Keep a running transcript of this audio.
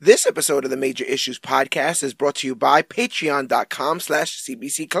This episode of the Major Issues Podcast is brought to you by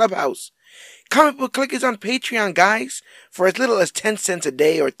patreon.com/CBC Clubhouse. Comic Book Click is on Patreon, guys. For as little as 10 cents a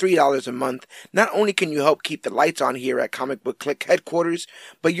day or $3 a month, not only can you help keep the lights on here at Comic Book Click headquarters,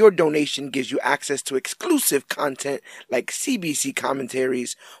 but your donation gives you access to exclusive content like CBC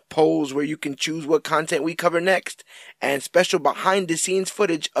commentaries, polls where you can choose what content we cover next, and special behind-the-scenes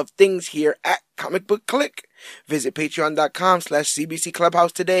footage of things here at Comic Book Click. Visit patreon.com/CBC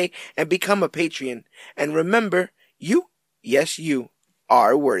Clubhouse today and become a Patreon. And remember, you, yes you,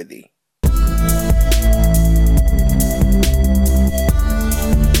 are worthy.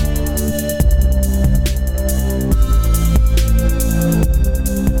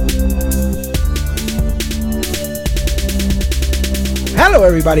 Hello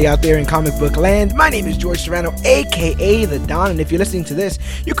everybody out there in comic book land. My name is George Serrano, aka The Don, and if you're listening to this,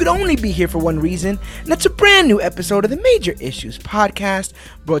 you could only be here for one reason, and that's a brand new episode of the Major Issues Podcast,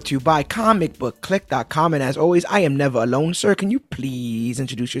 brought to you by comicbookclick.com. And as always, I am never alone. Sir, can you please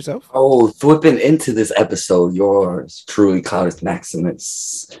introduce yourself? Oh, flipping into this episode, yours truly, Cloudus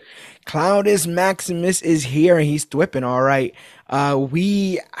Maximus. Cloudus Maximus is here, and he's thwipping all right.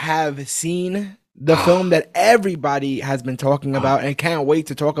 We have seen the film that everybody has been talking about and can't wait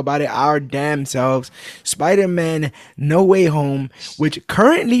to talk about it our damn selves. Spider-Man No Way Home, which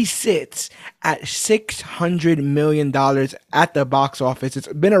currently sits at $600 million at the box office. It's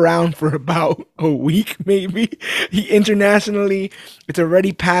been around for about a week, maybe. Internationally, it's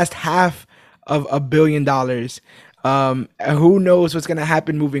already passed $500 million. Who knows what's going to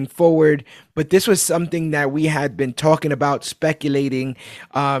happen moving forward, but this was something that we had been talking about, speculating.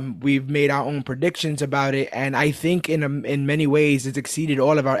 We've made our own predictions about it, and I think in many ways it's exceeded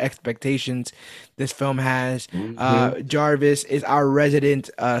all of our expectations. This film has. Jarvis is our resident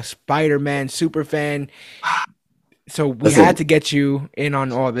Spider-Man super fan, so we had to get you in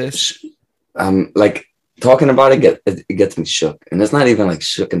on all this. Like talking about it gets me shook, and it's not even like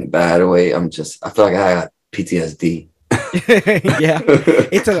shook in a bad way. I feel like I got PTSD. Yeah,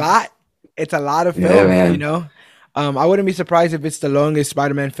 it's a lot. It's a lot of film, you know. I wouldn't be surprised if it's the longest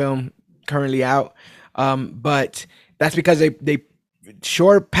Spider-Man film currently out. But that's because they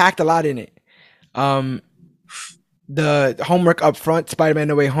sure packed a lot in it. The homework up front, Spider-Man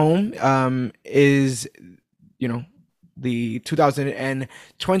No Way Home, is, you know, the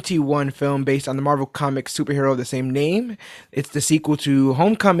 2021 film based on the Marvel Comics superhero of the same name. It's the sequel to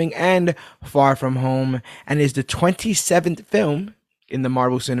Homecoming and Far From Home, and is the 27th film in the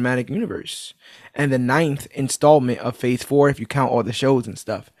Marvel Cinematic Universe, and the 9th installment of Phase 4 if you count all the shows and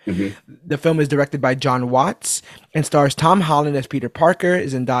stuff. The film is directed by John Watts and stars Tom Holland as Peter Parker,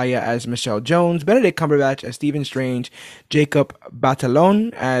 Zendaya as Michelle Jones, Benedict Cumberbatch as Stephen Strange, Jacob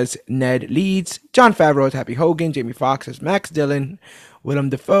Batalon as Ned Leeds, Jon Favreau as Happy Hogan, Jamie Foxx as Max Dillon, Willem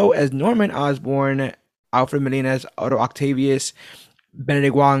Dafoe as Norman Osborn, Alfred Molina as Otto Octavius,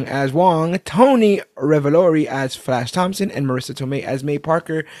 Benedict Wong as Wong, Tony Revolori as Flash Thompson, and Marissa Tomei as May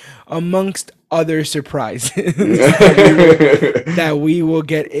Parker, amongst other surprises that we will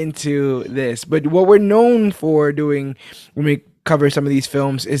get into this. But what we're known for doing when we cover some of these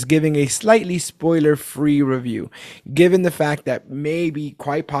films is giving a slightly spoiler-free review, given the fact that maybe,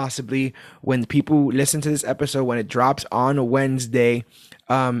 quite possibly, when people listen to this episode, when it drops on a Wednesday,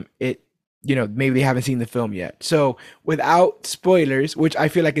 maybe they haven't seen the film yet. So without spoilers, which I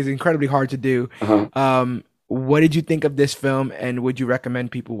feel like is incredibly hard to do, what did you think of this film, and would you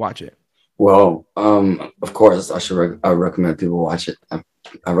recommend people watch it? Well, of course, I recommend people watch it. I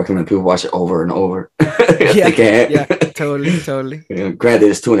recommend people watch it over and over. If they can. Yeah, totally. Granted,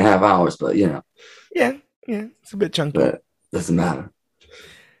 it's 2.5 hours, but you know. Yeah, it's a bit chunky. But doesn't matter.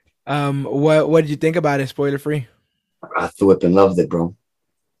 What did you think about it, spoiler free? I threw up and loved it, bro.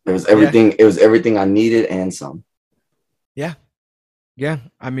 It was everything. It was everything I needed and some. Yeah.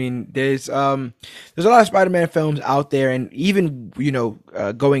 I mean, there's a lot of Spider-Man films out there, and even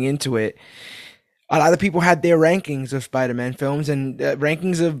going into it, a lot of people had their rankings of Spider-Man films and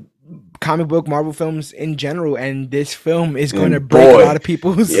rankings of comic book Marvel films in general, and this film is going to break a lot of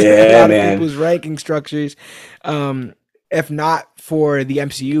people's people's ranking structures. If not for the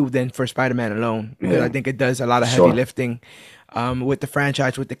MCU, then for Spider-Man alone, because I think it does a lot of heavy lifting with the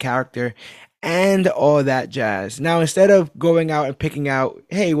franchise, with the character, and all that jazz. Now, instead of going out and picking out,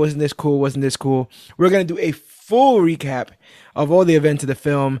 hey, wasn't this cool? We're going to do a full recap of all the events of the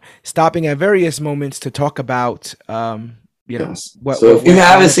film, stopping at various moments to talk about, Yes. If you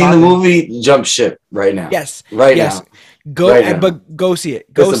haven't seen the movie, jump ship right now. Yes. Now. But go see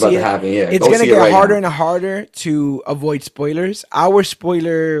it. Go see it. It's going to get harder and harder to avoid spoilers. Our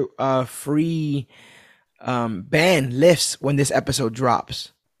spoiler free ban lifts when this episode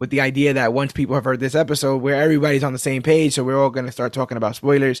drops. with the idea that once people have heard this episode where everybody's on the same page, so we're all going to start talking about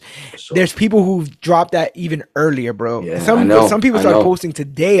spoilers. Sure. There's people who've dropped that even earlier, bro. Yeah, Some people started posting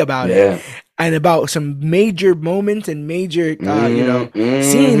today about it and about some major moments and major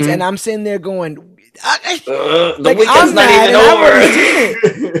scenes, and I'm sitting there going, the weekend's not even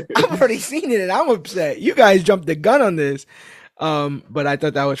over. I've already seen it and I'm upset. You guys jumped the gun on this. But I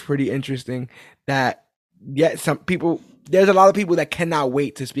thought that was pretty interesting that there's a lot of people that cannot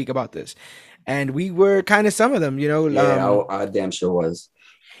wait to speak about this. And we were kind of some of them, I damn sure was.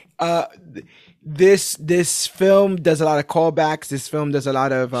 This film does a lot of callbacks. This film does a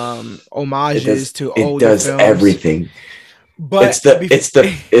lot of homages to older films. It does everything. But it's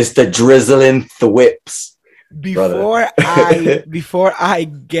the drizzling thwips. Before I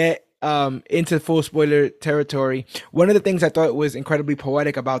get into full spoiler territory, one of the things I thought was incredibly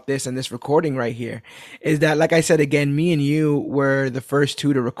poetic about this and this recording right here is that, like I said again, me and you were the first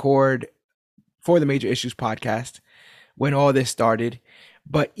two to record for the Major Issues podcast when all this started.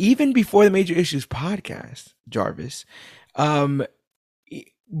 But even before the Major Issues podcast, Jarvis,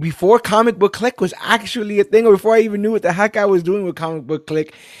 before Comic Book Click was actually a thing, or before I even knew what the heck I was doing with Comic Book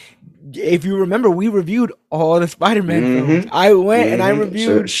Click, if you remember, we reviewed all the Spider-Man films. I went and I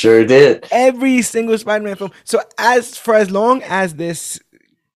reviewed sure did every single Spider-Man film. So as long as this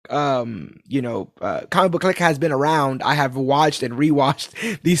Comic Book Click has been around, I have watched and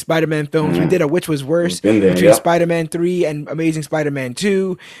rewatched these Spider-Man films. We did a Which Was Worse between Spider-Man 3 and Amazing Spider-Man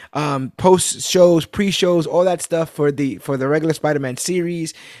 2, post shows, pre-shows, all that stuff for the regular Spider-Man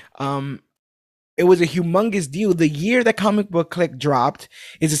series. It was a humongous deal. The year that Comic Book Click dropped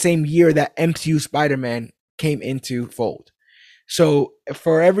is the same year that MCU Spider-Man came into fold. So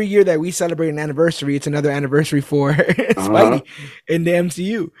for every year that we celebrate an anniversary, it's another anniversary for Spidey in the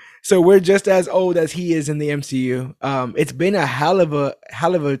MCU. So we're just as old as he is in the MCU. It's been a hell of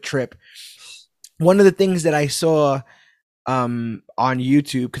a trip. One of the things that I saw on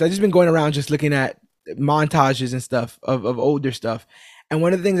YouTube, because I've just been going around just looking at montages and stuff of older stuff. And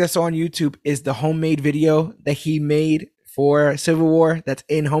one of the things I saw on YouTube is the homemade video that he made for Civil War that's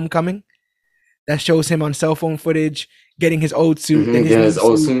in Homecoming. That shows him on cell phone footage getting his old suit,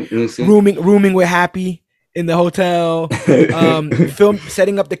 rooming with Happy in the hotel,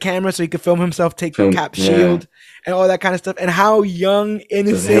 setting up the camera so he could film himself take Cap's shield and all that kind of stuff. And how young,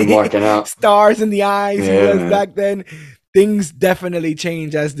 innocent, stars in the eyes he was back then. Things definitely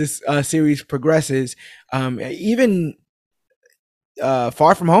change as this series progresses. Even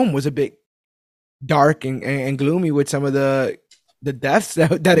Far From Home was a bit dark and gloomy with some of the deaths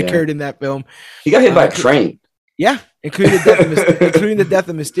that occurred in that film. He got hit by a train. Yeah, including the death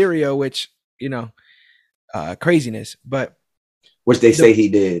of Mysterio, which, craziness. But which they say he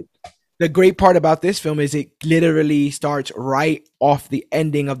did. The great part about this film is it literally starts right off the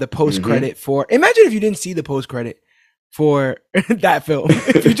ending of the post credit for. Imagine if you didn't see the post credit for that film.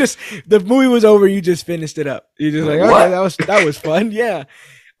 If you just the movie was over, you just finished it up. You're just like, okay, that was fun. Yeah.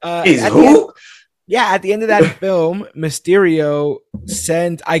 Is who? At the end of that film, Mysterio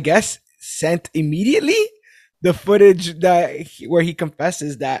sent immediately the footage where he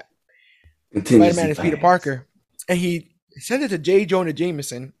confesses that Spider-Man is Peter Parker, and he sent it to J. Jonah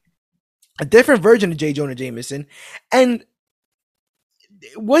Jameson, a different version of J. Jonah Jameson. And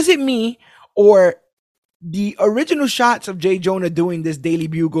was it me or the original shots of J. Jonah doing this Daily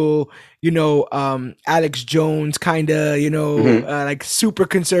Bugle, Alex Jones kind of, like super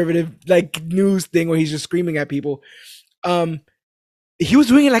conservative, like news thing where he's just screaming at people. He was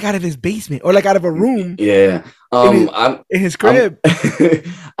doing it like out of his basement or like out of a room. Yeah. In his crib.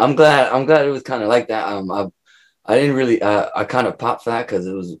 I'm glad it was kind of like that. I didn't really, I kind of popped for that because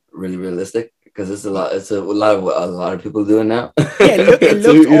it was really realistic. Because it's a lot of people doing now. Yeah, it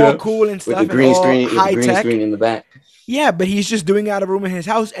looks all cool and stuff. With the green screen in the back. Yeah, but he's just doing it out of a room in his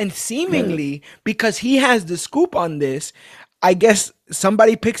house, and seemingly because he has the scoop on this, I guess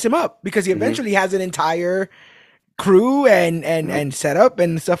somebody picks him up because he eventually has an entire crew and setup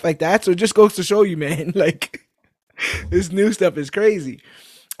and stuff like that. So it just goes to show you, man, like this new stuff is crazy.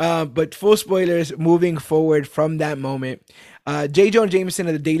 But full spoilers moving forward from that moment. J. Jonah Jameson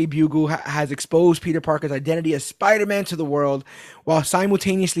of the Daily Bugle has exposed Peter Parker's identity as Spider-Man to the world while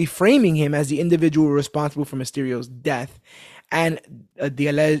simultaneously framing him as the individual responsible for Mysterio's death and the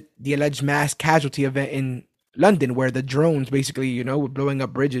alleged mass casualty event in London where the drones basically, were blowing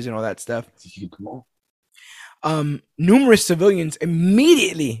up bridges and all that stuff. Numerous civilians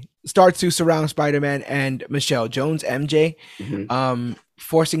immediately start to surround Spider-Man and Michelle Jones, MJ,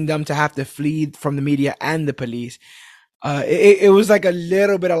 forcing them to have to flee from the media and the police. It was like a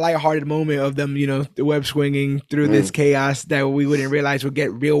little bit of lighthearted moment of them, the web swinging through this chaos that we wouldn't realize would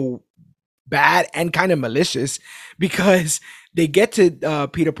get real bad and kind of malicious, because they get to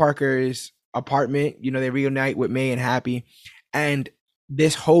Peter Parker's apartment. They reunite with May and Happy, and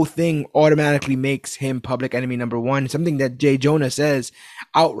this whole thing automatically makes him public enemy number one. Something that Jay Jonah says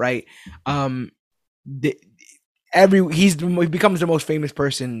outright. The, he becomes the most famous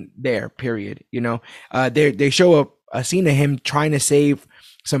person there. Period. They show a scene of him trying to save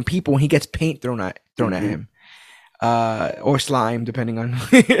some people, and he gets paint thrown at him. Or slime, depending on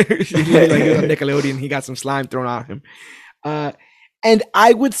like on Nickelodeon, he got some slime thrown at him. And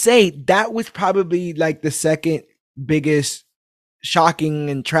I would say that was probably like the second biggest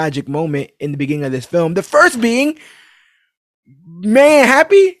shocking and tragic moment in the beginning of this film. The first being, man,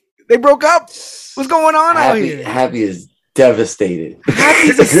 Happy, they broke up. What's going on out here? Happy is devastated.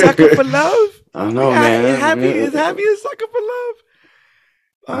 Happy's a sucker for love. I know, man. Is Happy a sucker for love?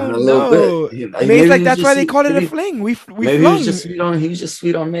 Oh, a little bit. May's like, that's why they called it a fling. We maybe flung. He was just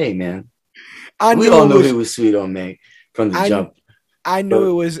sweet on May, man. We all knew he was sweet on May from the jump. I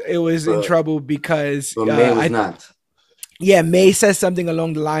knew it was in trouble because May was not. Yeah, May says something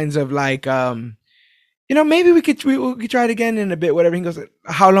along the lines of like, maybe we could try it again in a bit, whatever. He goes,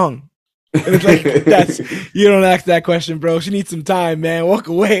 how long? And it's like, you don't ask that question, bro. She needs some time, man. Walk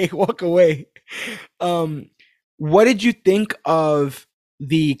away. What did you think of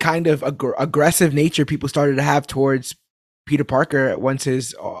the kind of aggressive nature people started to have towards Peter Parker once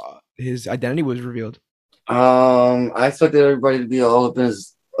his identity was revealed? I expected everybody to be all up in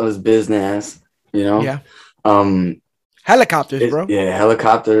his business, Yeah. Helicopters, bro. Yeah,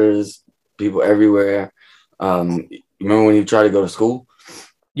 helicopters, people everywhere. Remember when he tried to go to school?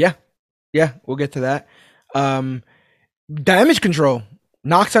 Yeah, we'll get to that. Damage control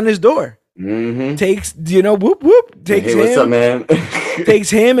knocks on his door. Mm-hmm. Takes, whoop whoop. Takes hey, him. What's up, man? Takes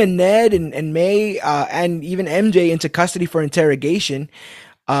him and Ned and May and even MJ into custody for interrogation.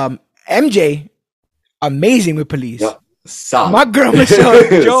 MJ, amazing with police. Yep. Solid. My girl Michelle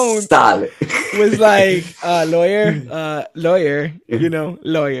Jones Solid. was like lawyer. Lawyer.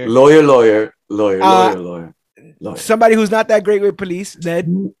 Somebody who's not that great with police, Ned.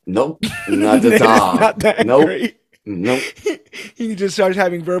 Nope, not the top. Not that great. Nope. He just starts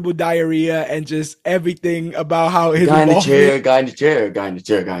having verbal diarrhea and just everything about how his guy in the chair.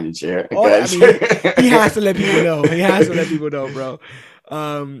 He has to let people know. Bro.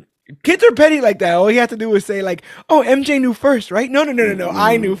 Kids are petty like that. All he had to do was say like, "Oh, MJ knew first, right?" No.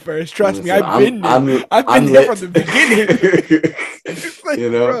 I knew first. Trust me, I've been there from the beginning. Like,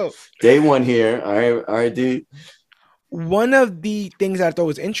 bro. Day one here. All right, dude. One of the things I thought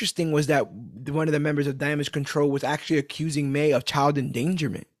was interesting was that one of the members of Damage Control was actually accusing May of child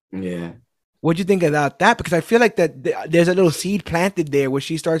endangerment. Yeah. What'd you think about that? Because I feel like that there's a little seed planted there where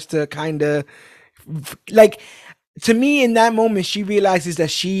she starts to kind of like, to me in that moment, she realizes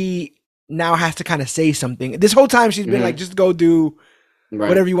that she now has to kind of say something. This whole time she's been like, just go do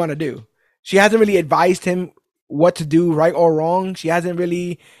whatever you want to do. She hasn't really advised him what to do, right or wrong. She hasn't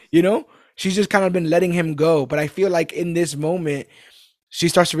really, she's just kind of been letting him go. But I feel like in this moment, she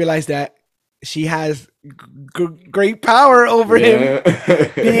starts to realize that she has great power over him,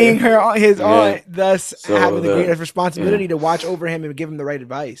 being his aunt, thus having the greatest responsibility to watch over him and give him the right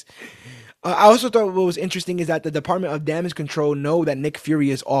advice. I also thought what was interesting is that the Department of Damage Control know that Nick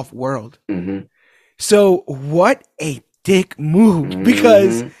Fury is off-world. Mm-hmm. So what a dick move,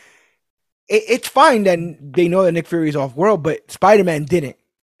 because it's fine that they know that Nick Fury is off-world, but Spider-Man didn't.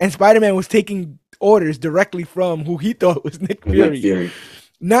 And Spider-Man was taking orders directly from who he thought was Nick Fury.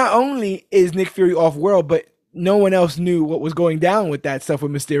 Not only is Nick Fury off-world, but no one else knew what was going down with that stuff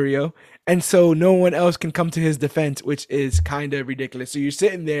with Mysterio. And so no one else can come to his defense, which is kind of ridiculous. So you're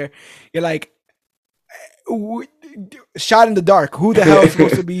sitting there, you're like, shot in the dark. Who the hell is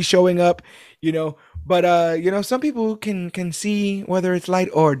supposed to be showing up? But some people can see whether it's light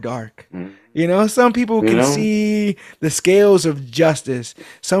or dark. Some people can see the scales of justice.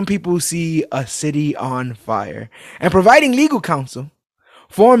 Some people see a city on fire. And providing legal counsel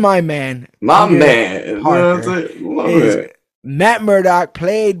for my man, Parker, is Matt Murdock,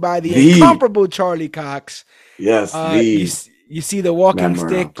 played by the incomparable Charlie Cox. Yes, you see the walking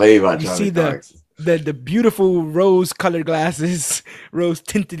stick. Played by Charlie Cox. The beautiful rose-colored glasses,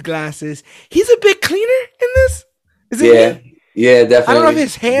 rose-tinted glasses. He's a bit cleaner in this. Is it? Yeah, definitely. I don't know if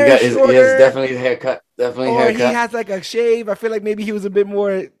his hair is shorter. He has definitely a haircut. He has like a shave. I feel like maybe he was a bit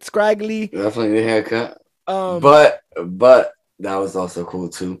more scraggly. Definitely the haircut. But that was also cool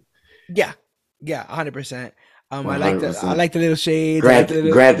too. Yeah, 100%. I like the little shades.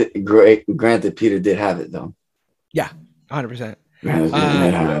 Granted, Peter did have it though. Yeah, 100%.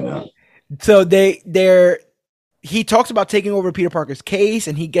 Yeah. So he talks about taking over Peter Parker's case,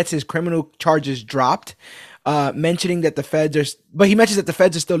 and he gets his criminal charges dropped, mentioning that but he mentions that the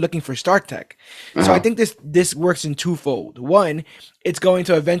feds are still looking for Stark Tech. So I think this works in twofold. One, it's going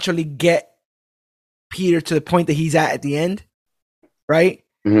to eventually get Peter to the point that he's at the end, right?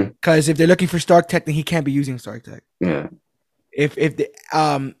 Because if they're looking for Stark Tech, then he can't be using Stark Tech. Yeah.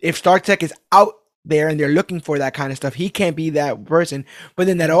 If Stark Tech is out there and they're looking for that kind of stuff, he can't be that person. But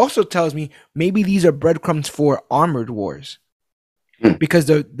then that also tells me maybe these are breadcrumbs for Armored Wars, because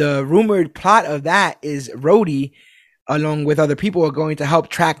the rumored plot of that is Rhodey, along with other people, are going to help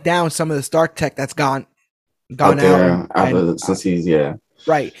track down some of the Stark Tech that's gone out there since he's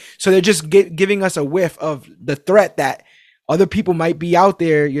right. So they're just giving us a whiff of the threat that other people might be out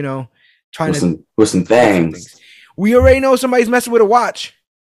there, trying with some things. We already know somebody's messing with a watch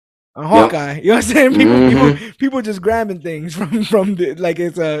on Hawkeye. Yep. You know what I'm saying? People just grabbing things from the, like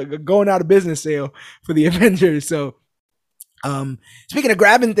it's a going out of business sale for the Avengers. So, speaking of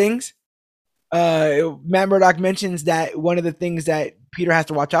grabbing things, Matt Murdock mentions that one of the things that Peter has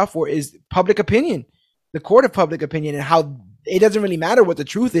to watch out for is public opinion, the court of public opinion, and how it doesn't really matter what the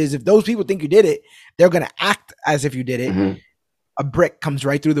truth is. If those people think you did it, they're going to act as if you did it. A brick comes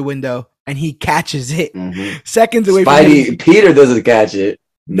right through the window and he catches it. Seconds away from him. Peter doesn't catch it.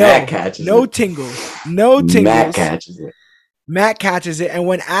 Matt catches it. No tingles. Matt catches it. Matt catches it. And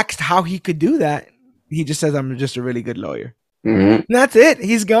when asked how he could do that, he just says, "I'm just a really good lawyer." And that's it.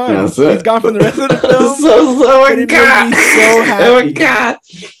 He's gone. He's gone from the rest of the film. Oh my God. So happy. Oh my God.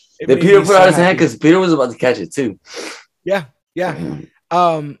 Did Peter put out his hand? Because Peter was about to catch it too. Yeah.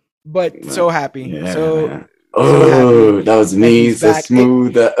 But so happy. Yeah. So that was me. So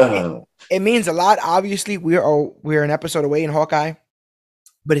smooth. It means a lot. Obviously, we're an episode away in Hawkeye,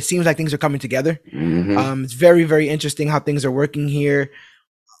 but it seems like things are coming together. It's very, very interesting how things are working here.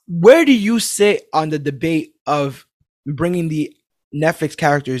 Where do you sit on the debate of bringing the Netflix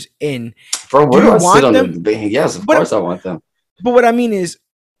characters in? Where do I sit on them? Yes, of course I want them. But what I mean is,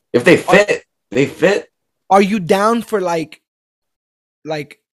 if they fit, they fit. Are you down for like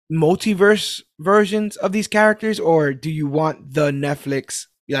multiverse versions of these characters, or do you want the Netflix,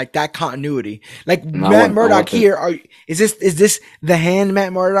 like that continuity? Like Matt Murdock here, is this the Hand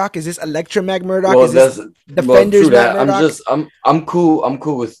Matt Murdock? Is this Elektra Matt Murdock? Well, is this Defenders Matt Murdock? I'm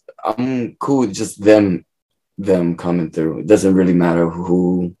cool with just them coming through. It doesn't really matter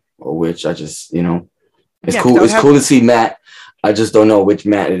who or which. I just it's cool. It's cool to see Matt. I just don't know which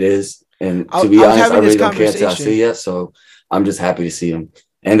Matt it is, and to be honest, I really don't care until I see it. So I'm just happy to see him.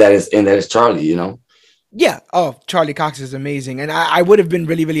 And that is Charlie, Yeah. Oh, Charlie Cox is amazing. And I would have been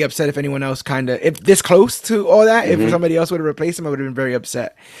really, really upset if anyone else if this close to all that, if somebody else would have replaced him, I would have been very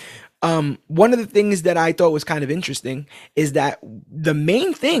upset. One of the things that I thought was kind of interesting is that the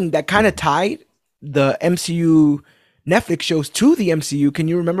main thing that kind of tied the MCU Netflix shows to the MCU, can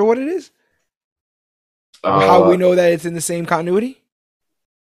you remember what it is? How we know that it's in the same continuity?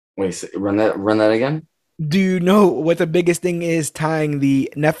 Wait, run that again? Do you know what the biggest thing is tying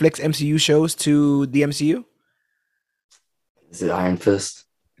the Netflix MCU shows to the MCU? Is it Iron Fist?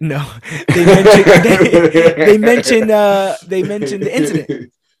 No. They mentioned the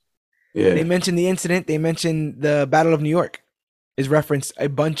incident. Yeah. They mentioned the incident. They mentioned the Battle of New York is referenced a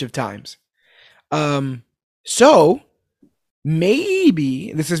bunch of times. So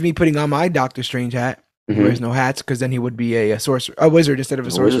maybe this is me putting on my Doctor Strange hat. He wears no hats because then he would be a wizard instead of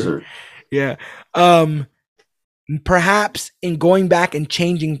a sorcerer. Yeah. Perhaps in going back and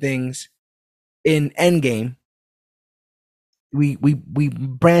changing things in Endgame, we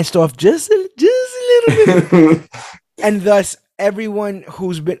branched off just a little bit, and thus everyone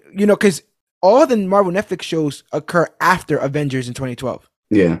who's been, because all the Marvel Netflix shows occur after Avengers in 2012.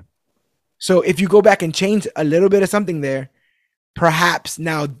 Yeah. So if you go back and change a little bit of something there, perhaps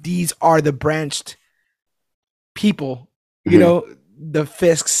now these are the branched people, the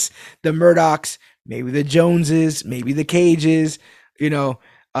Fisks, the Murdochs, maybe the Joneses, maybe the Cages,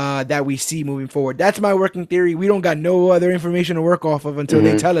 that we see moving forward. That's my working theory. We don't got no other information to work off of until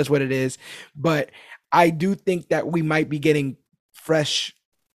they tell us what it is. But I do think that we might be getting fresh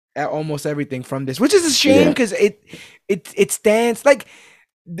at almost everything from this, which is a shame because it stands like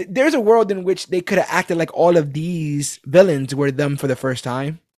there's a world in which they could have acted like all of these villains were them for the first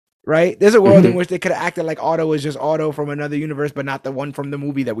time. Right? There's a world in which they could have acted like Otto was just Otto from another universe, but not the one from the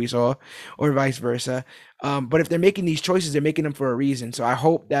movie that we saw, or vice versa. But if they're making these choices, they're making them for a reason. So I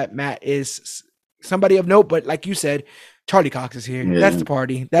hope that Matt is somebody of note. But like you said, Charlie Cox is here. Yeah. That's the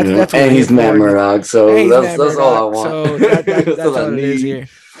party. That's and he's Matt Murdock. So that's all I want. So that's all it is here.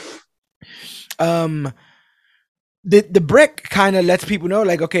 the brick kind of lets people know,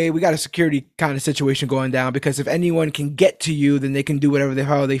 like, okay, we got a security kind of situation going down, because if anyone can get to you, then they can do whatever the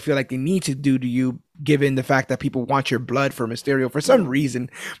hell they feel like they need to do to you, given the fact that people want your blood for Mysterio for some reason.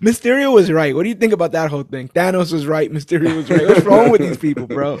 Mysterio was right. What do you think about that whole thing? Thanos was right. Mysterio was right. What's wrong with these people,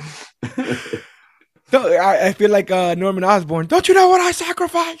 bro? So I feel like Norman Osborn. Don't you know what I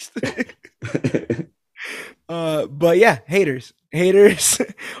sacrificed? But yeah, haters,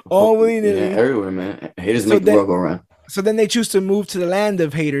 all willy-nilly. Yeah, everywhere, man. Haters make the world go around. So then they choose to move to the land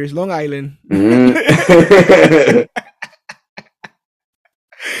of haters, Long Island.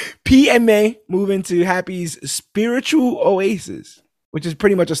 PMA move into Happy's spiritual oasis, which is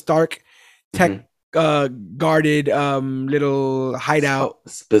pretty much a Stark tech guarded little hideout,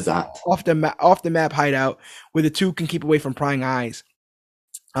 off the map hideout, where the two can keep away from prying eyes.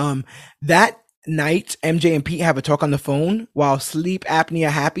 That night, MJ and Pete have a talk on the phone while sleep apnea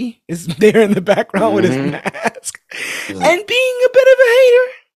Happy is there in the background with his mask and being a bit of a hater.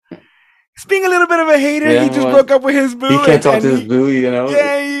 He's being a little bit of a hater. Yeah, he just broke up with his boo. He can't talk to his boo, you know.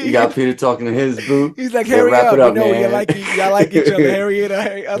 Yeah, you got Peter talking to his boo. He's like, hurry up, you know, y'all like each other. Hurry it up.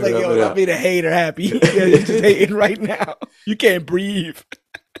 I was like, yo, I'll be the hater, Happy. Yeah, you're just hating right now. You can't breathe.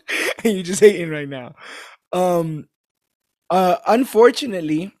 And you're just hating right now.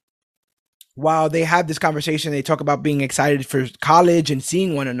 Unfortunately, while they have this conversation, they talk about being excited for college and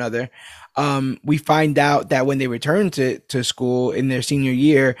seeing one another. We find out that when they return to school in their senior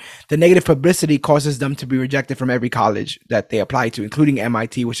year, the negative publicity causes them to be rejected from every college that they apply to, including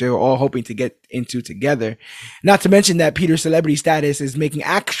MIT, which they were all hoping to get into together. Not to mention that Peter's celebrity status is making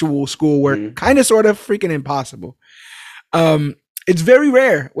actual schoolwork kind of sort of freaking impossible. It's very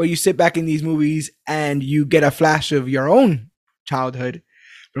rare where you sit back in these movies and you get a flash of your own childhood.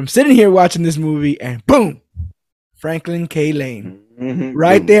 But I'm sitting here watching this movie and boom, Franklin K. Lane.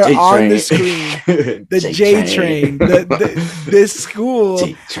 Right there on the screen, the J train, this school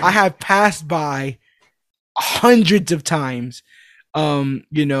I have passed by hundreds of times.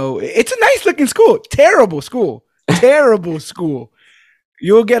 You know, it's a nice looking school. Terrible school.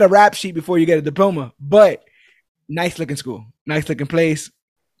 You'll get a rap sheet before you get a diploma, but nice looking school, nice looking place,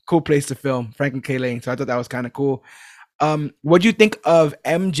 cool place to film. Franklin K. Lane. So I thought that was kind of cool. What do you think of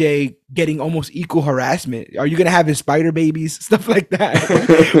MJ getting almost equal harassment? Are you gonna have his spider babies, stuff like that?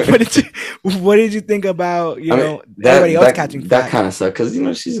 what did you think about everybody else catching flack? That kind of sucks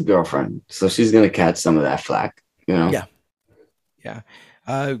because she's a girlfriend, so she's gonna catch some of that flack. Yeah.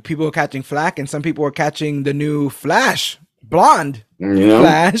 People are catching flack, and some people are catching the new Flash, blonde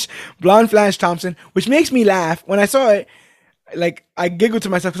Flash Thompson, which makes me laugh when I saw it. Like, I giggled to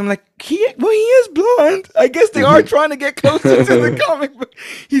myself because I'm like, he is blonde. I guess they are trying to get closer to the comic book.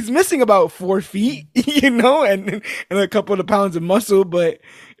 He's missing about 4 feet, and a couple of pounds of muscle, but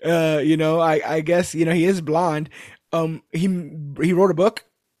I guess he is blonde. He wrote a book.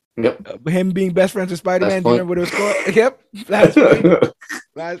 Yep. Him being best friends with Spider-Man. Do you remember what it was called? Yep.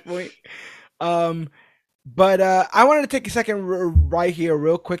 Flashpoint. But I wanted to take a second right here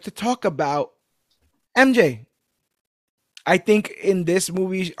real quick to talk about MJ. I think in this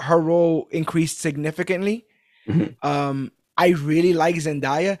movie, her role increased significantly. I really like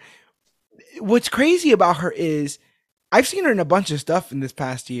Zendaya. What's crazy about her is I've seen her in a bunch of stuff in this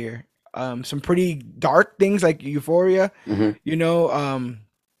past year. Some pretty dark things like Euphoria,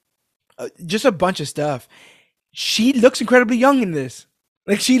 just a bunch of stuff. She looks incredibly young in this.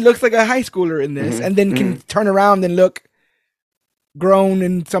 Like, she looks like a high schooler in this, and then can turn around and look grown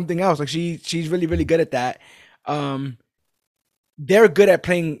in something else. Like, she's really, really good at that. They're good at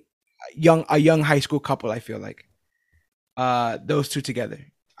playing a young high school couple, I feel like. Those two together.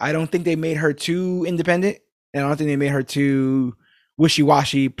 I don't think they made her too independent, and I don't think they made her too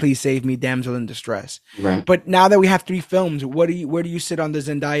wishy-washy, please save me, damsel in distress. Right. But now that we have 3 films, where do you sit on the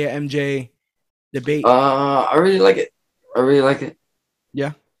Zendaya MJ debate? I really like it.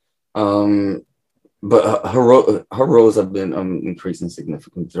 Yeah. But her roles have been increasing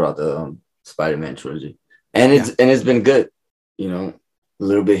significantly throughout the Spider-Man trilogy. And it's been good. A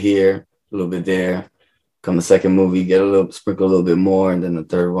little bit here, a little bit there. Come the second movie, sprinkle a little bit more, and then the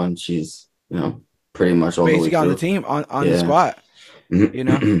third one, she's pretty much all the way through. On the team, on the squad.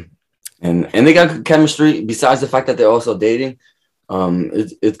 And they got good chemistry. Besides the fact that they're also dating,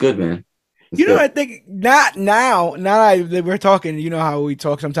 it's good, man. I think not now. Now that we're talking, how we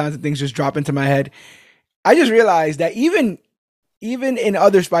talk sometimes, and things just drop into my head. I just realized that even in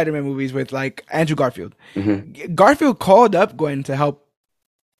other Spider-Man movies with like Andrew Garfield, Garfield called up Gwen to help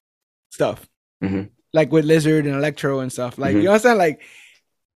stuff, like with Lizard and Electro and stuff. Like, you know what I'm saying? Like,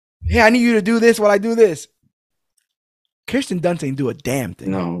 hey, I need you to do this while I do this. Kirsten Dunst ain't do a damn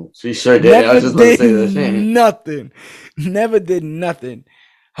thing. No, she sure did. I was just about to say that shit. Nothing. Never did nothing.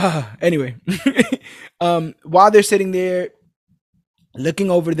 Anyway, while they're sitting there looking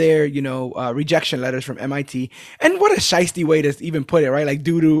over their, rejection letters from MIT, and what a shiesty way to even put it, right? Like,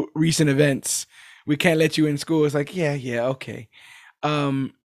 due to recent events, we can't let you in school. It's like, yeah, okay.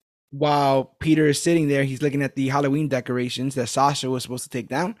 While Peter is sitting there, he's looking at the Halloween decorations that Sasha was supposed to take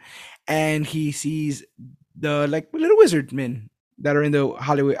down, and he sees the little wizard men that are in the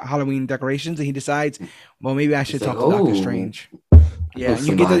Halloween decorations, and he decides, well, maybe I should talk to Doctor Strange. Yeah,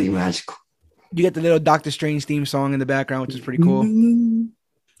 you get the little Doctor Strange theme song in the background, which is pretty cool.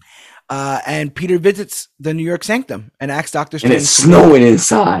 And Peter visits the New York Sanctum and asks Doctor Strange. And it's snowing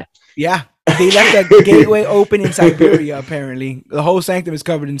inside. Yeah, they left that gateway open in Siberia. Apparently, the whole sanctum is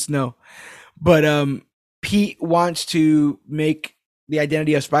covered in snow. But Pete wants to make the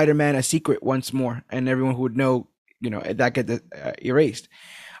identity of Spider-Man a secret once more, and everyone who would know, that gets erased.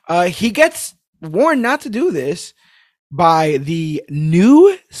 He gets warned not to do this by the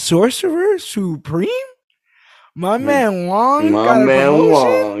new Sorcerer Supreme. My man Wong. He's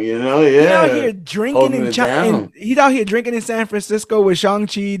out here drinking he's out here drinking in San Francisco with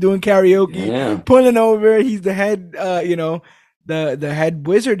Shang-Chi, doing karaoke, pulling over. He's the head, the head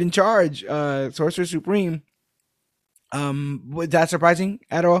wizard in charge, Sorcerer Supreme. Was that surprising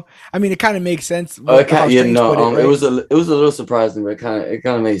at all? I mean, it kind of makes sense. It was a little surprising, but it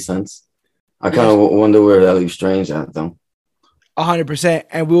kind of made sense. I kind of wonder where that leaves Strange at, though. 100%.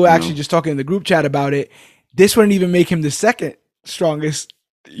 And we were actually just talking in the group chat about it. This wouldn't even make him the second strongest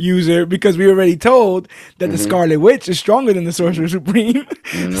user, because we were already told that the Scarlet Witch is stronger than the Sorcerer Supreme.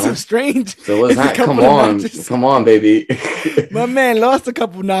 So Strange. So what's that? Come on, baby. My man lost a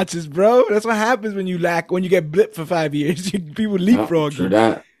couple notches, bro. That's what happens when you get blipped for 5 years. People leapfrog you.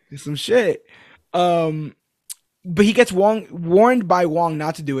 That. It's some shit. But he gets warned by Wong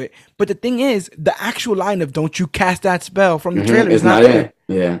not to do it. But the thing is, the actual line of "Don't you cast that spell" from the trailer is not there.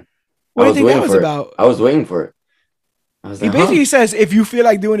 Yeah. What do you think that was about? I was waiting for it. He basically says, if you feel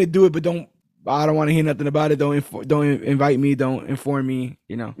like doing it, do it, but I don't want to hear nothing about it. Don't invite me. Don't inform me.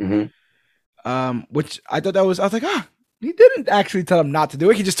 Which I thought I was like, he didn't actually tell him not to do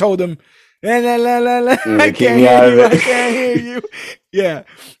it. He just told him, I can't hear you. Yeah.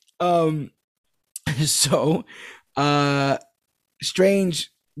 So,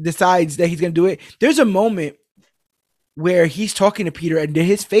 Strange decides that he's going to do it. There's a moment where he's talking to Peter and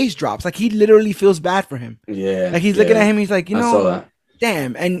his face drops. Like, he literally feels bad for him. Yeah. Like, he's looking at him. He's like,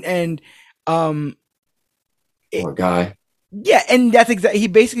 damn. And poor guy. Yeah. And that's exactly, he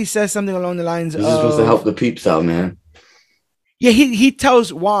basically says something along the lines of, he's supposed to help the peeps out, man. Yeah. He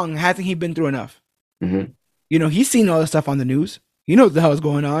tells Wong, hasn't he been through enough? Mm-hmm. He's seen all the stuff on the news. He knows what the hell is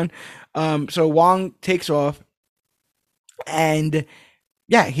going on. So Wong takes off, and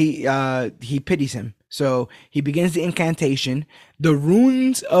he pities him. So he begins the incantation, the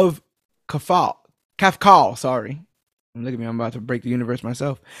runes of Kafkal, sorry. Look at me, I'm about to break the universe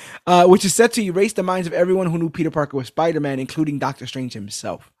myself. Which is set to erase the minds of everyone who knew Peter Parker was Spider-Man, including Doctor Strange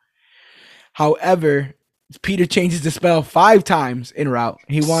himself. However, Peter changes the spell 5 times en route.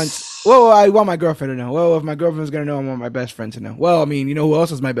 He wants, I want my girlfriend to know. Well, if my girlfriend's going to know, I want my best friend to know. Well, I mean, who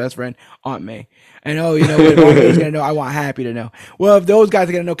else is my best friend? Aunt May. And if Aunt May's going to know, I want Happy to know. Well, if those guys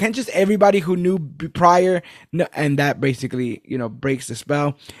are going to know, can't just everybody who knew prior know? And that basically, breaks the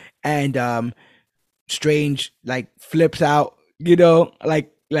spell. And Strange, flips out,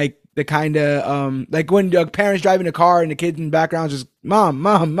 like the kind of like when the parents driving a car and the kids in the background just mom,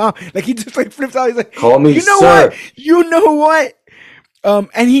 like he just flips out. He's like, call me sir. You know what?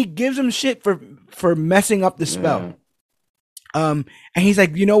 And he gives him shit for messing up the spell. And he's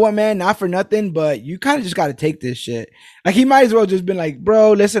like, you know what, man, not for nothing, but you kind of just got to take this shit. Like, he might as well just been like,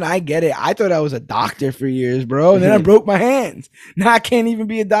 bro, listen, I get it. I thought I was a doctor for years, bro. And then I broke my hands. Now I can't even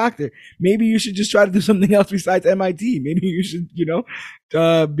be a doctor. Maybe you should just try to do something else besides MIT. Maybe you should,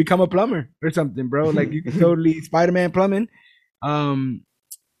 become a plumber or something, bro. Like, you can totally Spider-Man plumbing.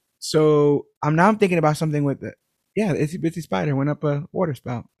 So I'm thinking about something with it. Yeah, Itsy Bitsy Spider went up a water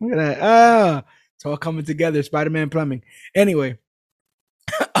spout. Look at that. It's all coming together. Spider-Man plumbing. Anyway,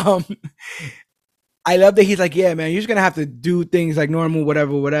 I love that he's like, yeah, man, you're just gonna have to do things like normal,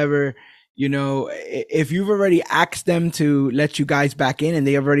 whatever. If you've already asked them to let you guys back in and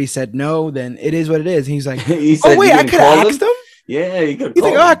they have already said no, then it is what it is. And he's like, oh wait, I could have asked them. Yeah, you could. He's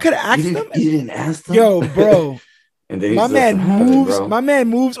like, I could have asked them. You didn't ask them. Yo, bro. And then my man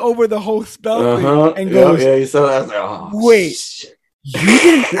moves over the whole spell thing and goes, yeah, you saw that. Like, wait, shit. You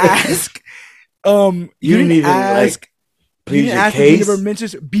didn't ask. You didn't even ask. You didn't ask the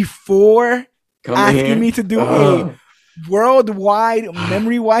mentions before asking me to do a worldwide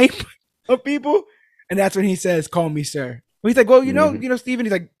memory wipe of people, and that's when he says, "Call me sir." He's like, "Well, Steven."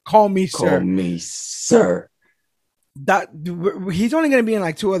 He's like, "Call me sir." Call me sir. That he's only going to be in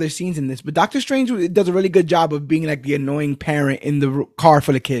like 2 other scenes in this, but Doctor Strange does a really good job of being like the annoying parent in the car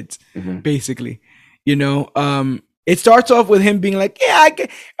full of kids, basically. It starts off with him being like, "Yeah,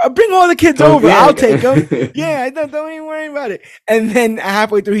 I'll bring all the kids over. Yeah. I'll take them. Yeah, don't even worry about it." And then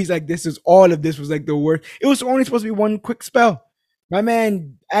halfway through, he's like, all of this was like the worst. It was only supposed to be one quick spell. My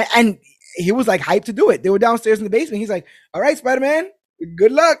man, and he was like hyped to do it. They were downstairs in the basement. He's like, "All right, Spider-Man,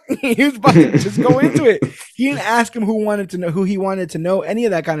 good luck." He was about to just go into it. He didn't ask him who he wanted to know, any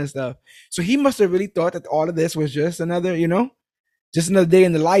of that kind of stuff. So he must have really thought that all of this was just another, just another day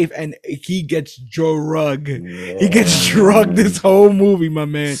in the life, and he gets drugged. Yeah. He gets drugged this whole movie, my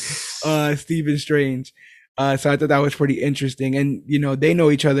man, Stephen Strange. So I thought that was pretty interesting. And, they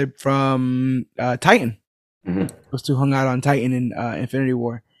know each other from Titan. Those two hung out on Titan in Infinity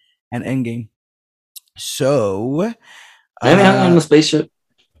War and Endgame. So... and they hung on the spaceship.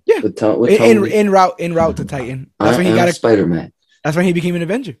 Yeah. In route to Titan. That's when he got Spider-Man. That's when he became an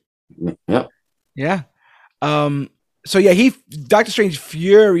Avenger. Yep. Yeah. So yeah, Doctor Strange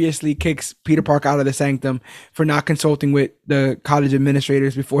furiously kicks Peter Parker out of the sanctum for not consulting with the college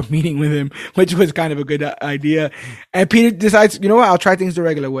administrators before meeting with him, which was kind of a good idea. And Peter decides, you know what, I'll try things the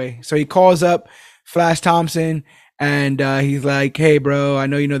regular way. So he calls up Flash Thompson and he's like, "Hey bro, I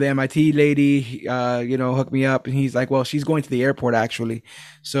know you know the MIT lady, hook me up." And he's like, "Well, she's going to the airport actually.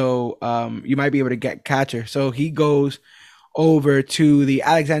 So you might be able to catch her." So he goes over to the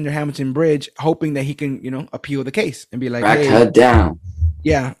Alexander Hamilton Bridge, hoping that he can, appeal the case and be like, "Track her down."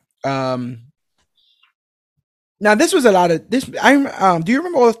 Yeah. Now this was a lot of this. Do you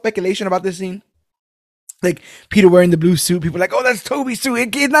remember all the speculation about this scene? Like Peter wearing the blue suit, people like, "Oh, that's Toby's suit.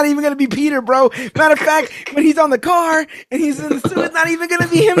 It's not even gonna be Peter, bro." Matter of fact, when he's on the car and he's in the suit, it's not even gonna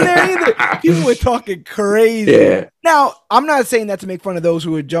be him there either. People were talking crazy. Yeah. Now, I'm not saying that to make fun of those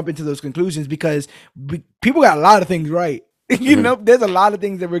who would jump into those conclusions, because people got a lot of things right. There's a lot of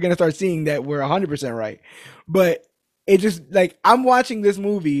things that we're going to start seeing that were 100% right. But it just, like, I'm watching this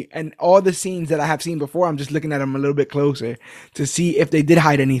movie and all the scenes that I have seen before, I'm just looking at them a little bit closer to see if they did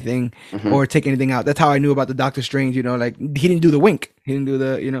hide anything or take anything out. That's how I knew about the Doctor Strange, like, he didn't do the wink. He didn't do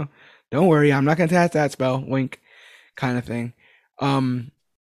the, "Don't worry, I'm not going to cast that spell," wink kind of thing.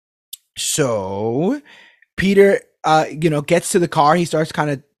 So Peter, gets to the car. He starts kind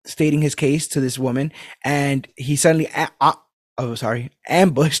of stating his case to this woman, and he suddenly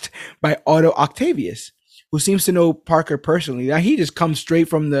ambushed by Otto Octavius, who seems to know Parker personally. Now he just comes straight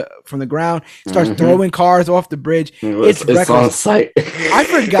from the ground, starts throwing cars off the bridge. It's on sight. I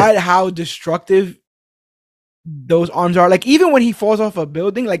forgot how destructive those arms are. Like, even when he falls off a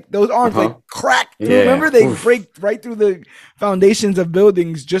building, like, those arms like crack. Yeah. Remember, they break right through the foundations of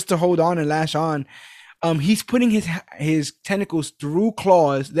buildings just to hold on and lash on. He's putting his tentacles through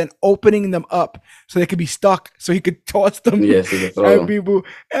claws, then opening them up so they could be stuck, so he could toss them at people.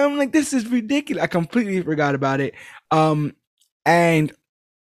 And I'm like, this is ridiculous. I completely forgot about it. And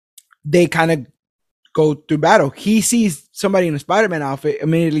they kind of go through battle. He sees somebody in a Spider-Man outfit,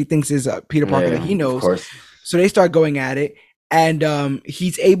 immediately thinks is Peter Parker that he knows. Of course. So they start going at it. And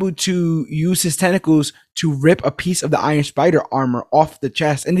he's able to use his tentacles to rip a piece of the Iron Spider armor off the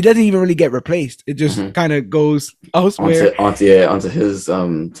chest, and it doesn't even really get replaced. It just kind of goes elsewhere onto his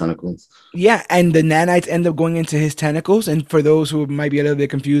tentacles. Yeah, and the nanites end up going into his tentacles. And for those who might be a little bit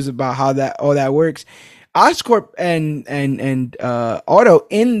confused about how all that works, Oscorp and Otto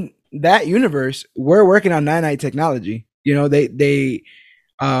in that universe were working on nanite technology.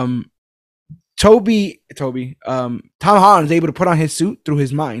 Tom Holland is able to put on his suit through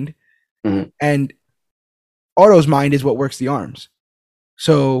his mind, and Otto's mind is what works the arms.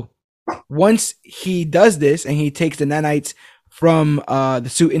 So once he does this and he takes the nanites from the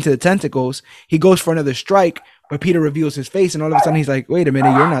suit into the tentacles, he goes for another strike, but Peter reveals his face, and all of a sudden he's like, "Wait a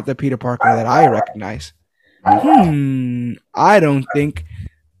minute, you're not the Peter Parker that I recognize." I don't think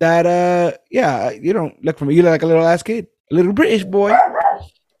that, you don't look for me. You look like a little ass kid, a little British boy.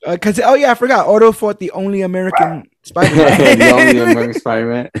 Because I forgot. Otto fought the only American Spider-Man. The only American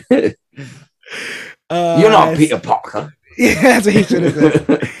Spider-Man. You're not Peter Parker. Yeah, that's what he should have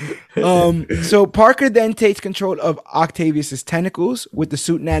said. So Parker then takes control of Octavius's tentacles with the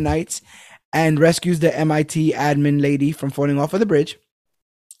suit nanites and rescues the MIT admin lady from falling off of the bridge.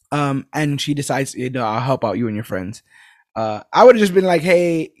 And she decides, "I'll help out you and your friends." I would have just been like,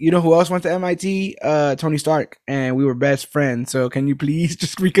 "Hey, you know who else went to MIT? Tony Stark, and we were best friends. So can you please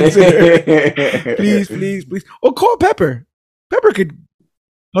just reconsider? please. Or call Pepper. Pepper could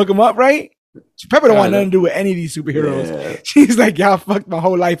hook him up, right? Pepper don't want nothing to do with any of these superheroes. Yeah. She's like, y'all fucked my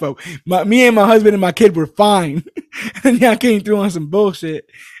whole life up. Me and my husband and my kid were fine. And y'all came through on some bullshit.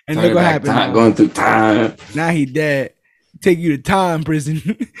 And look what happened. Going through time. Now he dead. Take you to time prison.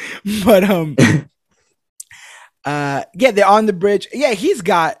 But yeah, they're on the bridge. Yeah, he's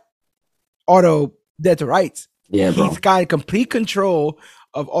got Otto dead to rights. Yeah, bro. He's got complete control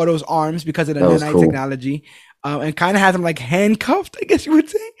of Otto's arms because of the nanite technology. And kind of has him like handcuffed, I guess you would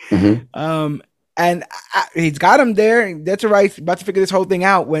say. Mm-hmm. And he's got him there. That's right. About to figure this whole thing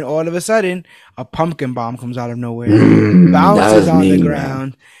out when all of a sudden a pumpkin bomb comes out of nowhere, bounces on the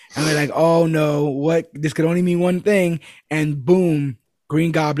ground, and they're like, "Oh no! What? This could only mean one thing." And boom,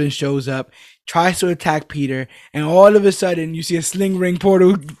 Green Goblin shows up, tries to attack Peter, and all of a sudden you see a sling ring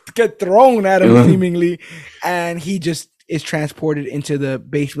portal get thrown at him seemingly, and he just is transported into the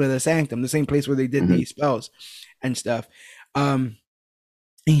basement of the Sanctum, the same place where they did these spells and stuff.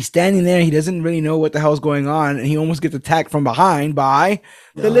 He's standing there. He doesn't really know what the hell's going on, and he almost gets attacked from behind by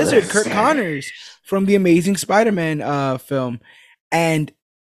the Lizard, Curt Connors from the Amazing Spider-Man film. And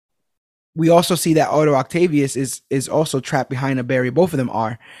we also see that Otto Octavius is also trapped behind a barrier. Both of them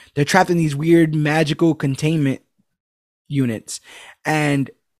are. They're trapped in these weird magical containment units.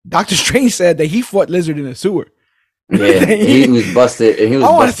 And Doctor Strange said that he fought Lizard in a sewer. Yeah, he was busted. And he was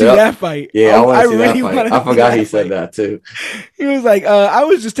I want to see that fight. Yeah, I want to see that fight. I forgot he said that too. He was like, I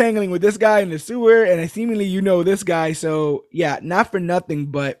was just tangling with this guy in the sewer, and seemingly you know this guy. So yeah, not for nothing,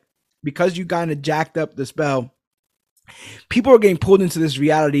 but because you kind of jacked up the spell, people are getting pulled into this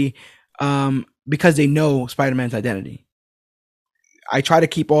reality because they know Spider-Man's identity. I try to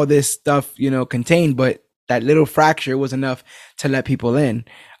keep all this stuff, contained, but that little fracture was enough to let people in.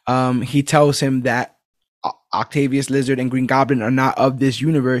 He tells him that Octavius, Lizard, and Green Goblin are not of this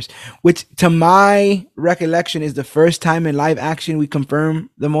universe, which to my recollection is the first time in live action we confirm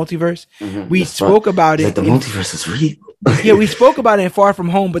the multiverse. We spoke about it. The multiverse is real. Yeah, we spoke about it in Far From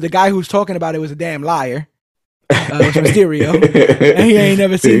Home, but the guy who's talking about it was a damn liar. It was Mysterio. And he ain't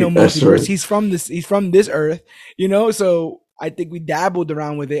never seen no multiverse. Right. He's from this earth, so I think we dabbled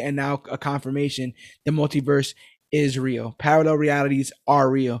around with it, and now a confirmation the multiverse is real. Parallel realities are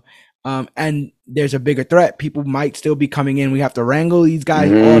real. And there's a bigger threat. People might still be coming in. We have to wrangle these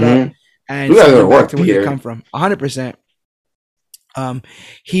guys all up and send back to where they come from. 100%.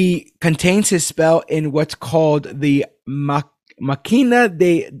 He contains his spell in what's called the Machina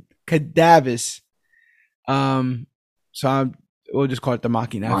de Cadavis. We'll just call it the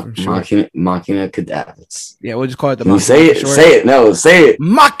Machina from short. Machina Cadavis. Yeah, we'll just call it the Machina. Say it. Say it. No, say it.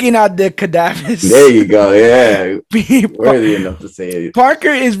 Machina de Cadavis. There you go. Yeah. Worthy enough to say it. Parker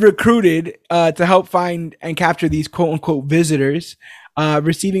is recruited to help find and capture these quote unquote visitors,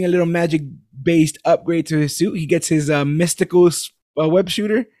 receiving a little magic-based upgrade to his suit. He gets his mystical web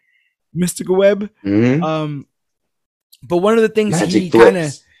shooter, mystical web. But one of the things he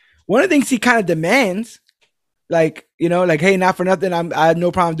kind of demands, like, hey, not for nothing, I have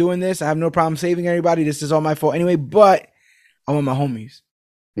no problem doing this. I have no problem saving everybody. This is all my fault anyway, but I want my homies.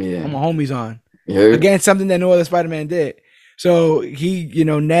 Yeah. I want my homies on. Again, something that no other Spider-Man did. So he,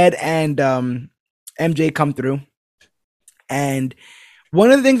 Ned and MJ come through. And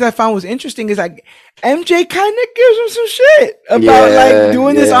one of the things I found was interesting is like MJ kind of gives him some shit about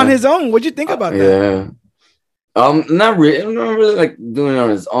doing this on his own. What'd you think about that? Not really like doing it on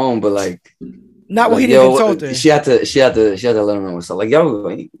his own, but like not what he didn't consult her. She had to let him know. So like, yo,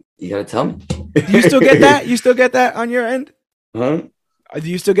 you gotta tell me. Do you still get that? You still get that on your end? Huh? Do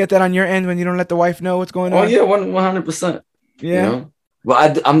you still get that on your end when you don't let the wife know what's going on? Oh yeah, 100%. Yeah.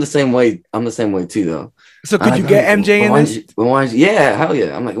 But I'm the same way. I'm the same way too, though. So could you get MJ in this? Yeah, hell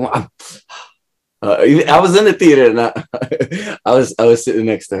yeah. I'm like, I was in the theater and I was sitting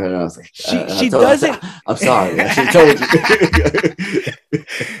next to her and I was like, she doesn't. I'm sorry, I should have told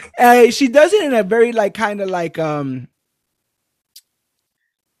you. She does it in a very kind of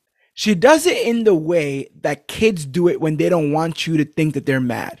she does it in the way that kids do it when they don't want you to think that they're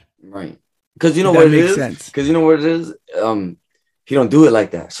mad. Right. Because you know what it is. Because you know what it is. He don't do it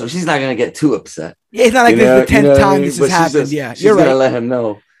like that, so she's not gonna get too upset. Yeah, it's not like this the 10th time this has happened. She's gonna let him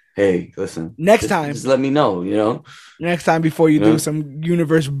know. Hey, listen. Next time, just let me know. Next time before you do some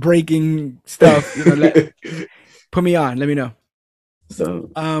universe breaking stuff, put me on. Let me know. So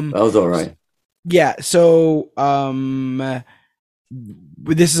that was all right. Yeah. So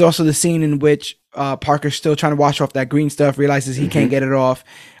this is also the scene in which Parker's still trying to wash off that green stuff, realizes he can't get it off,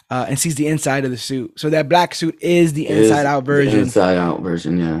 and sees the inside of the suit. So that black suit is the inside-out version. Inside-out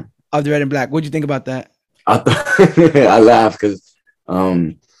version, yeah. Of the red and black. What'd you think about that? I laughed because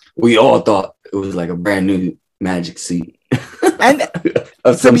we all thought it was like a brand new magic suit. And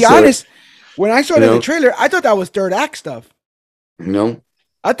to be honest, When I saw it in the trailer, I thought that was third act stuff. No.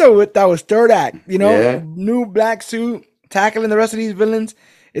 I thought that was third act. New black suit, tackling the rest of these villains.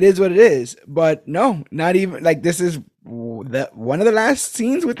 It is what it is. But no, not even like this is one of the last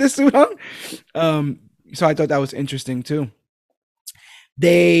scenes with this suit on. So I thought that was interesting too.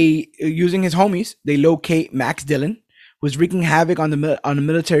 They, using his homies, they locate Max Dillon, who's wreaking havoc on the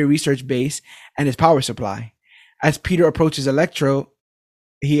military research base and his power supply. As Peter approaches Electro,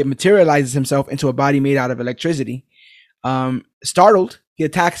 he materializes himself into a body made out of electricity. Startled, he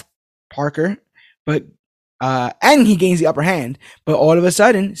attacks Parker, but and he gains the upper hand. But all of a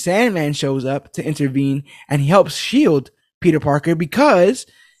sudden, Sandman shows up to intervene, and he helps shield Peter Parker because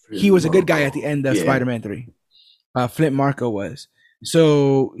he was a good guy at the end of Spider-Man 3. Flint Marko was.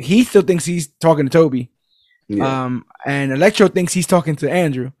 So he still thinks he's talking to Toby. Yeah. And Electro thinks he's talking to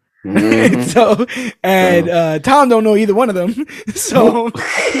Andrew. Mm-hmm. Tom don't know either one of them. So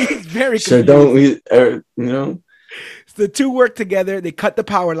he's very confused. So don't we, the two work together. They cut the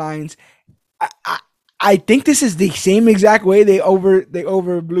power lines. I think this is the same exact way they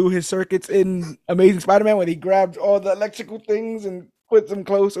overblew his circuits in Amazing Spider-Man, when he grabbed all the electrical things and put them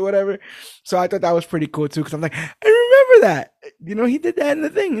close or whatever. So I thought that was pretty cool too, because I'm like, I remember that. He did that in the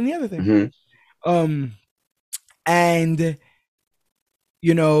thing, in the other thing. Mm-hmm. And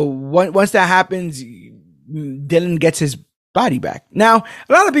once that happens, Dillon gets his body back. Now,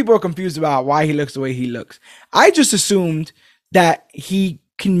 a lot of people are confused about why he looks the way he looks. I just assumed that he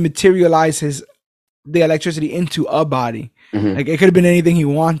can materialize the electricity into a body. Mm-hmm. Like, it could have been anything he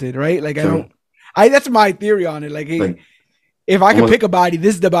wanted, right? Like, that's my theory on it. Like if I could pick a body,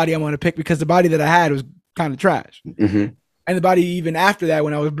 this is the body I want to pick, because the body that I had was kind of trash. Mm-hmm. And the body even after that,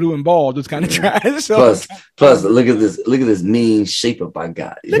 when I was blue and bald, was kind of trash. So plus, look at this mean shape up I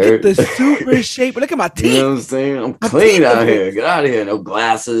got. Look at the super shape. Look at my teeth. You know what I'm saying? I'm clean out here. Get out of here. No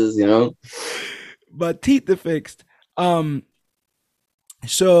glasses, But teeth are fixed. Peter.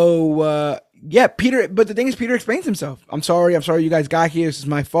 But the thing is, Peter explains himself. I'm sorry you guys got here. This is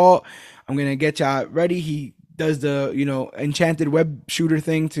my fault. I'm gonna get y'all ready. He does the enchanted web shooter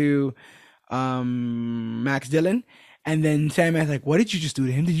thing to Max Dillon. And then Sandman's like, what did you just do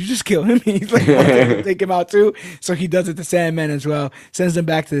to him? Did you just kill him? He's like, take him out too. So he does it to Sandman as well, sends them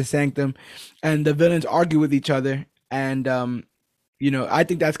back to the Sanctum. And the villains argue with each other. And, I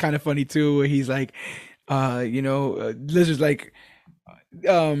think that's kind of funny too, where he's like, Lizard's like,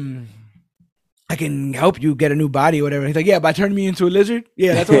 I can help you get a new body or whatever. He's like, yeah, by turning me into a lizard?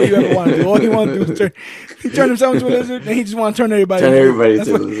 Yeah, that's all you ever want to do. All he wants to do is turn himself into a lizard, and he just wants to turn everybody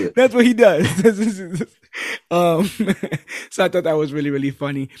into a lizard. That's what he does. So I thought that was really, really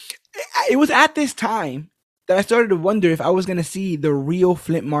funny. It was at this time that I started to wonder if I was going to see the real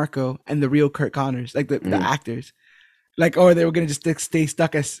Flint Marko and the real Curt Connors, like the actors. Like, or they were going to just stay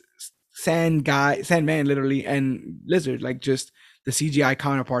stuck as Sandman, literally, and Lizard, like just the CGI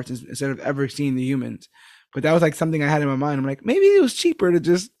counterparts instead of ever seeing the humans. But that was like something I had in my mind. I'm like, maybe it was cheaper to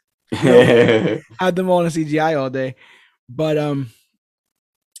just have them all in CGI all day. But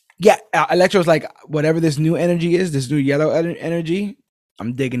Electro's like, whatever this new energy is, this new yellow energy,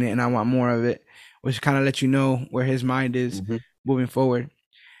 I'm digging it and I want more of it, which kind of lets you know where his mind is moving forward.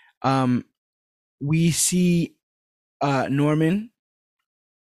 We see Norman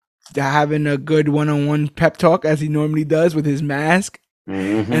having a good one-on-one pep talk, as he normally does with his mask.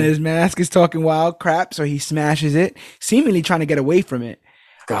 And his mask is talking wild crap, so he smashes it, seemingly trying to get away from it.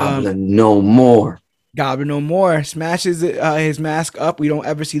 Goblin no more. Goblin no more. Smashes his mask up. We don't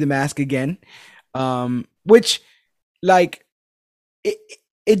ever see the mask again. Which, like,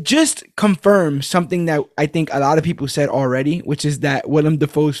 it just confirms something that I think a lot of people said already, which is that Willem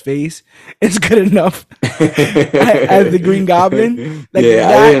Dafoe's face is good enough as the Green Goblin. Like,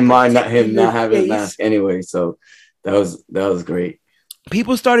 I didn't mind him not having a mask anyway, so that was great.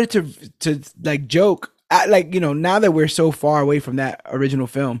 People started to like joke, now that we're so far away from that original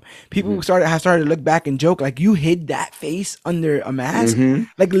film, people have started to look back and joke, like, you hid that face under a mask.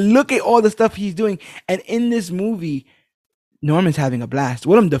 Like, look at all the stuff he's doing, and in this movie, Norman's having a blast.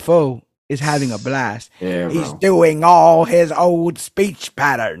 Willem Dafoe is having a blast. Yeah, he's doing all his old speech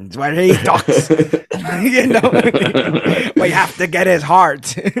patterns where he talks. We have to get his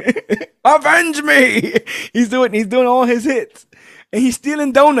heart. Avenge me! He's doing all his hits, and he's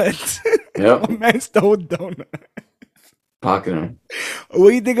stealing donuts. Yep, my man stole donuts. Pocketing him. What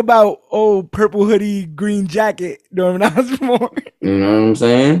do you think about purple hoodie, green jacket, Norman Osborn? You know what I'm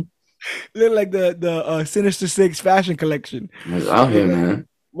saying? Look like the Sinister Six fashion collection. It's out here, man.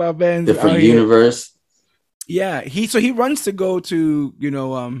 My man's different universe. Yeah, he runs to go to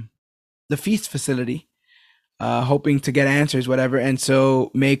the feast facility, hoping to get answers, whatever. And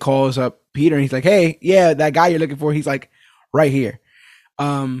so May calls up Peter and he's like, hey, yeah, that guy you're looking for, he's like right here.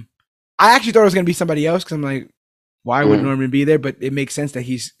 I actually thought it was gonna be somebody else because I'm like, why would Norman be there? But it makes sense that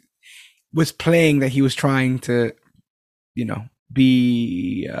was playing that he was trying to,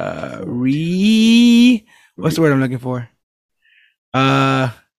 be what's the word I'm looking for?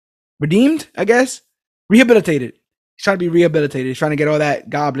 Redeemed, I guess. Rehabilitated. He's trying to be rehabilitated. He's trying to get all that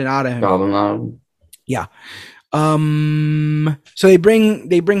goblin out of him. Yeah. So they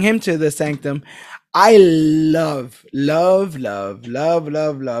bring him to the sanctum. I love, and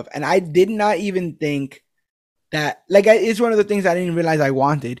I did not even think that, like, it's one of the things I didn't realize I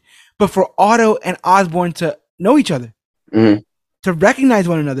wanted, but for Otto and Osborn to know each other, to recognize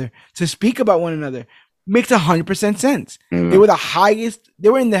one another, to speak about one another, makes 100% sense. They were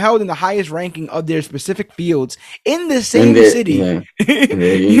in the highest ranking of their specific fields in the same city. In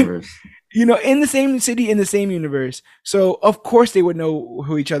their universe. In the same city, in the same universe. So, of course, they would know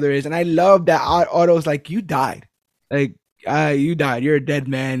who each other is. And I love that Otto's like, you died. Like, you died. You're a dead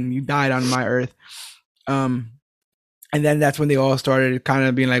man. You died on my Earth. And then that's when they all started kind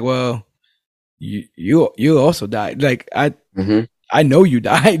of being like, well, you also died. Like, I know you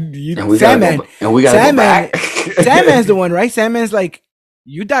died. Sandman. And we got Sandman. Sandman's the one, right? Sandman's like,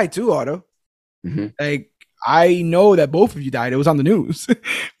 you died too, Otto. Like, I know that both of you died. It was on the news.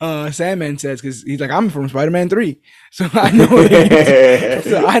 Sandman says, because he's like, I'm from Spider-Man 3. So I know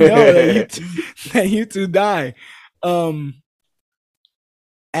that you two die.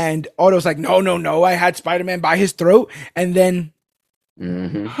 And Otto's like, no, I had Spider-Man by his throat. And then,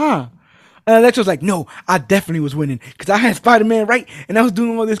 And Electro's like, no, I definitely was winning because I had Spider-Man, right? And I was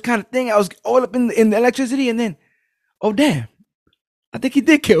doing all this kind of thing. I was all up in the electricity. And then, oh, damn. I think he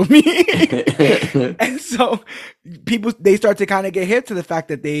did kill me. And so they start to kind of get hip to the fact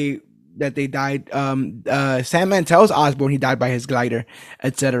that they died. Sandman tells Osborn he died by his glider,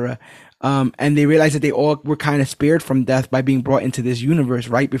 etc. And they realize that they all were kind of spared from death by being brought into this universe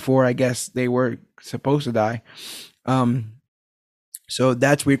right before, I guess, they were supposed to die. So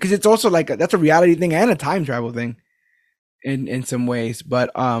that's weird because it's also like that's a reality thing and a time travel thing in some ways.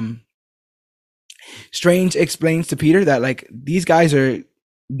 But Strange explains to Peter that like these guys are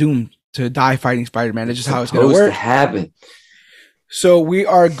doomed to die fighting Spider-Man. It's just how it's going to work. To happen. So we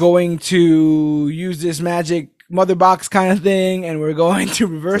are going to use this magic mother box kind of thing, and we're going to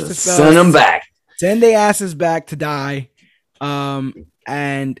reverse the spell. Send them back. Send their asses back to die.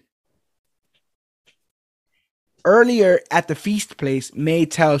 And earlier at the feast place, May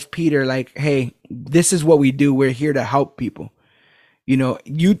tells Peter like, "Hey, this is what we do. We're here to help people."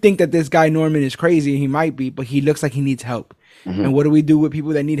 You think that this guy Norman is crazy, he might be, but he looks like he needs help. And what do we do with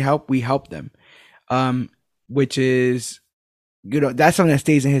people that need help? We help them. Which is, that's something that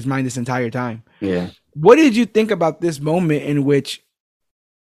stays in his mind this entire time. Yeah. What did you think about this moment in which,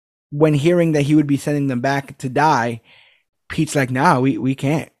 when hearing that he would be sending them back to die, Pete's like, nah, we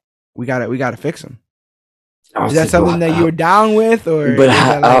can't. We gotta fix him. Is that something that you were down with, or? But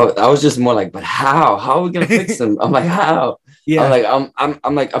I was just more like, but how? How are we gonna fix him? I'm like, how? Yeah.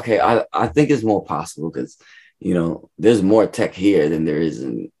 I'm like, okay. I think it's more possible because, there's more tech here than there is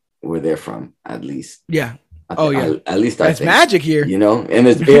in where they're from, at least. Yeah. At least I think magic here. And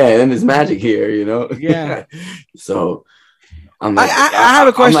it's magic here. Yeah. So I'm like, I have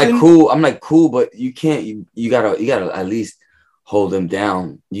a question. I'm like, cool, but you can't. You gotta at least hold them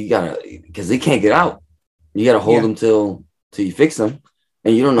down. You gotta, because they can't get out. You got to hold them till you fix them,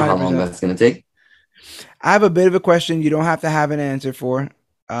 and you don't know 100%. How long that's going to take. I have a bit of a question. You don't have to have an answer for.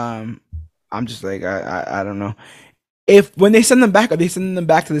 I'm just like I don't know. If when they send them back, are they sending them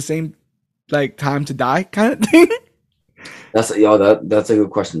back to the same like time to die kind of thing? That's a good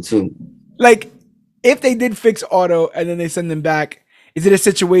question too. Like, if they did fix Otto and then they send them back, is it a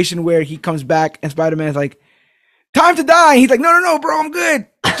situation where he comes back and Spider-Man's like, time to die? He's like, no, bro, I'm good.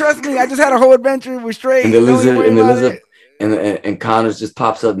 Trust me, I just had a whole adventure. We're straight. And the lizard, and Connors just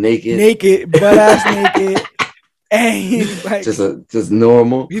pops up naked, butt ass naked, and he's like, just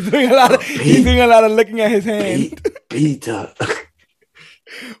normal. He's doing a lot of looking at his hand. Peter.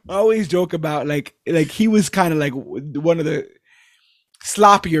 I always joke about like he was kind of like one of the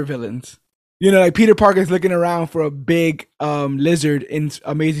sloppier villains. Like Peter Parker's looking around for a big lizard in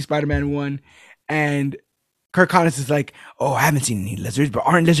Amazing Spider-Man 1, and Kirk Connors is like, oh, I haven't seen any lizards, but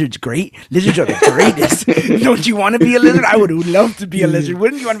aren't lizards great? Lizards are the greatest. Don't you want to be a lizard? I would love to be a lizard.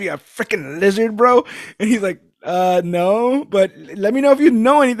 Wouldn't you want to be a freaking lizard, bro? And he's like, no, but let me know if you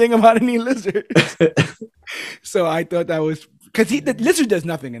know anything about any lizards. So I thought that was, because the lizard does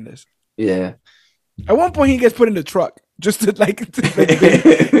nothing in this. Yeah. At one point, he gets put in the truck just to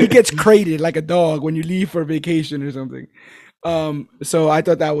he gets crated like a dog when you leave for vacation or something. So I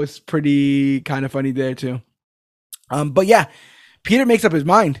thought that was pretty kind of funny there too. But yeah, Peter makes up his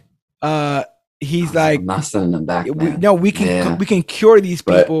mind. He's like, I'm not sending them back. we can cure these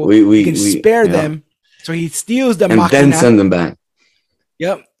people. We can spare them. So he steals the Machina. And then send them back.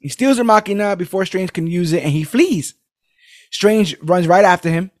 Yep. He steals the Machina before Strange can use it, and he flees. Strange runs right after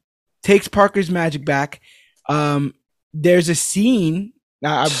him, takes Parker's magic back. There's a scene.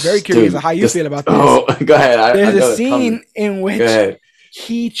 Now, I'm very curious how you feel about this. Oh, go ahead. There's a scene in which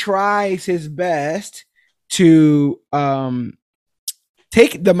he tries his best to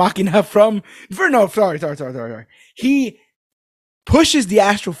take the Machina from... Sorry. He pushes the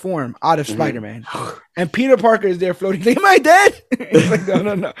astral form out of Spider-Man. And Peter Parker is there floating. Like, am I dead? He's like,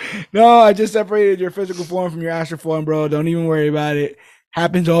 no. No, I just separated your physical form from your astral form, bro. Don't even worry about it.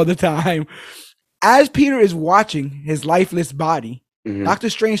 Happens all the time. As Peter is watching his lifeless body, Doctor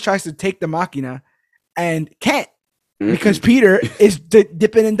Strange tries to take the Machina and can't because Peter is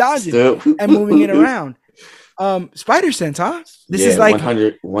dipping and dodging and moving it around. Spider sense, huh? This is like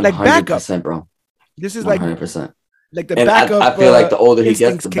 100%, like backup, bro. This is 100%. Like the backup. I feel like the older he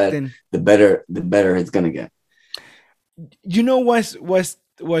gets, the better it's gonna get. You know what's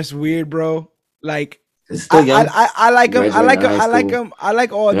weird, bro? Like I like him. I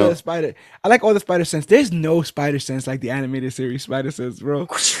like all the spider. I like all the spider sense. There's no spider sense like the animated series Spider Sense, bro.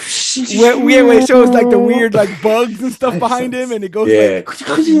 where it shows like the weird like bugs and stuff behind him, and it goes like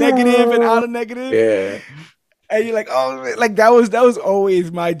negative and out of negative. Yeah. And you're like, oh, like that was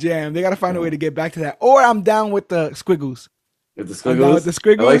always my jam. They gotta find a way to get back to that. Or I'm down with the squiggles. With the squiggles, I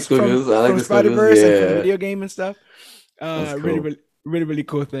like squiggles. From Spider-Verse and from the video game and stuff. Cool. Really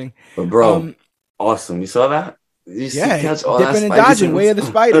cool thing. But bro, awesome. You saw that? You catch all dipping and dodging, way of the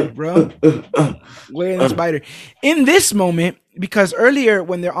spider, bro. Way of the spider. In this moment, because earlier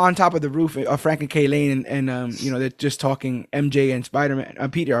when they're on top of the roof of Frank and Kay Lane and they're just talking, MJ and Spider-Man,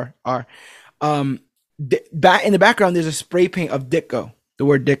 Peter are back in the background. There's a spray paint of Ditko. The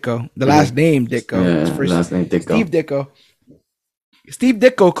word Ditko, the last name Ditko. Yeah, last name Ditko. Steve Ditko. Steve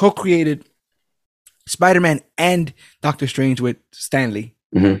Ditko co-created Spider-Man and Doctor Strange with Stan Lee.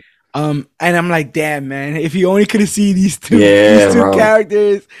 And I'm like, damn, man, if you only could have seen these two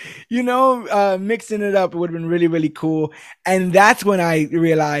characters, mixing it up, it would have been really, really cool. And that's when I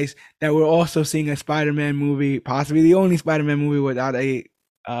realized that we're also seeing a Spider-Man movie, possibly the only Spider-Man movie without a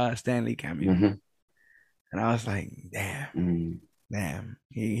Stan Lee cameo. And I was like, damn,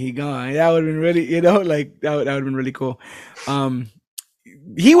 he gone. That would have been really, that would have been really cool.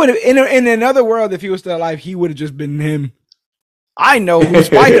 He would have, in another world, if he was still alive, he would have just been him. I know who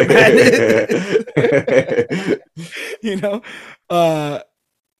Spider-Man is. All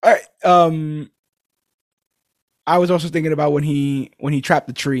right. I was also thinking about when he trapped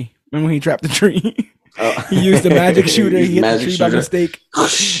the tree. Remember when he trapped the tree? He used the magic shooter. He hit the tree by mistake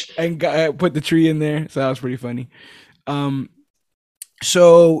and put the tree in there. So that was pretty funny.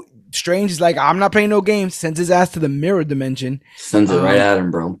 So Strange is like, I'm not playing no games. Sends his ass to the mirror dimension. Sends it right at him,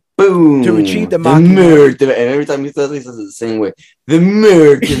 bro. Boom. To retrieve the Machina. Mirror dimension. And every time he says it the same way. The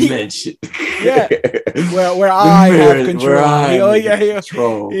mirror dimension. Yeah. Where I have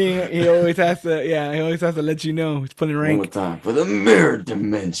control. He always has to let you know. He's putting rank. One more time. For the mirror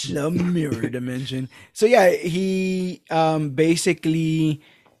dimension. The mirror dimension. So yeah, he basically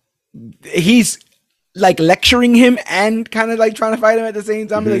he's like lecturing him and kind of like trying to fight him at the same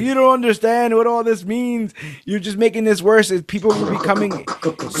time. Like, you don't understand what all this means. You're just making this worse. People will be coming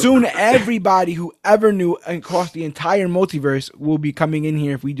soon. Everybody who ever knew across the entire multiverse will be coming in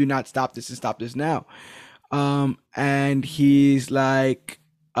here if we do not stop this and stop this now. And he's like,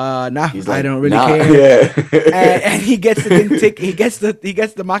 I don't really care. Yeah. and he gets the thing he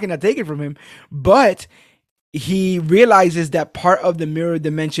gets the Machina taken from him, but he realizes that part of the mirror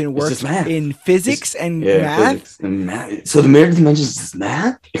dimension works in physics and math. Physics and math. So the mirror dimension is just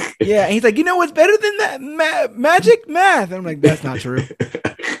math? Yeah, and he's like, what's better than that? Magic, math. And I'm like, that's not true.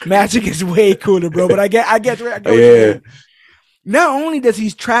 Magic is way cooler, bro. But I get what you're saying. Not only does he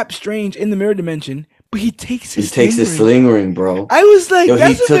trap Strange in the mirror dimension, but he takes his sling ring, bro. I was like,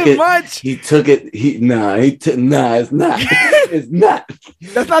 that's a bit much. He took it. It's not. It's not.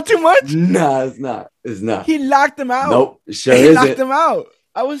 That's not too much? Nah, it's not. It's not. He locked him out. Nope. He knocked him out.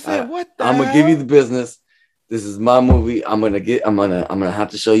 I was saying, what the I'm gonna give you the business. This is my movie. I'm gonna have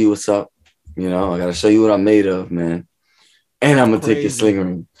to show you what's up. I gotta show you what I'm made of, man. And I'm gonna take your sling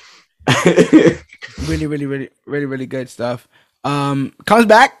ring. Really, really, really, really, really good stuff. Comes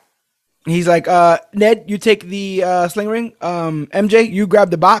back. He's like, Ned, you take the sling ring. MJ, you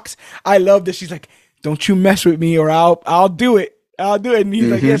grab the box. I love that she's like, don't you mess with me or I'll do it. And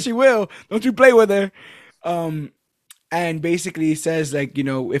he's like, yes, she will. Don't you play with her. and basically says like, you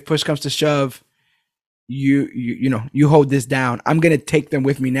know, if push comes to shove, you hold this down. I'm gonna take them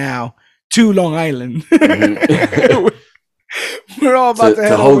with me now to Long Island. Mm-hmm. We're all about to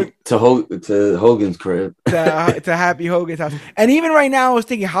head over to Hogan's crib, to Happy Hogan's house. And even right now, I was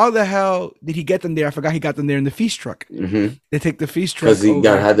thinking, how the hell did he get them there? I forgot he got them there in the feast truck. Mm-hmm. They take the feast truck because he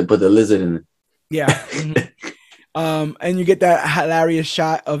had to put the lizard in it. Yeah. Mm-hmm. And you get that hilarious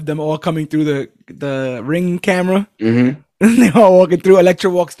shot of them all coming through the ring camera. Mm-hmm. And they all walking through. Electra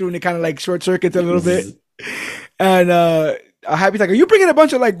walks through, and they kind of like short circuits a little bit. And Happy's like, "Are you bringing a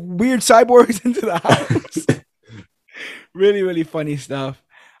bunch of like weird cyborgs into the house?" Really, really funny stuff.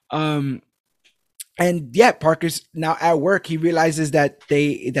 And yeah, Parker's now at work. He realizes that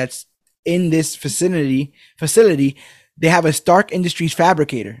that's in this facility, they have a Stark Industries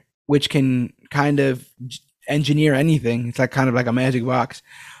fabricator, which can kind of engineer anything. It's like kind of like a magic box.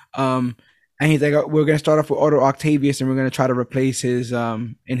 And he's like, we're going to start off with Otto Octavius, and we're going to try to replace his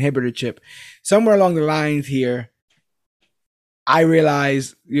inhibitor chip. Somewhere along the lines here, I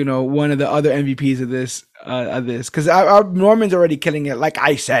realize, you know, one of the other MVPs of this, because Norman's already killing it. Like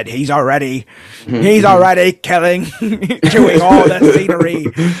I said, he's already killing, doing all the scenery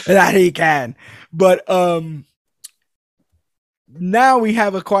that he can. But now we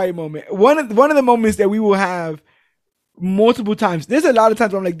have a quiet moment. One of the moments that we will have multiple times. There's a lot of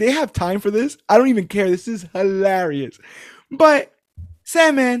times where I'm like, they have time for this. I don't even care. This is hilarious. But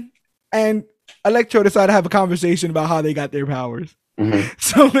Sandman and Electro decide to have a conversation about how they got their powers. Mm-hmm.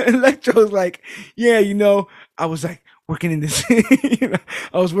 So Electro's like, yeah, you know, I was like working in this, you know,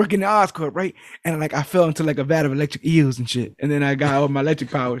 I was working in Oscorp, right? And like I fell into like a vat of electric eels and shit. And then I got all my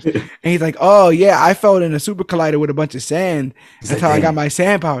electric powers. And he's like, oh yeah, I fell in a super collider with a bunch of sand. That's how I got my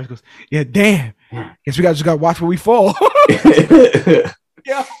sand powers. He goes, yeah, damn. Guess we just gotta watch where we fall.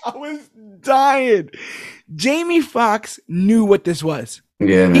 Yeah, I was dying. Jamie Foxx knew what this was.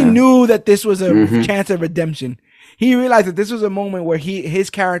 Yeah, man. He knew that this was a chance of redemption. He realized that this was a moment where his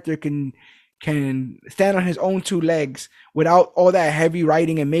character can stand on his own two legs without all that heavy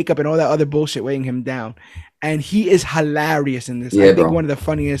writing and makeup and all that other bullshit weighing him down. And he is hilarious in this. Yeah, I think one of the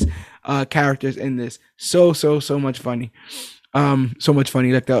funniest characters in this. So much funny. So much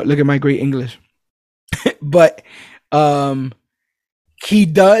funny. Look at my great English. But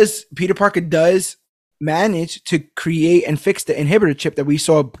Peter Parker does manage to create and fix the inhibitor chip that we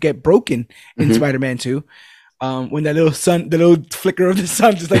saw get broken in Spider-Man 2. When that little the little flicker of the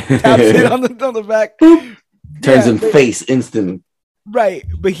sun just like taps it on the back. Turns him face instantly. Right.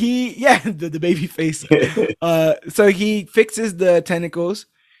 But the baby face. So he fixes the tentacles.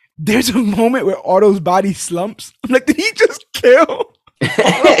 There's a moment where Otto's body slumps. I'm like, did he just kill?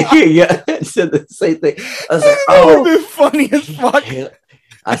 Yeah, I said the same thing. I was like, oh, been funny as fuck.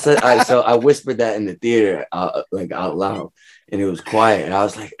 I said, so I whispered that in the theater, like out loud, and it was quiet. And I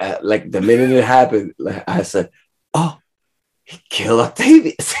was like the minute it happened, like I said, oh, he killed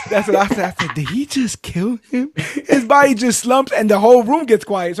Octavius. That's what I said. I said, did he just kill him? His body just slumps, and the whole room gets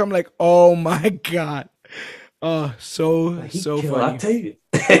quiet. So I'm like, oh my god. Oh, so funny. Octavius.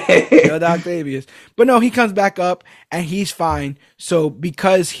 Killed Octavius. But no, he comes back up and he's fine. So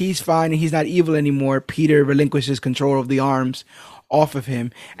because he's fine and he's not evil anymore, Peter relinquishes control of the arms off of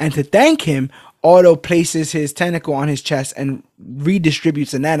him. And to thank him, Otto places his tentacle on his chest and redistributes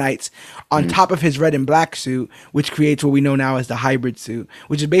the nanites on top of his red and black suit, which creates what we know now as the hybrid suit,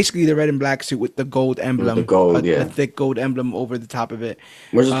 which is basically the red and black suit with the gold emblem, the thick gold emblem over the top of it.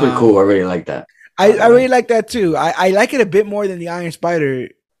 Which is pretty cool. I really like that. I really like that too. I like it a bit more than the Iron Spider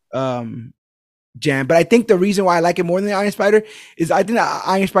jam, but I think the reason why I like it more than the Iron Spider is I think the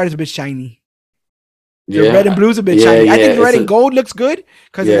Iron Spider is a bit shiny. The red and blue is a bit shiny. I think the red and gold looks good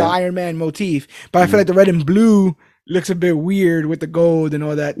because of the Iron Man motif, but I feel like the red and blue looks a bit weird with the gold and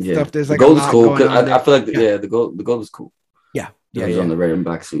all that stuff. There's like gold is cool. I feel like the gold is cool. Yeah, on the red and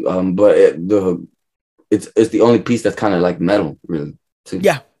black suit. But it's the only piece that's kind of like metal, really. Too.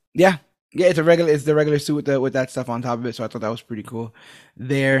 Yeah. It's the regular suit with that stuff on top of it. So I thought that was pretty cool.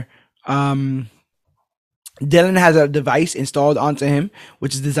 There, Dylan has a device installed onto him,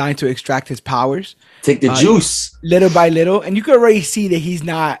 which is designed to extract his powers. Take the juice little by little, and you can already see that he's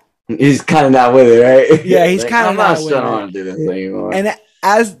not. He's kind of not with it, right? Yeah, he's kind of not with it. I don't want to do this anymore. And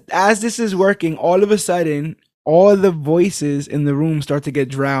as this is working, all of a sudden, all the voices in the room start to get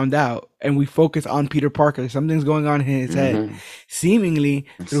drowned out, and we focus on Peter Parker. Something's going on in his head. Seemingly,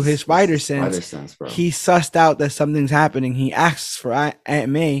 through his spider sense, he sussed out that something's happening. He asks for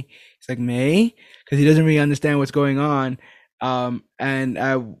Aunt May. He's like, May? Because he doesn't really understand what's going on.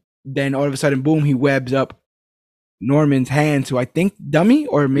 And then all of a sudden, boom, he webs up Norman's hand to, I think, dummy,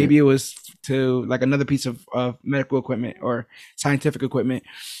 or maybe it was to like another piece of medical equipment or scientific equipment.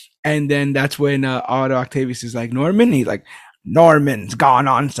 And then that's when Otto Octavius is like, Norman? He's like, Norman's gone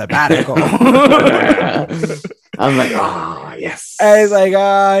on sabbatical. I'm like, oh, yes. And he's like,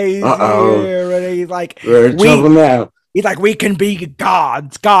 he's here. And he's like, we're in trouble now. He's like, we can be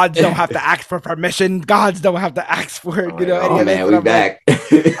gods. Gods don't have to ask for permission. Gods don't have to ask for it. Oh man, we back.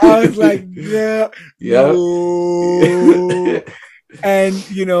 I was like, yeah. And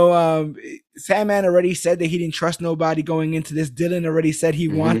Sandman already said that he didn't trust nobody going into this. Dylan already said he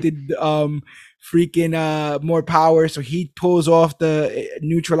wanted freaking more power, so he pulls off the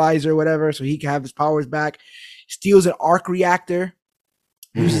neutralizer or whatever so he can have his powers back. Steals an arc reactor,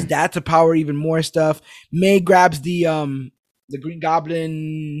 uses that to power even more stuff. May grabs the Green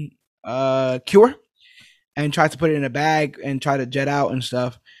Goblin cure and tries to put it in a bag and try to jet out and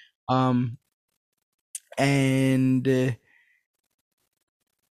stuff.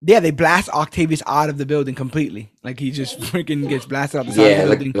 They blast Octavius out of the building completely. Like he just freaking gets blasted out the side of the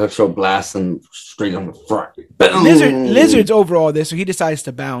building. Yeah, like electro blast him straight on the front. Lizard's over all this, so he decides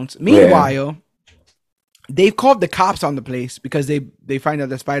to bounce. Meanwhile, they've called the cops on the place because they find out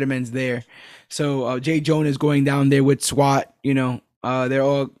that Spider-Man's there. So J. Jonah is going down there with SWAT. They're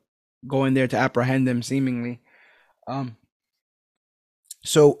all going there to apprehend them, seemingly.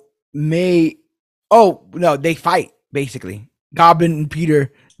 So May. Oh no, they fight basically. Goblin and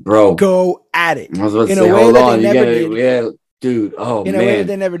Peter. Bro, go at it I was about to say, hold on, dude. Oh man, in a way that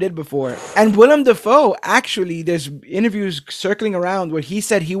they never did before. And Willem Dafoe, actually, there's interviews circling around where he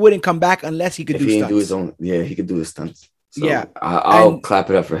said he wouldn't come back unless he could do stunts. Do his own. Yeah, he could do his stunts. So yeah, I'll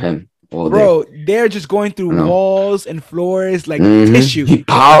clap it up for him. Bro, they're just going through walls and floors like tissue. He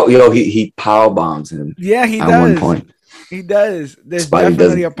power bombs him. Yeah, he does. At one point, he does. There's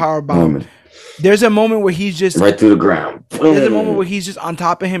definitely a power bomb. There's a moment where he's just right through the ground. There's a moment where he's just on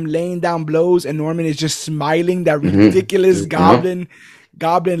top of him, laying down blows, and Norman is just smiling that ridiculous goblin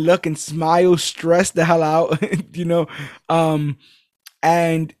look and smile, stressed the hell out,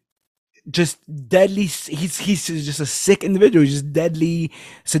 and just deadly. He's just a sick individual. He's just deadly,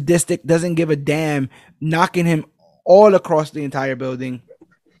 sadistic, doesn't give a damn, knocking him all across the entire building,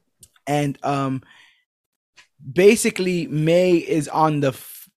 and basically May is on the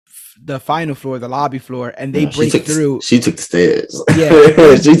final floor, the lobby floor, and they break through. She took the stairs.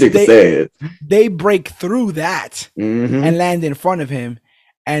 Yeah, she took the stairs. They break through that and land in front of him.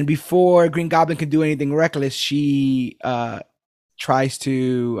 And before Green Goblin can do anything reckless, she tries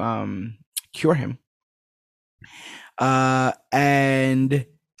to cure him. And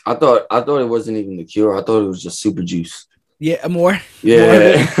I thought it wasn't even the cure. I thought it was just super juice. Yeah, more.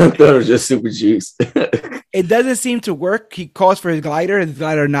 Yeah, I thought it was just super juice. It doesn't seem to work. He calls for his glider, and the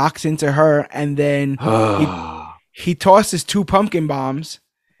glider knocks into her, and then he tosses 2 pumpkin bombs.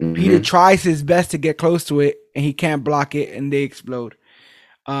 Peter tries his best to get close to it, and he can't block it, and they explode.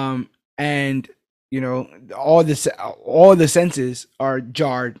 And all the senses are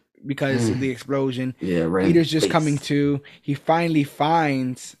jarred because of the explosion. Yeah, right. Peter's just coming to. He finally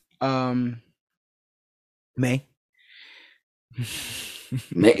finds May.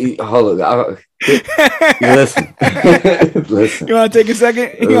 Hold on. Listen. Listen. You want to take a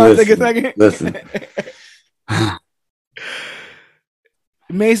second? Listen.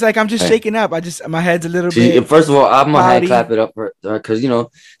 May's like, I'm just shaking up. My head's a little bit. First of all, I'm gonna hand clap it up for her because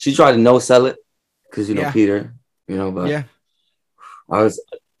she tried to no sell it because Peter, but yeah. I was.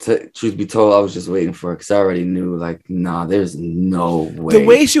 Truth be told, I was just waiting for it because I already knew, like, nah, there's no way. The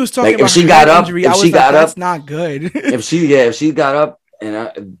way she was talking about if she got up, that's not good. if she got up,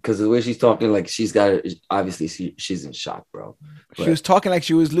 and because the way she's talking, like, she's got it. Obviously, she's in shock, bro. But she was talking like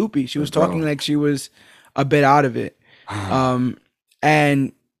she was loopy. She was talking like she was a bit out of it. And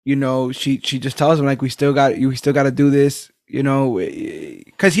she just tells him, like, we still got to do this.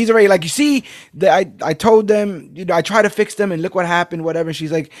 Because he's already like, you see, I told them, I try to fix them and look what happened, whatever. And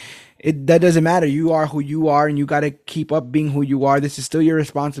she's like, that doesn't matter. You are who you are, and you got to keep up being who you are. This is still your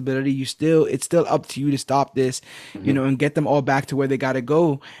responsibility. It's still up to you to stop this, and get them all back to where they got to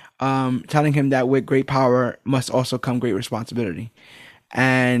go. Telling him that with great power must also come great responsibility.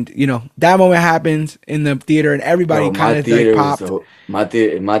 And that moment happens in the theater, and everybody kind of like popped. My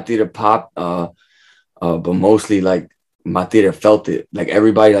theater popped, but mostly like. My theater felt it. Like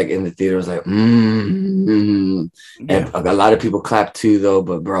everybody, like in the theater, was like, And a lot of people clapped too, though.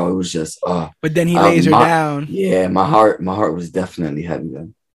 But bro, it was just, But then he lays her down. Yeah, my heart was definitely heavy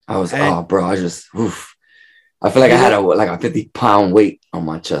then. I was, bro, I just, oof. I feel like I had a 50-pound weight on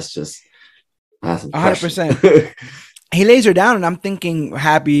my chest. Just, I had some 100%. he lays her down, and I'm thinking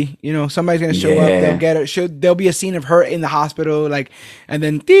happy, you know, somebody's gonna show up. They'll Yeah. get her. There'll be a scene of her in the hospital, like, and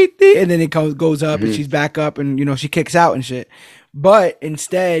then and then it goes up, and she's back up, and you know she kicks out and shit. But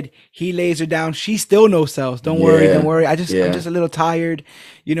instead, he lays her down. She still no cells. Don't worry, don't worry. I'm just a little tired,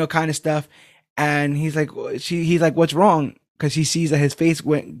 you know, kind of stuff. And he's like, he's like, what's wrong? Because he sees that his face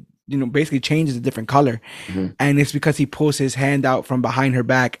went, you know, basically changes a different color, and it's because he pulls his hand out from behind her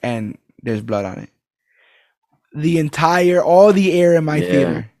back, and there's blood on it. All the air in my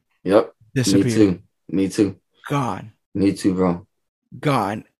theater. Yep. Disappeared. Me too. Gone. Me too, bro.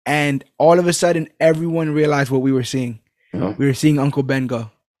 Gone. And all of a sudden, everyone realized what we were seeing. Yep. We were seeing Uncle Ben go.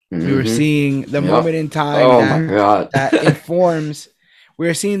 We were seeing the moment in time that informs. We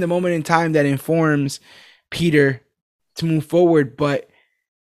were seeing the moment in time that informs Peter to move forward. But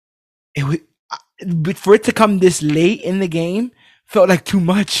for it to come this late in the game felt like too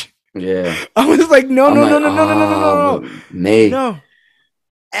much. Yeah, I was like, no, May, no,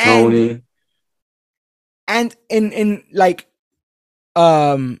 Tony, and in like,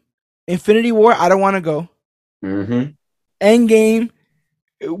 Infinity War, I don't want to go. Endgame,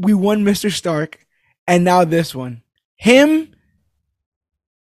 we won Mr. Stark, and now this one, him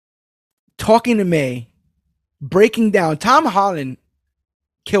talking to May, breaking down. Tom Holland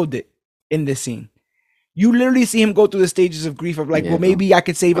killed it in this scene. You literally see him go through the stages of grief of like, well, maybe I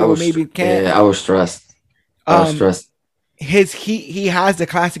could save it, or maybe it can't. Yeah, I was stressed. He has the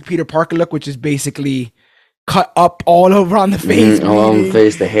classic Peter Parker look, which is basically cut up all over on the face, all on the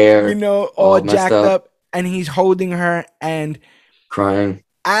face, the hair, you know, all jacked up, and he's holding her and crying.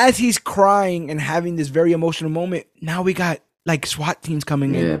 As he's crying and having this very emotional moment, now we got like SWAT teams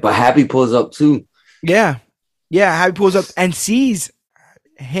coming in. Yeah, but Happy pulls up too. Yeah, Happy pulls up and sees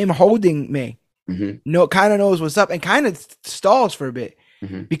him holding May. No, kind of knows what's up and kind of stalls for a bit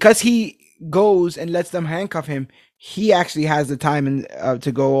because he goes and lets them handcuff him. He actually has the time and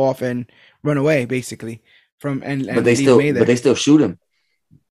to go off and run away, basically from and but they still shoot him.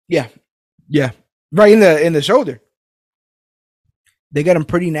 Yeah, right in the shoulder. They got him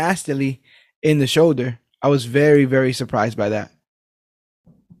pretty nastily in the shoulder. I was very, very surprised by that.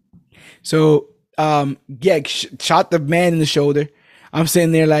 So, shot the man in the shoulder. I'm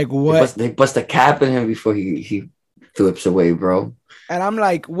sitting there like, what? They bust a cap in him before he flips away, bro. And I'm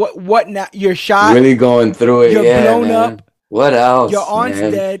like, what now? You're shot. Really going through it. You're blown up. What else? Your aunt's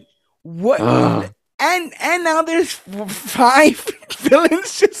dead. What? And now there's 5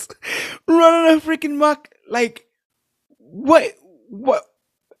 villains just running a freaking muck. Like, what?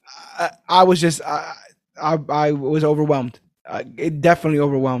 I was just, I was overwhelmed. It definitely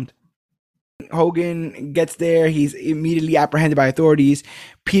overwhelmed. Hogan gets there. He's immediately apprehended by authorities.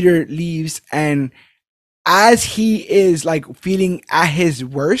 Peter leaves, and as he is like feeling at his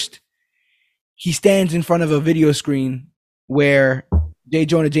worst, he stands in front of a video screen where J.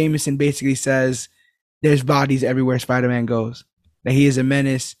 Jonah Jameson basically says there's bodies everywhere Spider-Man goes, that he is a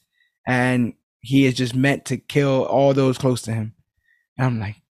menace and he is just meant to kill all those close to him. And I'm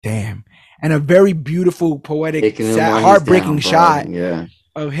like, damn. And a very beautiful, poetic, heartbreaking shot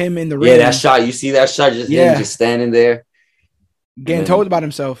of him in the ring. Yeah, that shot. You see that shot? Just him just standing there. Getting told about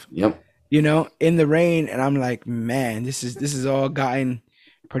himself. Yep. You know, in the rain. And I'm like, man, this is all gotten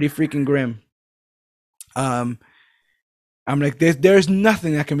pretty freaking grim. I'm like, there's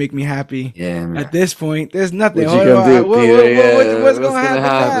nothing that can make me happy. Yeah, man. At this point, there's nothing. What you gonna do, Peter? What's gonna happen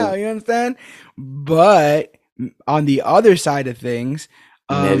now? You understand? But on the other side of things,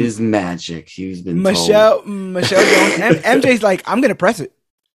 that is magic. He's been Michelle Jones. MJ's like, I'm gonna press it.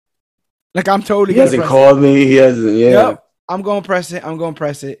 Like, I'm totally. He hasn't called me. He hasn't. Yeah. Yep. I'm gonna press it.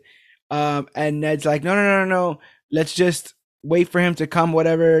 And Ned's like, no. Let's just wait for him to come.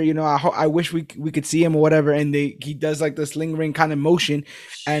 Whatever. You know, I wish we could see him or whatever. And he does like the sling ring kind of motion,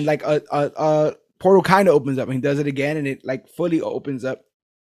 and like a portal kind of opens up. And he does it again, and it like fully opens up,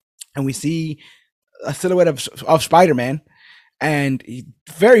 and we see a silhouette of Spider-Man. And he's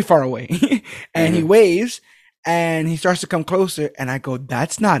very far away, and he waves, and he starts to come closer, and I go,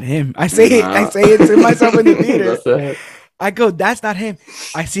 "That's not him." I say it to myself in the theater. I go, "That's not him."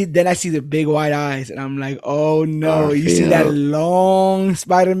 Then I see the big white eyes, and I'm like, "Oh no!" You see that long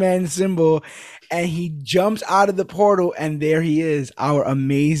Spider-Man symbol, and he jumps out of the portal, and there he is, our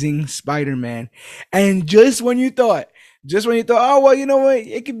amazing Spider-Man. And just when you thought, oh, well, you know what?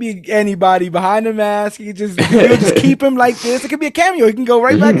 It could be anybody behind the mask. You just keep him like this. It could be a cameo. He can go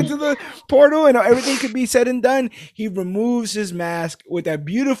right back into the portal and everything could be said and done. He removes his mask with that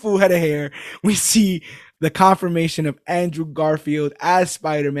beautiful head of hair. We see the confirmation of Andrew Garfield as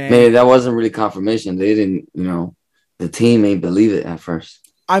Spider-Man. Man, that wasn't really confirmation. They didn't, the team ain't believe it at first.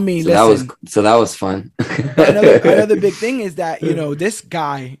 I mean, listen. That was fun. another big thing is that this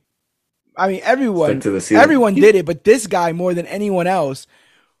guy. I mean, everyone did it, but this guy more than anyone else.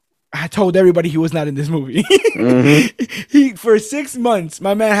 I told everybody he was not in this movie. He for 6 months,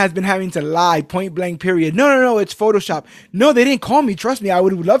 my man has been having to lie, point blank, period. No, it's Photoshop. No, they didn't call me. Trust me, I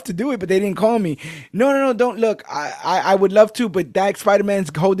would love to do it, but they didn't call me. No, don't look. I would love to, but that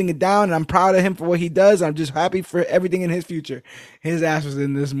Spider-Man's holding it down, and I'm proud of him for what he does. I'm just happy for everything in his future. His ass was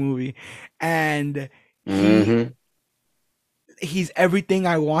in this movie, and he's everything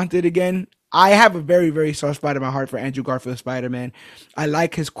I wanted again. I have a very, very soft spot in my heart for Andrew Garfield Spider-Man. I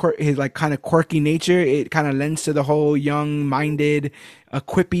like his like kind of quirky nature. It kind of lends to the whole young-minded,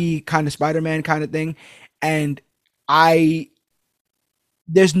 quippy kind of Spider-Man kind of thing. And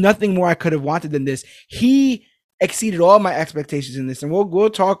there's nothing more I could have wanted than this. He exceeded all my expectations in this, and we'll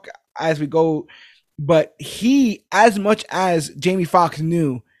talk as we go. But he, as much as Jamie Foxx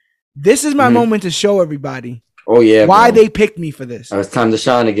knew, this is my moment to show everybody. Oh yeah, why they picked me for this? It's time to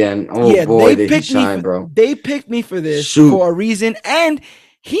shine again. Oh yeah, boy, did he shine, bro. They picked me for this for a reason, and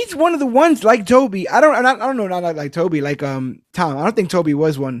he's one of the ones like Toby. I don't know, not like Toby, like Tom. I don't think Toby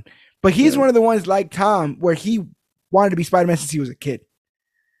was one, but he's one of the ones like Tom where he wanted to be Spider-Man since he was a kid.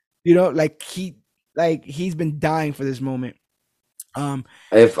 Like he's been dying for this moment.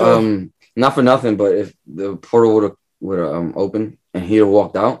 If not for nothing, but if the portal would have opened and he'd have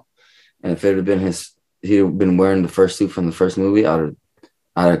walked out, and if it had been he'd been wearing the first suit from the first movie, I'd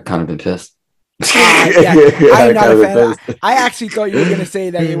have kind of been pissed. I'm not a fan. I actually thought you were gonna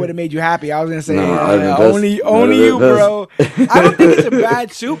say that it would have made you happy. I was gonna say only you, bro. I don't think it's a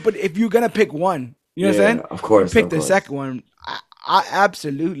bad suit, but if you're gonna pick one, you know what I'm saying? Of course, pick the second one. I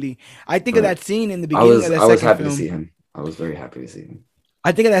absolutely. I think of that scene in the beginning of the second film. I was happy to see him. I was very happy to see him.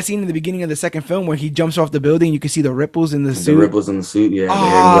 I think of that scene in the beginning of the second film where he jumps off the building. You can see the ripples in the suit. The ripples in the suit,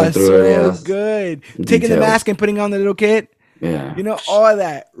 yeah. So good. Taking the mask and putting on the little kid. Yeah. All of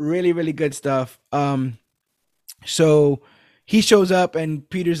that. Really, really good stuff. So he shows up and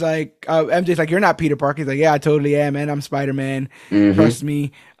Peter's like, MJ's like, you're not Peter Parker. He's like, yeah, I totally am, man. I'm Spider-Man. Trust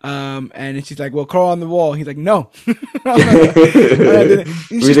me. And she's like, well, crawl on the wall. He's like, no.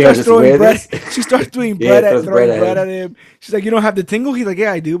 She starts throwing bread. She starts throwing bread at him. She's like, you don't have the tingle? He's like,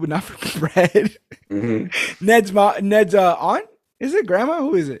 yeah, I do, but not for bread. Ned's aunt? Is it grandma?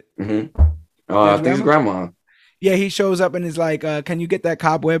 Who is it? I think it's grandma. Yeah, he shows up and is like, can you get that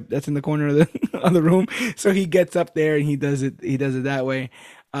cobweb that's in the corner of the room? So he gets up there and he does it that way.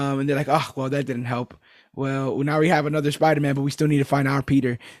 And they're like, oh, well, that didn't help. Well, now we have another Spider-Man, but we still need to find our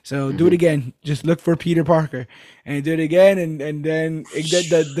Peter. So do it again. Just look for Peter Parker. And do it again. And then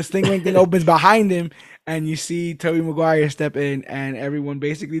the sling thing opens behind him. And you see Tobey Maguire step in, and everyone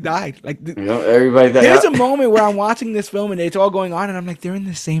basically died. Like, everybody died. There's a moment where I'm watching this film, and it's all going on, and I'm like, they're in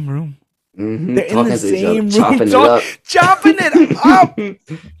the same room. They're in the same room, chopping it up.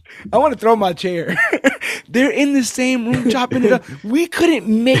 I want to throw my chair. They're in the same room, chopping it up. We couldn't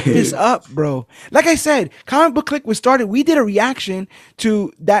make this up, bro. Like I said, Comic Book Click was started. We did a reaction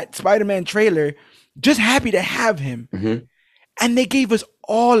to that Spider-Man trailer, just happy to have him. And they gave us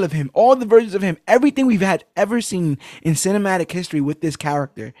all of him, all the versions of him, everything we've had ever seen in cinematic history with this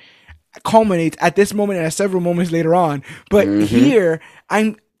character culminates at this moment and at several moments later on. But here,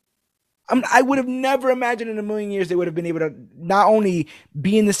 I would have never imagined in a million years they would have been able to not only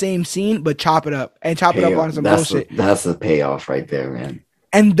be in the same scene, but chop it up on some bullshit. That's the payoff right there, man.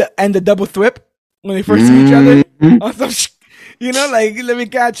 And the double thwip when they first see each other. On some like, let me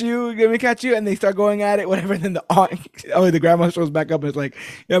catch you, and they start going at it, whatever. And then the grandma shows back up and it's like,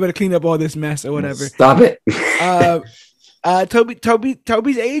 I better clean up all this mess or whatever. Stop it.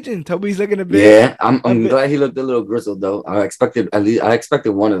 Toby's aging. Toby's looking a bit. Yeah, I'm glad he looked a little grizzled though. I expected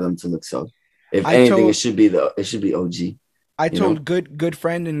one of them to look so. If anything, it should be OG. I told good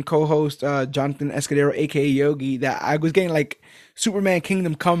friend and co-host Jonathan Escudero, aka Yogi, that I was getting like Superman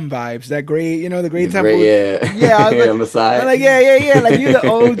Kingdom Come vibes. That great, the great temple. Yeah. I was like, on the side. I'm like, yeah. Like you're the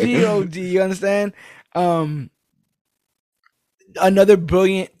OG. You understand? Another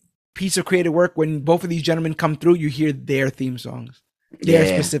brilliant piece of creative work. When both of these gentlemen come through, you hear their theme songs, their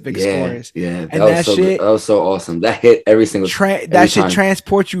specific scores. Yeah, that was so awesome. That hit every single that shit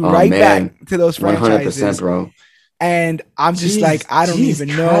transports you back to those franchises. 100%, bro. And I'm just like, I don't even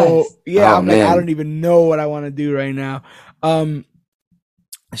know. Yeah, I'm like, I don't even know what I want to do right now.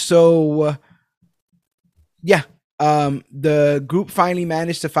 The group finally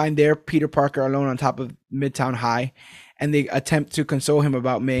managed to find their Peter Parker alone on top of Midtown High, and they attempt to console him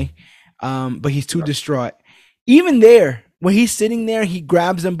about May, but he's too distraught. Even there, when he's sitting there, he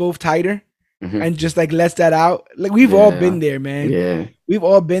grabs them both tighter and just like lets that out. Like we've all been there, man. Yeah, we've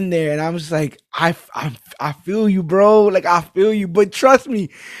all been there, and I'm just like, I feel you, bro. Like I feel you, but trust me,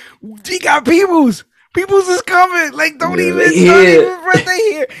 he got Peoples. Peoples is coming. Like don't even breath they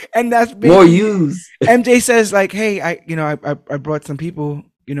here. And that's more use. MJ says like, hey, I brought some people,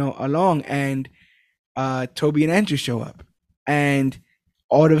 along, and Toby and Andrew show up, and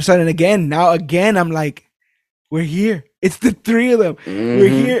all of a sudden again, I'm like, we're here. It's the three of them. We're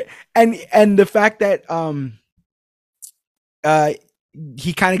here, and the fact that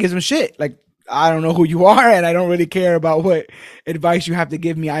he kind of gives him shit like, I don't know who you are, and I don't really care about what advice you have to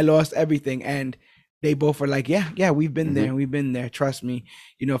give me. I lost everything, and they both are like, yeah, we've been there. Trust me.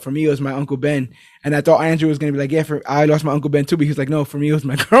 For me, it was my Uncle Ben. And I thought Andrew was going to be like, yeah, I lost my Uncle Ben too. But he was like, no, for me, it was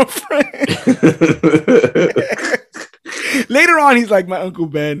my girlfriend. Later on, he's like, my Uncle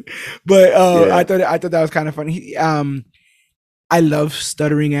Ben. But I thought that was kind of funny. I love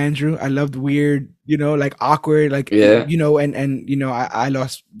stuttering Andrew. I loved weird, like awkward, like, I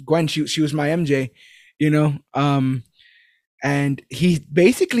lost Gwen. She was my MJ, and he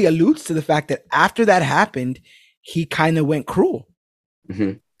basically alludes to the fact that after that happened, he kind of went cruel.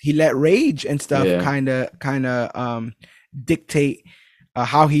 He let rage and stuff kind of dictate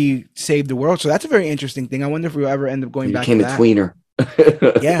how he saved the world. So that's a very interesting thing. I wonder if we'll ever end up going back to that. He became a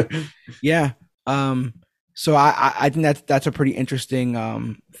tweener. Yeah. So I think that's a pretty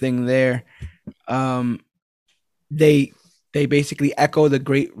interesting thing there. They basically echo the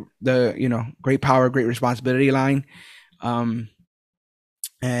great power, great responsibility line. And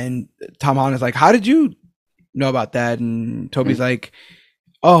Tom Holland is like, how did you know about that? And Toby's like,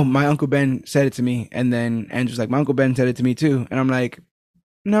 oh, my Uncle Ben said it to me. And then Andrew's like, my Uncle Ben said it to me too. And I'm like,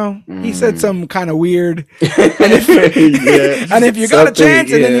 no, he said some kind of weird. And if you got a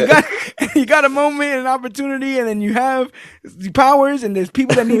chance, and then you got a moment and an opportunity, and then you have the powers, and there's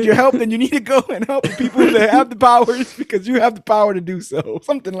people that need your help, then you need to go and help the people that have the powers because you have the power to do so.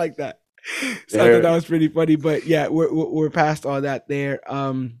 Something like that. So I thought that was pretty funny, but yeah, we're past all that there.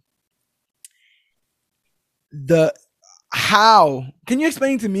 Can you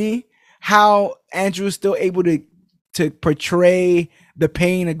explain to me how Andrew is still able to portray the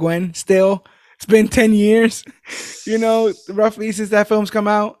pain of Gwen still? It's been 10 years, roughly since that film's come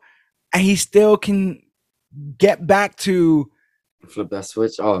out, and he still can get back to flip that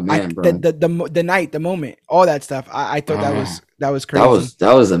switch. Oh man, bro. The night, the moment, all that stuff. I thought that was crazy.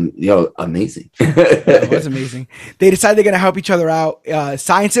 That was amazing. That was amazing. They decided they're gonna help each other out.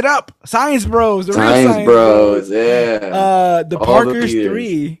 Science it up, Science Bros. Science Bros. Yeah. The Parkers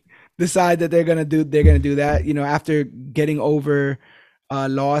 3 decide that they're gonna do that. After getting over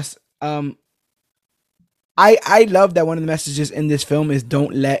loss. I love that one of the messages in this film is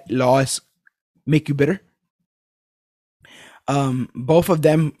don't let loss make you bitter. Both of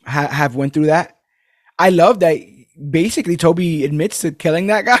them have went through that. I love that basically Toby admits to killing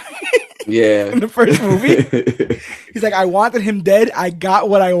that guy. Yeah. In the first movie. He's like, I wanted him dead. I got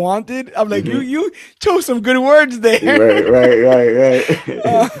what I wanted. I'm like, you chose some good words there. Right.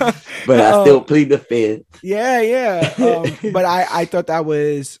 But I still plead the fifth. Yeah. But I thought that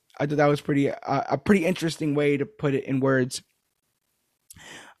was pretty a pretty interesting way to put it in words.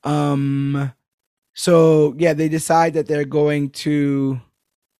 So yeah, they decide that they're going to.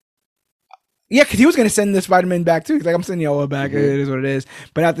 Yeah, because he was going to send the Spider-Man back too. He's like, I'm sending y'all back. It is what it is.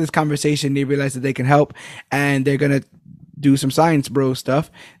 But after this conversation, they realize that they can help, and they're going to do some Science Bro stuff.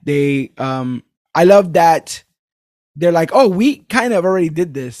 I love that they're like, oh, we kind of already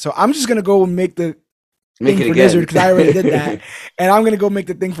did this, so I'm just going to go and make the thing for Lizard because I already did that, and I'm going to go make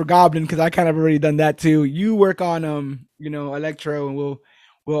the thing for Goblin because I kind of already done that too. You work on Electro, and we'll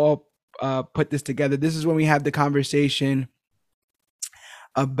all put this together. This is when we have the conversation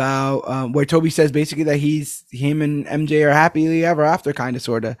about where Toby says basically that him and MJ are happily ever after, kind of,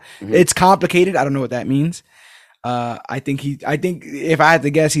 sort of. It's complicated. I don't know what that means. I think if I had to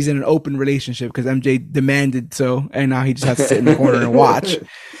guess, he's in an open relationship because MJ demanded so, and now he just has to sit in the corner and watch.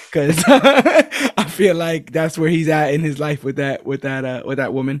 Because I feel like that's where he's at in his life with that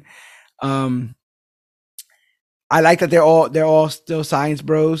woman. I like that they're all still Science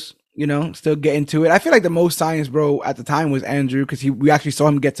Bros. Still getting to it. I feel like the most Science Bro at the time was Andrew because we actually saw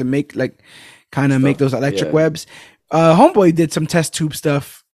him get to make make those electric webs. Homeboy did some test tube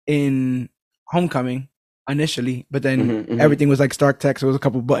stuff in Homecoming initially, but then everything was like Stark Tech, so it was a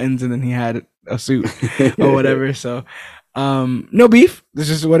couple buttons and then he had a suit or whatever. So no beef. This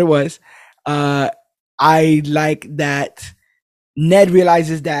is what it was. I like that Ned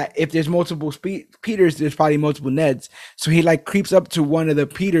realizes that if there's multiple Peters, there's probably multiple Neds. So he creeps up to one of the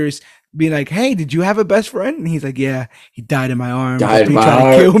Peters being like, "Hey, did you have a best friend?" And he's like, "Yeah, he died in my arms. Died in They my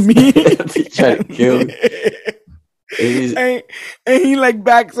tried to kill arms. me." They tried to kill me. And he like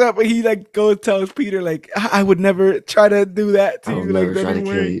backs up and he like goes tells Peter like, "I would never try to do that to I you. would Like, never don't try to even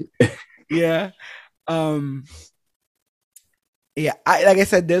kill worry." you. Yeah. Um. Yeah. Like I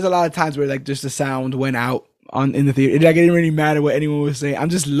said, there's a lot of times where like just the sound went out on in the theater. Like it didn't really matter what anyone was saying. I'm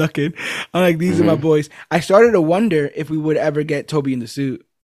just looking. I'm like, these are my boys. I started to wonder if we would ever get Toby in the suit.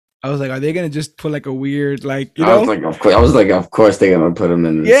 I was like, are they gonna just put like a weird like you know? I was like, of course they're gonna put him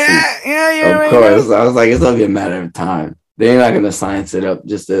in the suit. Yeah. Of course. I was like, it's gonna be a matter of time. They're not gonna science it up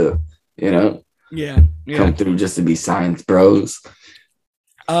just to, come through just to be science bros.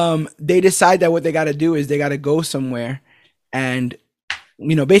 They decide that what they gotta do is they gotta go somewhere and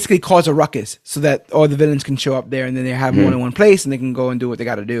basically cause a ruckus so that all the villains can show up there and then they have more than one place and they can go and do what they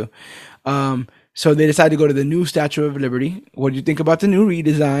gotta do. So they decide to go to the new Statue of Liberty. What do you think about the new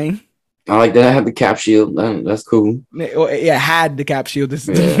redesign? I like that. I have the cap shield. That's cool. Yeah, had the cap shield. This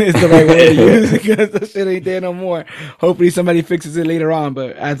is the right word to use because the shit ain't there no more. Hopefully somebody fixes it later on,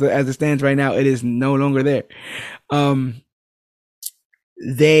 but as it stands right now, it is no longer there.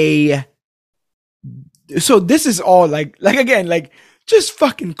 So this is all like again, like just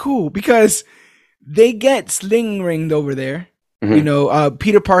fucking cool because they get sling ringed over there.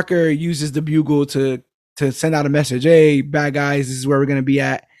 Peter Parker uses the bugle to send out a message. Hey, bad guys, this is where we're going to be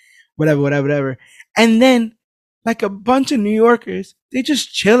at. Whatever. And then like a bunch of New Yorkers, they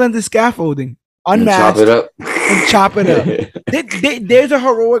just chill on the scaffolding, unmasked, and chop it up. There's a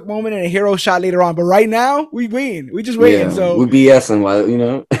heroic moment and a hero shot later on, but right now we win. We just waiting. Yeah, so we BSing while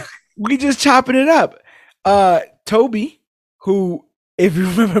we just chopping it up. Toby, who, if you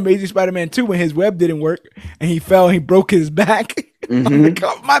remember Amazing Spider-Man 2, when his web didn't work and he fell and he broke his back. I'm like,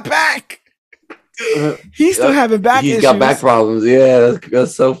 oh, my back. He's still having back issues. He's got back problems. Yeah,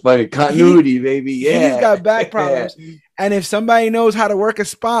 that's so funny. Continuity, baby. Yeah. He's got back problems. And if somebody knows how to work a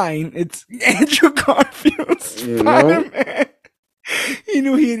spine, it's Andrew Garfield, Spider-Man. He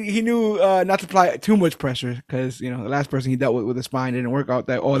knew not to apply too much pressure because the last person he dealt with a spine didn't work out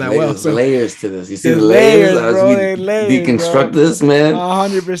that well. So layers to this. You see the layers, bro. Deconstruct this, man.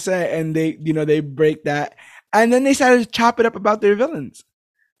 100%, and they break that, and then they started to chop it up about their villains.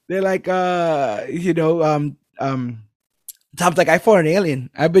 They're like, Tom's like, I fought an alien.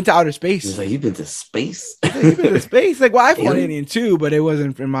 I've been to outer space. He's like, you've been to space? You've been to space? Like, well, I fought an alien too, but it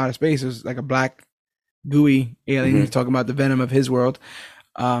wasn't from outer space. It was like a black gooey alien. He's talking about the venom of his world.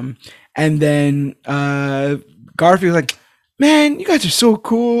 And then Garfield's like, man, you guys are so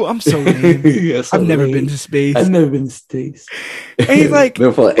cool. I'm so lame. I've never been to space. I've never been to space. And he's like,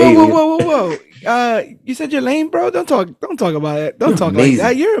 whoa. You said you're lame, bro? Don't talk about it. Don't talk like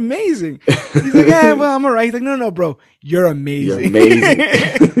that. You're amazing. He's like, yeah, well, I'm all right. He's like, no, bro. You're amazing. You're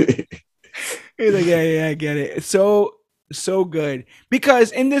amazing. He's like, yeah, I get it. So good.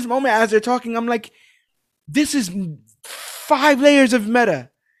 Because in this moment, as they're talking, I'm like, this is 5 layers of meta.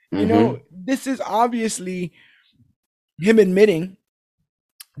 This is obviously him admitting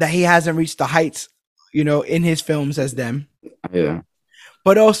that he hasn't reached the heights, in his films as them. Yeah.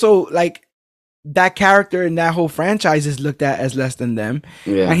 But also, like, that character and that whole franchise is looked at as less than them.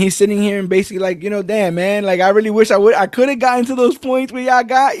 Yeah. And he's sitting here and basically like, damn, man, like, I really wish I could have gotten to those points where y'all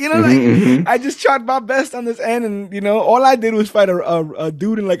got, I just tried my best on this end, and all I did was fight a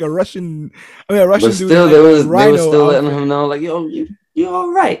dude in like a Russian dude. But still, they were still letting him know, like, yo, you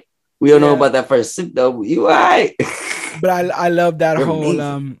all right. We don't know about that first suit though. You all right. But I love that whole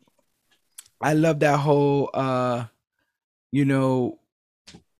I love that whole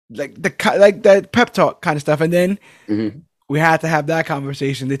like that pep talk kind of stuff. And then we had to have that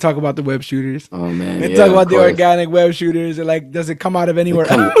conversation. They talk about the web shooters. Oh man, they talk about the organic web shooters. And like, does it come out of anywhere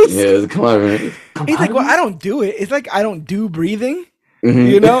else? Yeah, does it come out of it? He's like, well, I don't do it. It's like I don't do breathing.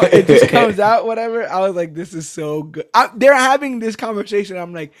 It just comes out. Whatever. I was like, this is so good. They're having this conversation.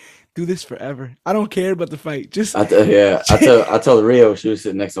 I'm like, do this forever. I don't care about the fight. Just I told Rio, she was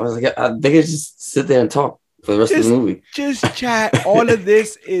sitting next to me. I was like, they could just sit there and talk for the rest of the movie. Just chat. All of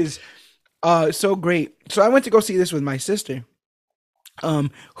this is so great. So I went to go see this with my sister,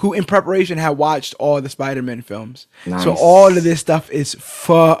 who in preparation had watched all the Spider-Man films. Nice. So all of this stuff is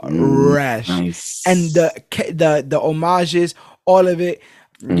fresh. Nice. And the homages, all of it.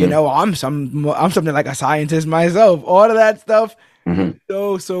 I'm something like a scientist myself. All of that stuff.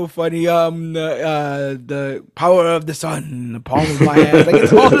 So funny. The power of the sun, the palm of my hand. Like,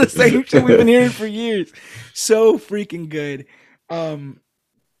 it's all the same shit we've been hearing for years. So freaking good.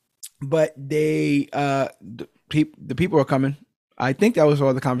 But they the people are coming. I think that was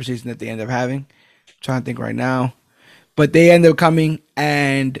all the conversation that they ended up having. I'm trying to think right now. but they end up coming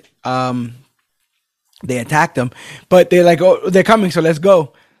and they attack them. But they're like, oh, they're coming, so let's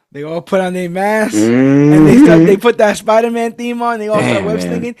go. They all put on their masks and they put that Spider-Man theme on. They all start web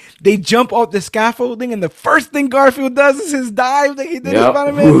slinging. They jump off the scaffolding, and the first thing Garfield does is his dive like he did in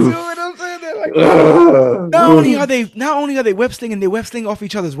Spider-Man 2. You know what I'm saying? They're like, not only are they web slinging, they web sling off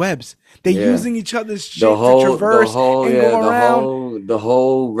each other's webs. They're using each other's shit to traverse and go around. The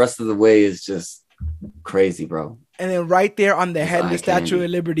whole rest of the way is just crazy, bro. And then right there on the head of the Statue of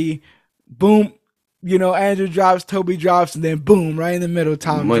Liberty, boom. You know, Andrew drops, Toby drops, and then boom, right in the middle,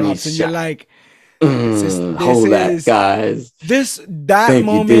 Tom drops, and you're like, hold that, guys. That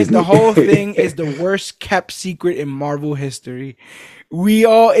moment, the whole thing is the worst kept secret in Marvel history.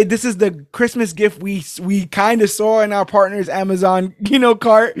 This is the Christmas gift we kind of saw in our partner's Amazon,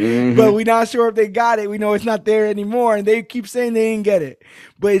 cart, but we're not sure if they got it. We know it's not there anymore, and they keep saying they didn't get it.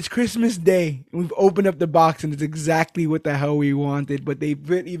 But it's Christmas Day. We've opened up the box, and it's exactly what the hell we wanted. But they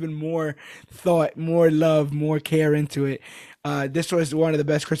put even more thought, more love, more care into it. This was one of the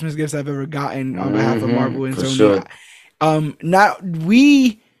best Christmas gifts I've ever gotten on behalf of Marvel and Sony. Sure.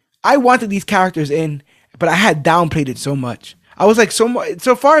 I wanted these characters in, but I had downplayed it so much. I was like,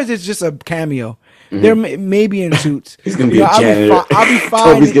 so far as it's just a cameo, they're maybe in suits. He's gonna be a janitor. I'll be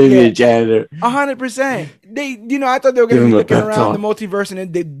fine. Toby's gonna be a janitor. 100%. I thought they were gonna be looking around the multiverse,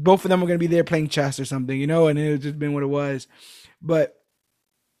 and both of them were gonna be there playing chess or something, and it just been what it was. But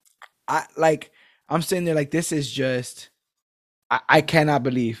I'm sitting there like, this is just, I cannot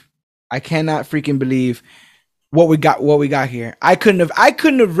freaking believe what we got here. I couldn't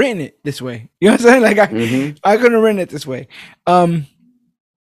have written it this way. You know what I'm saying? Like I couldn't have written it this way.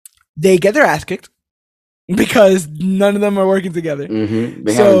 They get their ass kicked because none of them are working together.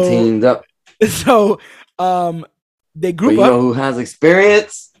 They haven't teamed up. So they group up. You know who has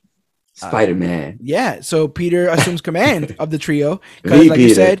experience? Spider-Man. Yeah. So Peter assumes command of the trio because, like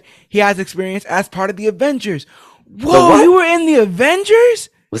you said, he has experience as part of the Avengers. Whoa, you were in the Avengers?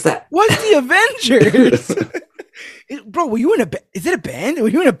 What's that? What's the Avengers? Bro, were you in is it a band? Were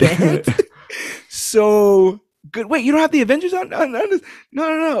you in a band? So good. Wait, you don't have the Avengers on this?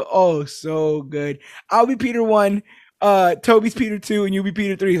 No. Oh, so good. I'll be Peter 1, Toby's Peter 2, and you'll be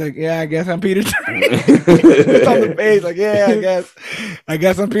Peter 3. He's like, yeah, I guess I'm Peter 3. It's on the page, like, yeah, I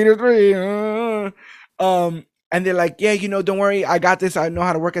guess I'm Peter 3. And they're like, yeah, don't worry, I got this. I know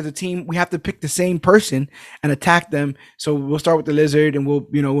how to work as a team. We have to pick the same person and attack them. So we'll start with the Lizard, and we'll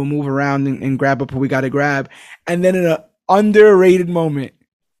move around and grab up what we got to grab. And then in an underrated moment,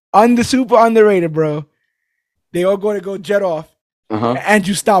 super underrated, bro, they all going to go jet off.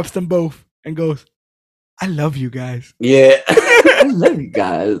 Andrew stops them both and goes, I love you guys. Yeah, I love you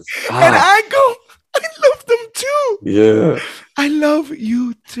guys. And I go, I love them too. Yeah, I love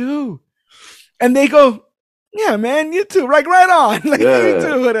you too. And they go, yeah, man, you too. Right on. Like, you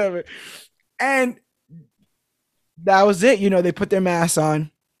too, whatever. And that was it. They put their masks on.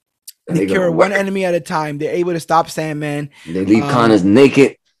 They cure one enemy at a time. They're able to stop Sandman. They leave Connors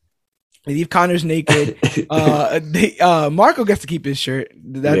naked. Marco gets to keep his shirt.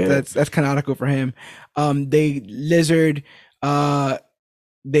 That's canonical for him. They Lizard. They're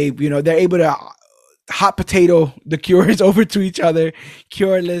able to hot potato the cures over to each other.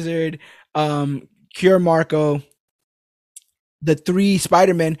 Cure Lizard. Cure Marco. The 3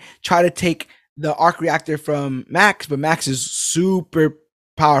 Spider-Men try to take the arc reactor from Max, but Max is super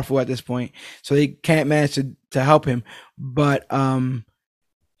powerful at this point, so they can't manage to help him. But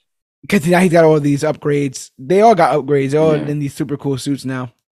because now he's got all these upgrades. They all got upgrades. They're all in these super cool suits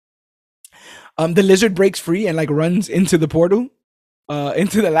now. The Lizard breaks free and runs into the portal,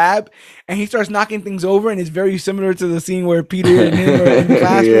 into the lab, and he starts knocking things over, and it's very similar to the scene where Peter and him are in the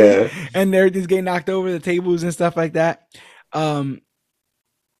classroom and everything's getting knocked over, the tables and stuff like that.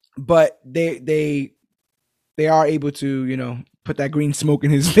 But they are able to put that green smoke in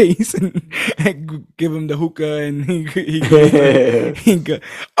his face and give him the hookah, and he goes,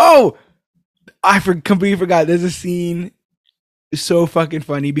 oh, I completely forgot. There's a scene so fucking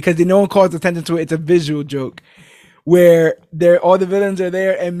funny because no one calls attention to it. It's a visual joke where all the villains are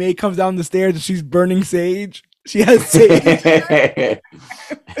there, and May comes down the stairs and she's burning sage. She has sage.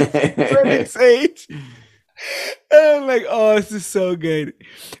 Burning sage. And I'm like, oh, this is so good.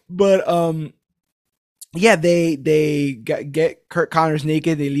 But yeah, they get Kurt Connors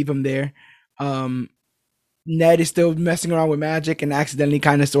naked. They leave him there. Ned is still messing around with magic and accidentally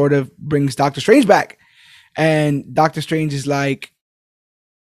kind of sort of brings Doctor Strange back. And Doctor Strange is like,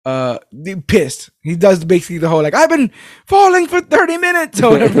 pissed. He does basically the whole I've been falling for 30 minutes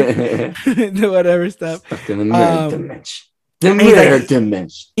or whatever, whatever stuff. Stuck in the dimension. The mirror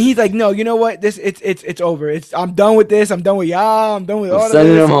dimension. He's like, no, you know what? It's over. I'm done with this. I'm done with y'all. I'm done with all of this.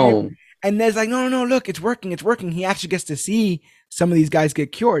 Sending him home. And Ned's like, no, look, it's working. It's working. He actually gets to see some of these guys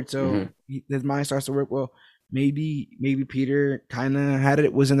get cured. So his mind starts to work. Well, maybe Peter kind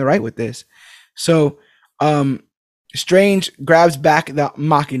of was in the right with this. So Strange grabs back the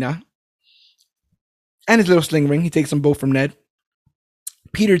Machina and his little sling ring. He takes them both from Ned.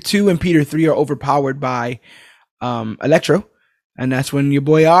 Peter 2 and Peter 3 are overpowered by Electro. And that's when your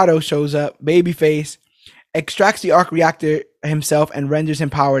boy Otto shows up, babyface, extracts the arc reactor himself and renders him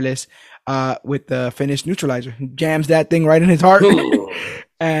powerless with the finished neutralizer. Jams that thing right in his heart.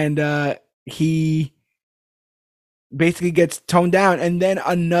 And he basically gets toned down. And then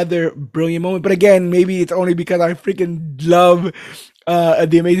another brilliant moment. But again, maybe it's only because I freaking love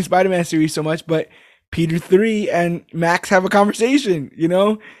the Amazing Spider-Man series so much. But Peter 3 and Max have a conversation, you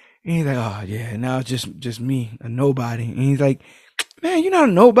know? And he's like, oh, yeah, now it's just me, a nobody. And he's like, man, you're not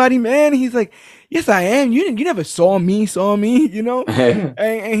a nobody, man. He's like, yes, I am. You never saw me, you know?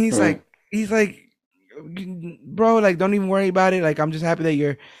 and he's like, bro, like, don't even worry about it. Like, I'm just happy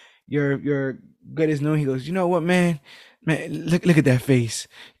that you're good as new. He goes, you know what, man, look at that face.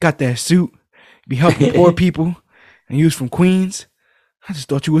 Got that suit. Be helping poor people. And you was from Queens. I just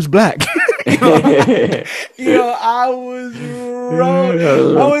thought you was black. I was wrong.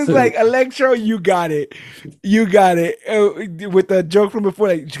 I was like, Electro, you got it. With the joke from before,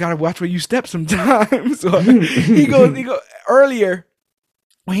 like, you gotta watch where you step sometimes. So he goes earlier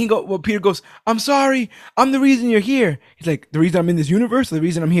when Peter goes, I'm sorry, I'm the reason you're here. He's like, the reason I'm in this universe, or the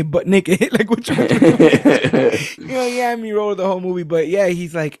reason I'm here butt naked. Like, what you me roll the whole movie, but yeah,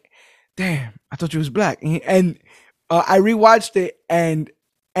 he's like, damn, I thought you was black. And I rewatched it, and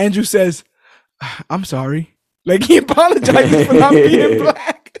Andrew says, I'm sorry. Like, he apologizes for not being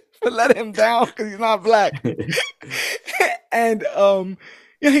black, for letting him down because he's not black. And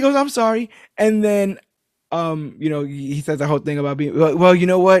he goes, I'm sorry. And then he says the whole thing about being, well, you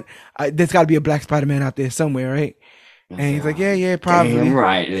know what? There's got to be a black Spider-Man out there somewhere, right? And he's like, yeah, probably. Damn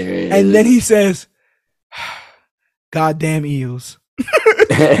right. And then he says, goddamn eels. he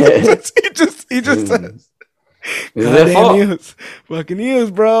just says, goddamn eels. Fucking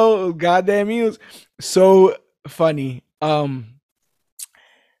eels, bro. Goddamn eels. So funny. And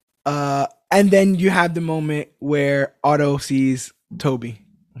then you have the moment where Otto sees Toby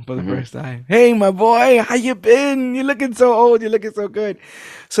for the first time. Hey, my boy, how you been? You're looking so old. You're looking so good.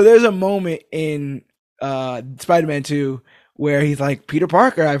 So there's a moment in Spider-Man 2 where he's like, Peter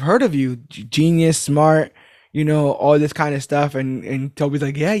Parker, I've heard of you. Genius, smart, all this kind of stuff. And Toby's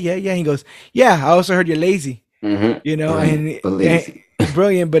like, yeah. He goes, yeah, I also heard you're lazy. And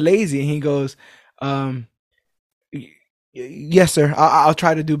brilliant but lazy. And he goes, yes, sir. I'll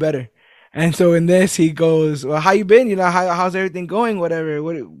try to do better. And so in this, he goes, well, how you been? How's everything going? Whatever.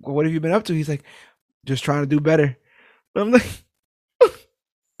 What have you been up to? He's like, just trying to do better. But I'm like,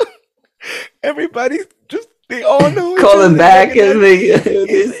 everybody's just, they all know. Calling back and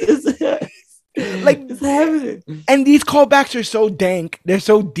like, and these callbacks are so dank. They're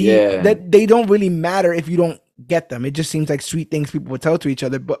so deep that they don't really matter if you don't get them. It just seems like sweet things people would tell to each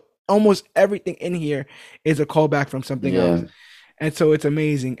other, but almost everything in here is a callback from something else. And so it's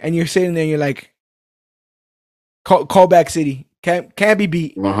amazing. And you're sitting there and you're like, callback city. Can't be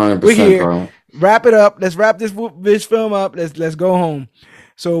beat. 100%, we're here. bro. Wrap it up. Let's wrap this film up. Let's go home.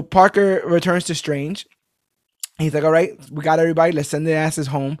 So Parker returns to Strange. He's like, all right, we got everybody. Let's send their asses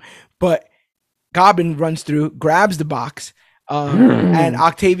home. But Goblin runs through, grabs the box, and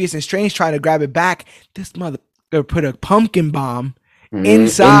Octavius and Strange trying to grab it back. This mother put a pumpkin bomb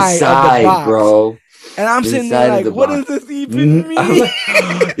inside of the box, bro. And I'm sitting there like, what does this even mean?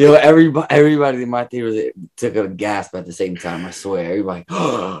 Everybody in my theater took a gasp at the same time. I swear, everybody.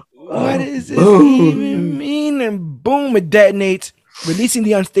 What does this even mean? And boom, it detonates, releasing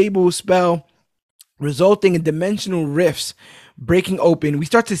the unstable spell, resulting in dimensional rifts breaking open. We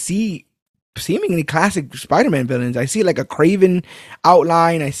start to see seemingly classic Spider-Man villains. I see like a Kraven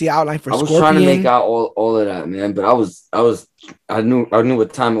outline. I see outline for Scorpion. I was trying to make out all of that, man, but I knew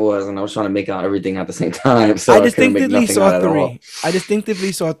what time it was, and I was trying to make out everything at the same time. So I distinctively saw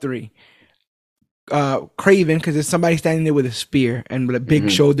three. Kraven, because there's somebody standing there with a spear and with a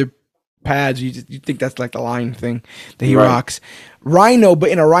big shoulder pads. You think that's like the lion thing that he rocks. Rhino, but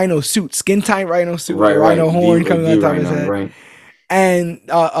in a rhino suit, skin tight rhino suit, with a rhino horn coming on top of his head, and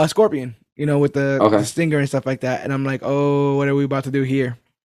a Scorpion. With the stinger and stuff like that. And I'm like, oh, what are we about to do here?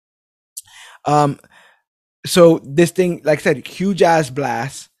 So this thing, like I said, huge ass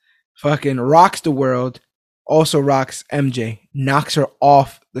blast, fucking rocks the world, also rocks MJ, knocks her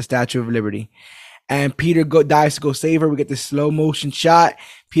off the Statue of Liberty. and Peter dives to go save her. We get this slow motion shot.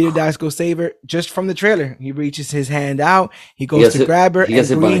 Peter dives to go save her just from the trailer. He reaches his hand out. He goes to grab her, and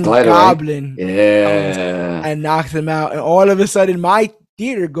Green Goblin comes and knocks him out. And all of a sudden, my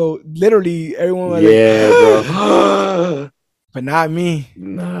theater literally everyone was bro. But not me.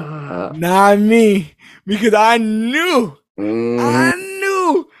 Not me. Because I knew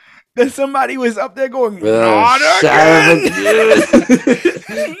that somebody was up there going, not again.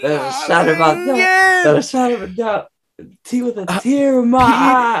 Shout about that. Shout about that. T with a tear in my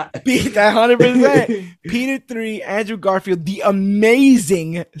eye. Beat that 100%. Peter 3, Andrew Garfield, the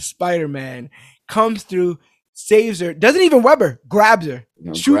amazing Spider-Man, comes through, saves her, doesn't even web her, grabs her,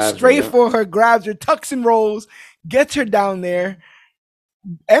 shoots straight for her, grabs her, tucks and rolls, gets her down there.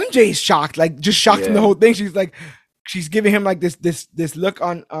 MJ's shocked, like just shocked from the whole thing. She's like, she's giving him like this look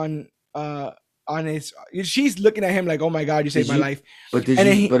on his. She's looking at him like, oh my god, you saved my life. But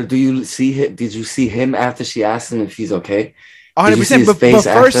do you see him? Did you see him after she asked him if he's okay?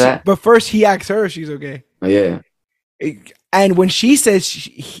 100%. But first he asks her if she's okay. Oh, yeah. And when she says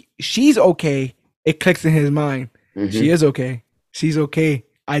she's okay, it clicks in his mind. Mm-hmm. She is okay. She's okay.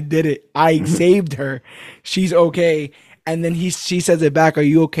 I did it. I saved her. She's okay. And then she says it back. Are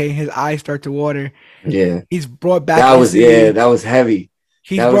you okay? His eyes start to water. Yeah. He's brought back. That was heavy.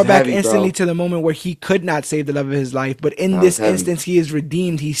 He's brought back instantly to the moment where he could not save the love of his life. But in this instance, he is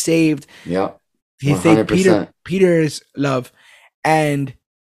redeemed. He saved. Yeah. He saved Peter's love. And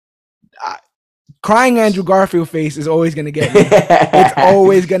crying Andrew Garfield face is always going to get me. It's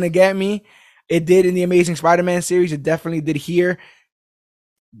always going to get me. It did in the Amazing Spider-Man series. It definitely did here.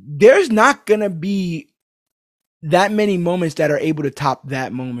 There's not going to be that many moments that are able to top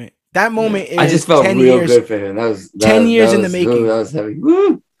that moment. That moment is I just felt real good for him. That was 10 years in the making. That was heavy.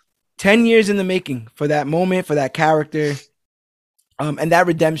 Woo! 10 years in the making for that moment, for that character, and that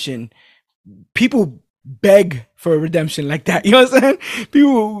redemption. People beg for a redemption like that. You know what I'm saying?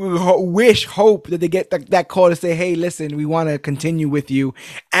 People hope that they get that call to say, hey, listen, we want to continue with you,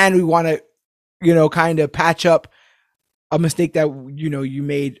 and we want to, kind of patch up a mistake that you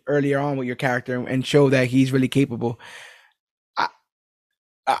made earlier on with your character and show that he's really capable.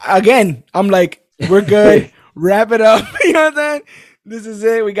 Again, I'm like, we're good. Wrap it up. You know what I'm saying? This is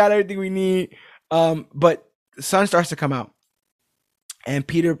it. We got everything we need. But the sun starts to come out, and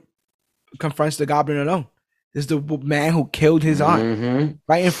Peter confronts the Goblin alone. This is the man who killed his aunt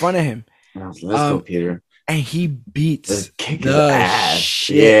right in front of him. Let's go, Peter. And he beats his ass.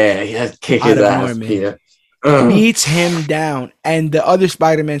 Yeah, he has to kick his ass, Peter. Beats him down, and the other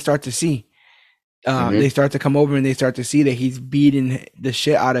Spider-Men start to see. They start to come over and they start to see that he's beating the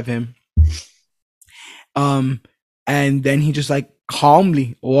shit out of him. And then he just like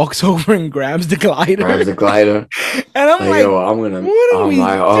calmly walks over and grabs the glider. And I'm like, yo,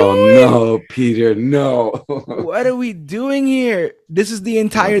 oh no, Peter, no. What are we doing here? This is the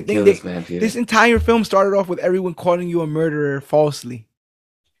entire thing. This entire film started off with everyone calling you a murderer falsely.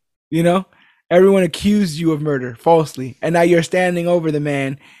 Everyone accused you of murder falsely, and now you're standing over the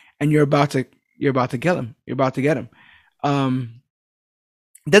man, and you're about to kill him. You're about to get him.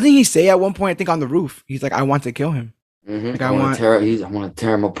 Doesn't he say at one point, I think on the roof, he's like, I want to kill him. Like, I want to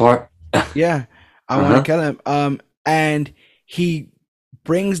tear him apart. Yeah, I want to kill him. And he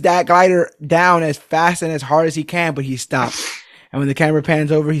brings that glider down as fast and as hard as he can, but he stopped. And when the camera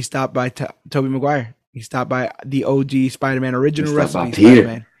pans over, he's stopped by Tobey Maguire. He stopped by the OG Spider-Man, original recipe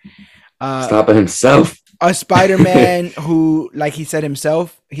Spider-Man. Stopping himself. A Spider-Man who, like he said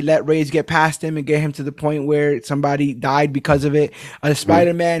himself, he let rage get past him and get him to the point where somebody died because of it. A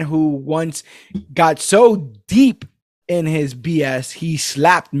Spider-Man who once got so deep in his BS, he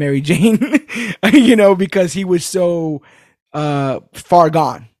slapped Mary Jane, because he was so far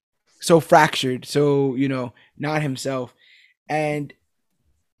gone, so fractured, so, not himself. And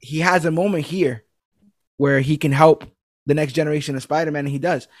he has a moment here where he can help the next generation of Spider-Man, and he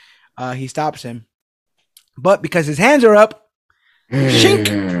does. He stops him. But because his hands are up,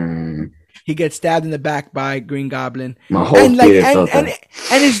 shink, he gets stabbed in the back by Green Goblin. And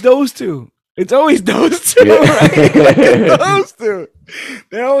it's those two. It's always those two, right? It's those two.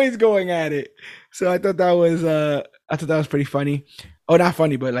 They're always going at it. So I thought that was pretty funny. Oh, not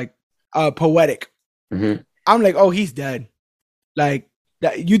funny, but like poetic. I'm like, oh, he's dead. Like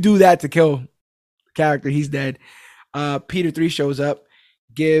that, you do that to kill the character, he's dead. Peter 3 shows up,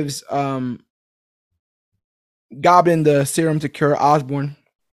 gives Goblin the serum to cure Osborn,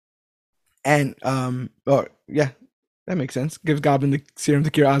 and that makes sense. Gives Goblin the serum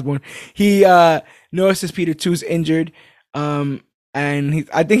to cure Osborn. He notices Peter 2's injured, and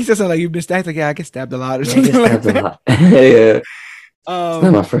I think he says something like, "You've been stabbed." Like, yeah, I get stabbed a lot or something like that. Yeah, it's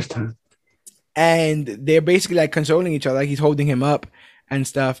not my first time. and they're basically like consoling each other, like he's holding him up and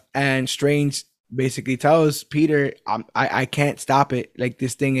stuff. And Strange basically tells Peter, I can't stop it. Like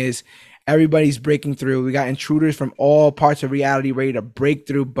this thing is, everybody's breaking through. We got intruders from all parts of reality ready to break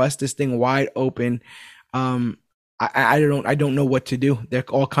through, bust this thing wide open. I don't know what to do. They're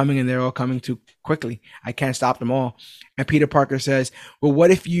all coming, and they're all coming too quickly. I can't stop them all. And Peter Parker says, well, what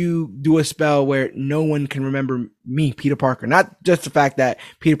if you do a spell where no one can remember me, Peter Parker? Not just the fact that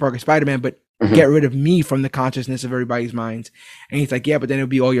Peter Parker is Spider-Man, but get rid of me from the consciousness of everybody's minds. And he's like, yeah, but then it'll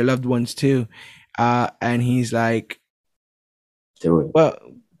be all your loved ones too. And he's like, do it. Well,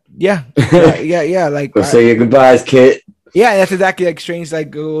 yeah. Like, go say your goodbyes, kid. Yeah, that's exactly like Strange. Like,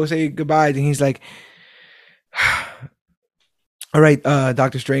 go say goodbyes, and he's like, all right,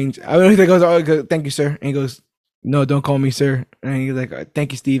 Dr. Strange. I mean, he goes, oh, thank you, sir. And he goes, no, don't call me sir. And he's like,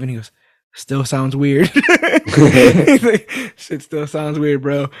 thank you, Steve. And he goes, still sounds weird. He's like, shit still sounds weird,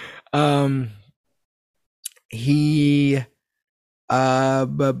 bro. He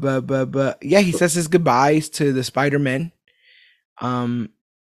he says his goodbyes to the Spider-Men. And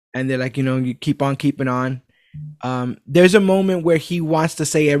they're like, you keep on keeping on. There's a moment where he wants to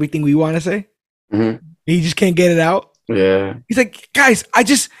say everything we want to say. Mm-hmm. He just can't get it out. Yeah. He's like, guys, I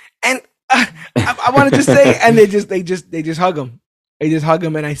want to just say, and they just hug him. They just hug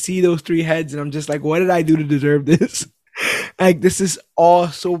him, and I see those three heads, and I'm just like, what did I do to deserve this? Like, this is all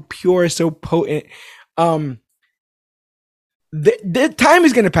so pure, so potent. The time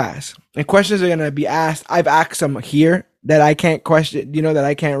is gonna pass, and questions are gonna be asked. I've asked some here that I can't question, that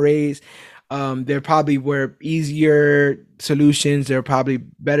I can't raise. There probably were easier solutions. There are probably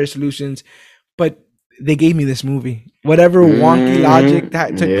better solutions, but they gave me this movie. Whatever wonky logic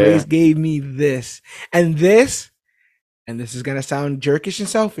that took place gave me this. And this is going to sound jerkish and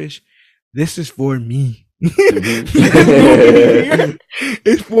selfish. This is for me. It's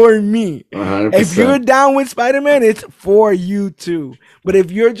for me. 100%. If you're down with Spider-Man, it's for you too. But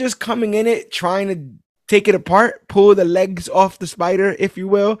if you're just coming in it, trying to take it apart, pull the legs off the spider, if you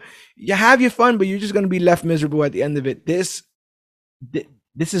will, you have your fun, but you're just going to be left miserable at the end of it. This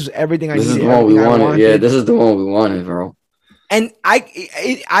is everything I needed. This is the one we wanted. Yeah, this is the one we wanted, bro. And I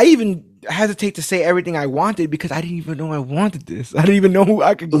even hesitate to say everything I wanted because I didn't even know I wanted this. I didn't even know who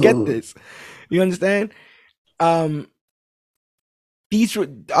I could get this. You understand? A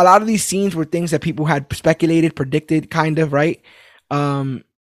lot of these scenes were things that people had speculated, predicted, kind of, right?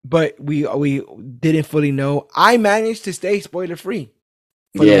 But we didn't fully know. I managed to stay spoiler free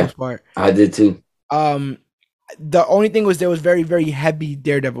for the most part. I did too. The only thing was there was very, very heavy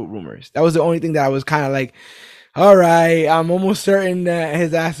Daredevil rumors. That was the only thing that I was kind of like, all right, I'm almost certain that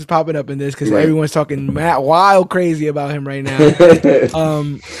his ass is popping up in this because everyone's talking wild crazy about him right now.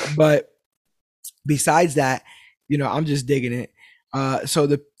 But besides that, I'm just digging it. So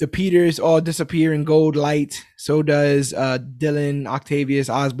the Peters all disappear in gold light. So does Dylan, Octavius,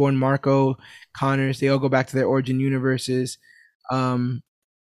 Osborn, Marco, Connors. They all go back to their origin universes. And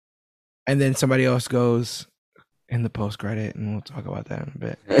then somebody else goes in the post credit, and we'll talk about that in a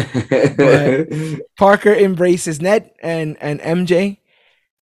bit. But Parker embraces Ned and MJ.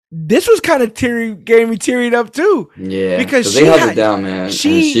 This was kind of gave me teared up too. Yeah, because they held it down, man.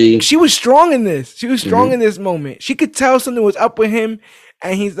 She was strong in this. She was strong in this moment. She could tell something was up with him,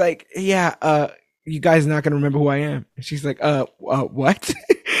 and he's like, "Yeah, you guys are not gonna remember who I am." And she's like, what?"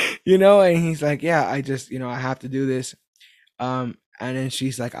 And he's like, "Yeah, I just, I have to do this." And then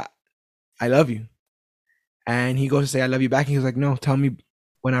she's like, "I love you." And he goes to say, "I love you" back. And he was like, "No, tell me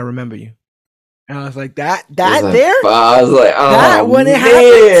when I remember you." And I was like, that I was like, oh, that when it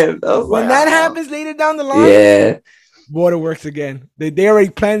happens, when that happens later down the line, Waterworks again. They already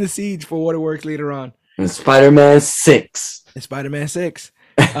planned the siege for Waterworks later on. And Spider-Man 6.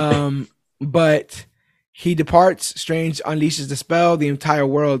 But he departs. Strange unleashes the spell. The entire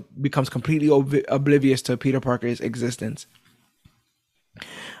world becomes completely oblivious to Peter Parker's existence.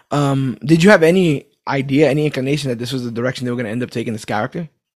 Did you have any idea, any inclination that this was the direction they were going to end up taking this character?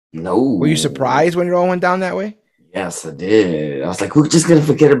 No. Were you surprised when it all went down that way? Yes, I did. I was like, we're just going to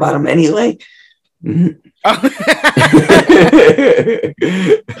forget about him anyway. I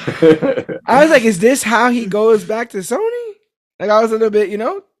was like, is this how he goes back to Sony? Like, I was a little bit,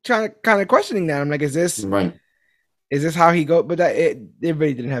 kind of questioning that. I'm like, is this how he go? But that it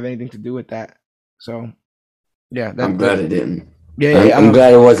really didn't have anything to do with that. So, yeah. I'm glad it didn't. Yeah, I'm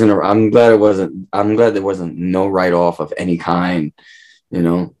glad it wasn't. I'm glad there wasn't no write off of any kind.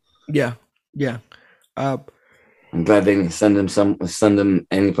 Yeah. I'm glad they didn't send him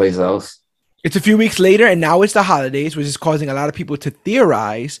anyplace else. It's a few weeks later, and now it's the holidays, which is causing a lot of people to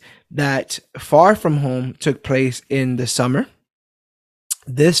theorize that Far From Home took place in the summer,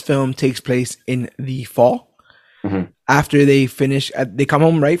 This film takes place in the fall. Mm-hmm. After they finish, they come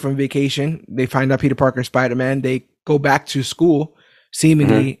home right from vacation. They find out Peter Parker, Spider-Man. They go back to school,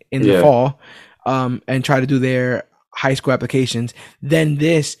 seemingly in the fall, and try to do their high school applications. Then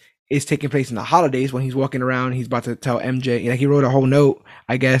this is taking place in the holidays when he's walking around. He's about to tell MJ. Like he wrote a whole note,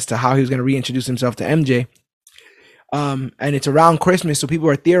 I guess, to how he was going to reintroduce himself to MJ. And it's around Christmas, so people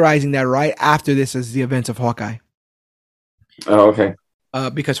are theorizing that right after this is the events of Hawkeye. Oh, okay.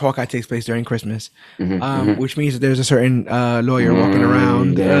 Because Hawkeye takes place during Christmas, which means that there's a certain lawyer walking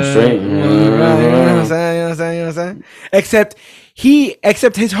around. You know what I'm saying? Except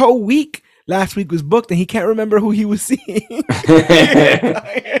his whole week last week was booked, and he can't remember who he was seeing.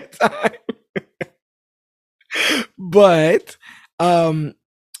 But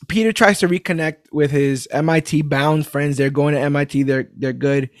Peter tries to reconnect with his MIT bound friends. They're going to MIT. They're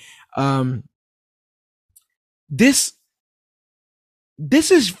good.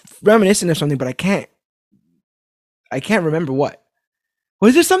 This is reminiscent of something, but I can't remember what.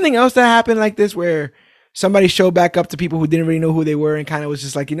 Was there something else that happened like this where somebody showed back up to people who didn't really know who they were and kind of was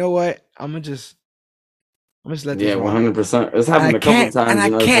just like, you know what, I'm gonna just let this 100%. It's happened a couple times in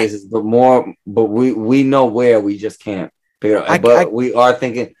other places, but we know where, we just can't pick it up. But we are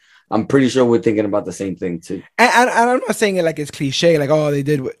thinking. I'm pretty sure we're thinking about the same thing too. And I'm not saying it like it's cliche, like they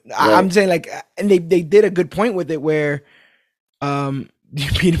did. Right. I'm saying like, and they did a good point with it where.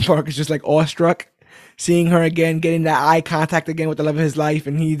 Peter Parker's just like awestruck seeing her again, getting that eye contact again with the love of his life,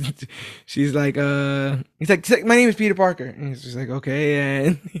 and she's like, he's like, my name is Peter Parker, and he's just like, okay,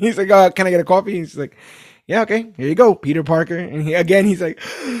 and he's like, oh, can I get a coffee? And she's like, yeah, okay, here you go, Peter Parker, and he's like,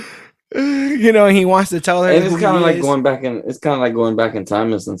 he wants to tell her. And it's kind of like going back in. It's kind of like going back in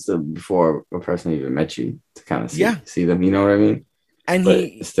time since before a person even met you to kind of see them. You know what I mean? And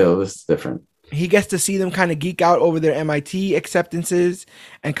but still, it's different. He gets to see them kind of geek out over their MIT acceptances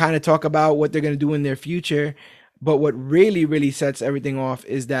and kind of talk about what they're going to do in their future. But what really, really sets everything off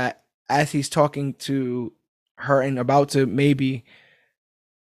is that as he's talking to her and about to maybe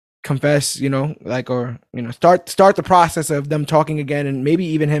confess, start the process of them talking again, and maybe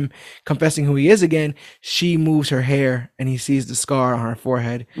even him confessing who he is again, she moves her hair and he sees the scar on her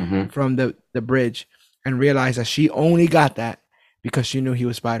forehead from the bridge and realizes that she only got that because she knew he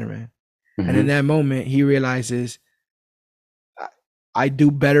was Spider-Man. And in that moment, he realizes I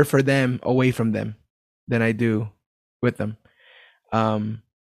do better for them away from them than I do with them.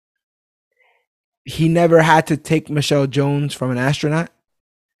 He never had to take Michelle Jones from an astronaut.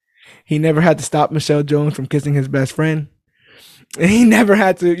 He never had to stop Michelle Jones from kissing his best friend. He never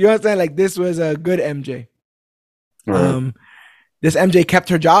had to, you know what I'm saying? Like, this was a good MJ. Right. This MJ kept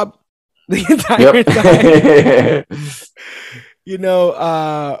her job the entire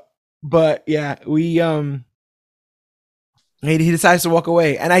time. But yeah, he decides to walk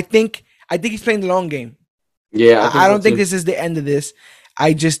away, and I think he's playing the long game. Yeah, I don't think this is the end of this.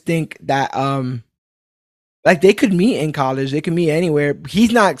 I just think that like they could meet in college, they could meet anywhere.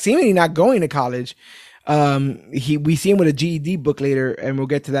 He's seemingly not going to college. We see him with a GED book later, and we'll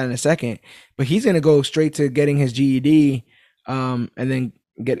get to that in a second. But he's gonna go straight to getting his GED, and then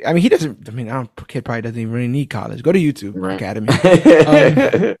get. I mean, he doesn't. I mean, kid probably doesn't even really need college. Go to YouTube Academy.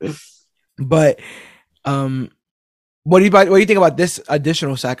 But what do you think about this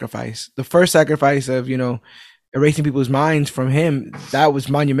additional sacrifice? The first sacrifice of erasing people's minds from him, that was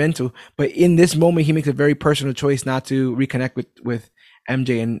monumental. But in this moment, he makes a very personal choice not to reconnect with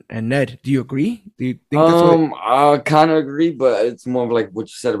MJ and Ned. Do you agree? Do you think I kind of agree, but it's more of like what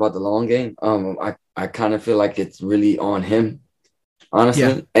you said about the long game. I kind of feel like it's really on him, honestly.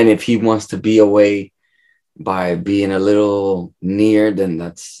 Yeah. And if he wants to be away by being a little near, then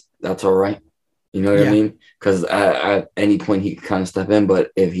that's all right. You know what I mean? Because at any point he can kind of step in, but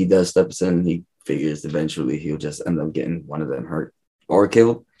if he does step in, he figures eventually he'll just end up getting one of them hurt or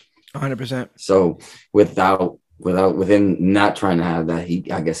killed. 100%. So with him not trying to have that,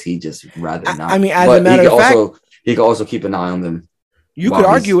 I guess he just rather not. I mean, as a matter of fact, he could also keep an eye on them. You could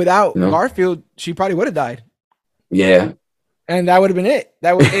argue without Garfield, she probably would have died. Yeah. And that would have been it.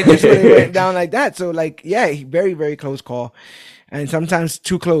 It just would have went down like that. So very, very close call. And sometimes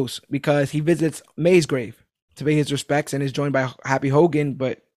too close, because he visits May's grave to pay his respects and is joined by Happy Hogan.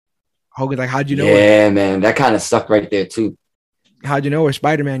 But Hogan's like, how'd you know her? Yeah, man. That kind of sucked right there, too. How'd you know her?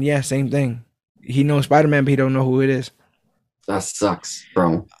 Spider-Man. Yeah, same thing. He knows Spider-Man, but he don't know who it is. That sucks,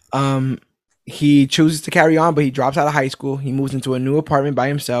 bro. He chooses to carry on, but he drops out of high school. He moves into a new apartment by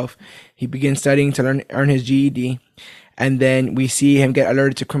himself. He begins studying to earn his GED. And then we see him get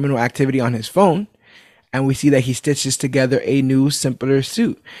alerted to criminal activity on his phone. And we see that he stitches together a new, simpler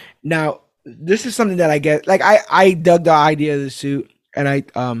suit. Now, this is something that I get. Like, I dug the idea of the suit.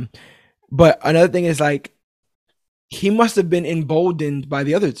 And but another thing is like he must have been emboldened by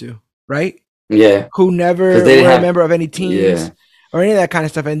the other two, right? Yeah. Who never were a member of any teams or any of that kind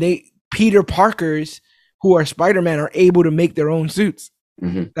of stuff. And Peter Parkers, who are Spider-Man, are able to make their own suits.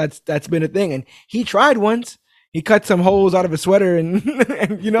 That's been a thing. And he tried once. He cut some holes out of a sweater and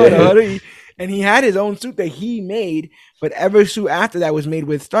the hoodie, and he had his own suit that he made. But every suit after that was made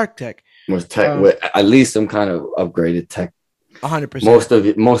with Stark Tech. Was tech with at least some kind of upgraded tech. 100%. Most of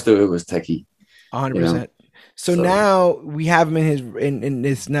it was techie. 100%. So now we have him in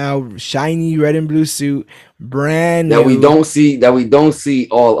this now shiny red and blue suit, brand new. That we don't see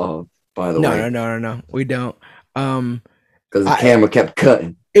all of, by the way. No, we don't. Because the camera kept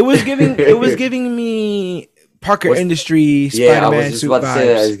cutting. It was giving me Parker Industries Spider-Man I was just about to say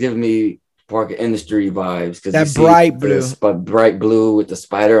that. It's giving me Parker Industry vibes because that bright blue with the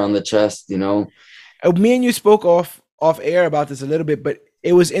spider on the chest. Me and you spoke off air about this a little bit, but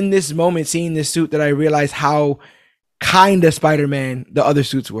it was in this moment seeing this suit that I realized how kind of Spider-Man the other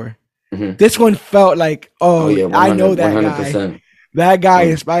suits were. This one felt like, I know that 100%. Guy. That guy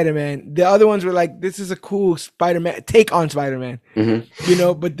is Spider-Man. The other ones were like, this is a cool Spider-Man take on Spider-Man.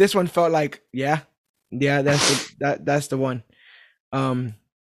 But this one felt like, that's the one.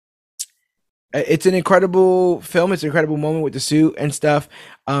 It's an incredible film. It's an incredible moment with the suit and stuff.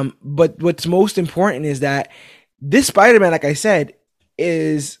 But what's most important is that this Spider-Man, like I said,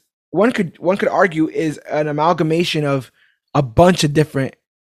 is one could argue is an amalgamation of a bunch of different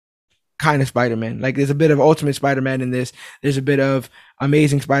kind of Spider-Man. Like there's a bit of Ultimate Spider-Man in this. There's a bit of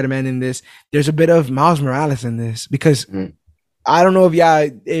Amazing Spider-Man in this. There's a bit of Miles Morales in this because I don't know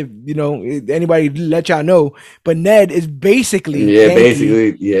if anybody let y'all know, but Ned is basically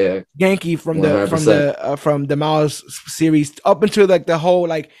Genki from the Miles series up until like the whole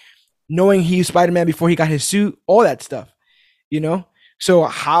like knowing he's Spider-Man before he got his suit, all that stuff, So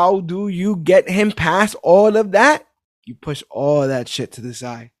how do you get him past all of that? You push all that shit to the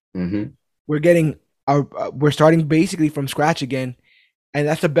side. We're starting basically from scratch again. And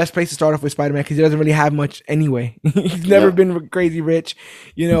that's the best place to start off with Spider-Man because he doesn't really have much anyway. He's never been crazy rich,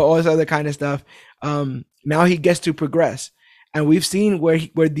 all this other kind of stuff. Now he gets to progress. And we've seen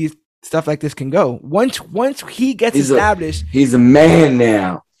where these stuff like this can go. Once he gets established. He's a man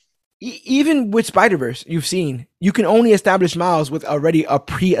now. Even with Spider-Verse, you've seen, you can only establish Miles with already a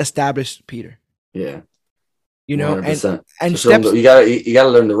pre-established Peter. Yeah. 100%. And so steps, you gotta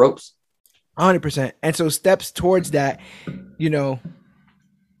learn the ropes. 100%. And so steps towards that,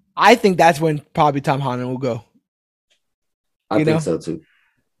 I think that's when probably Tom Holland will go. I think so too.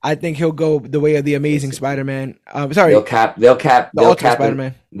 I think he'll go the way of the Amazing Spider-Man. They'll cap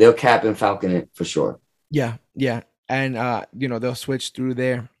Spider-Man. They'll cap and Falcon it for sure. Yeah. And they'll switch through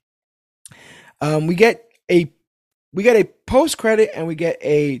there. We get a post credit and we get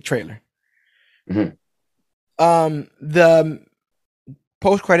a trailer. The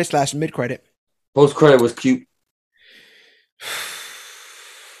post credit / mid credit. Post credit was cute.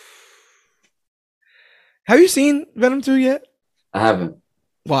 Have you seen Venom 2 yet? I haven't.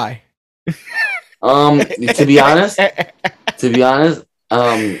 Why? To be honest, it's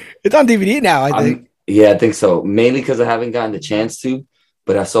on DVD now. I think. I think so. Mainly because I haven't gotten the chance to.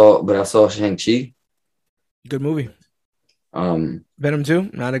 But I saw Shang-Chi. Good movie. Venom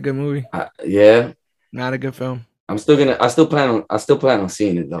 2, not a good movie. Not a good film. I still plan on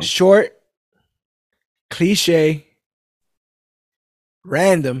seeing it though. Short, cliche,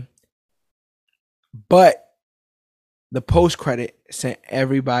 random, but the post credit sent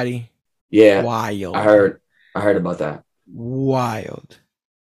everybody wild. I heard about that. Wild.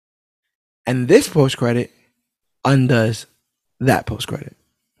 And this post credit undoes that post credit.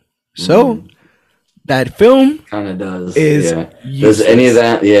 So that film kind of does. Does any of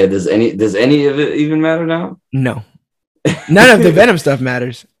that? Yeah. Does any of it even matter now? No. None of the Venom stuff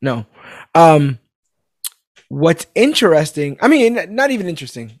matters. No. What's interesting? I mean, not even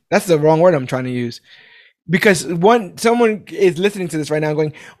interesting. That's the wrong word I'm trying to use. Because someone is listening to this right now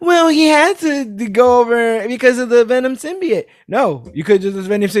going, well, he had to go over because of the Venom symbiote. No, you could just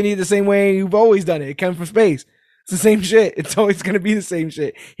Venom symbiote the same way you've always done it. It came from space. It's the same shit. It's always going to be the same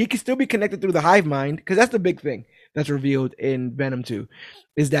shit. He can still be connected through the hive mind because that's the big thing that's revealed in Venom 2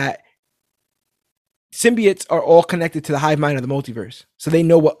 is that symbiotes are all connected to the hive mind of the multiverse. So they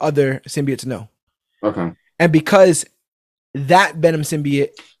know what other symbiotes know. Okay. And because that Venom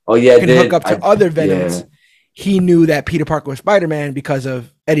symbiote can hook up to other Venoms, he knew that Peter Parker was Spider-Man because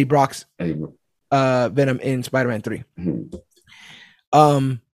of Eddie Brock's Venom in Spider-Man 3.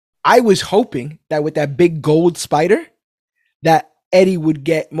 I was hoping that with that big gold spider, that Eddie would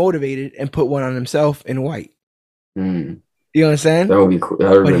get motivated and put one on himself in white. You know what I'm saying? That would be cool.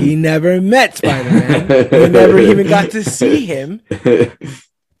 But he never met Spider-Man. He never even got to see him.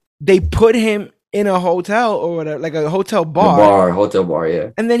 They put him in a hotel or whatever, like a hotel bar. Hotel bar, yeah.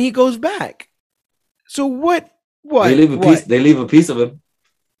 And then he goes back. So what? They leave a piece of him.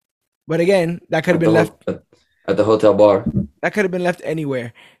 But again, that could have been left at the hotel bar. That could have been left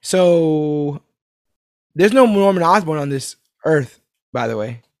anywhere. So there's no Norman Osborn on this earth, by the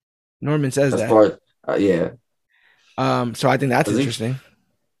way. Norman says that. Yeah. So I think that's interesting.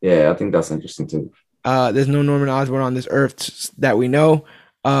 Yeah, I think that's interesting too. There's no Norman Osborn on this earth that we know.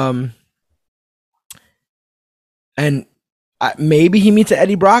 And maybe he meets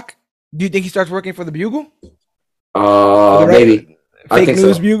Eddie Brock. Do you think he starts working for the Bugle? Maybe. Fake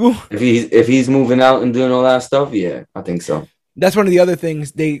news Bugle. If he's moving out and doing all that stuff, yeah, I think so. That's one of the other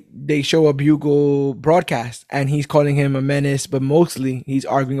things. They show a Bugle broadcast, and he's calling him a menace, but mostly he's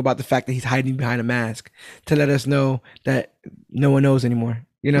arguing about the fact that he's hiding behind a mask to let us know that no one knows anymore.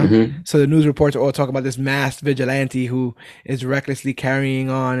 You know, So the news reports all talk about this masked vigilante who is recklessly carrying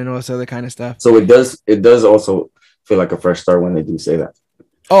on and all this other kind of stuff. So it does also feel like a fresh start when they do say that.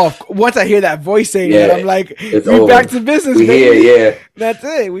 Oh, once I hear that voice saying it, I'm like, we back to business, baby. Yeah. That's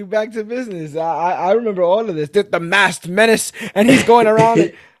it. We back to business. I remember all of this. The masked menace, and he's going around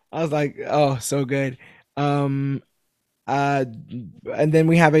it. I was like, oh, so good. And then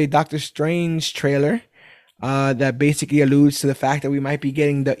we have a Doctor Strange trailer that basically alludes to the fact that we might be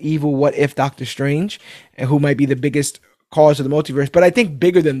getting the evil what if Doctor Strange, and who might be the biggest cause of the multiverse. But I think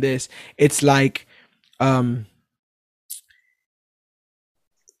bigger than this, it's like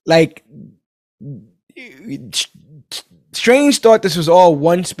Strange thought this was all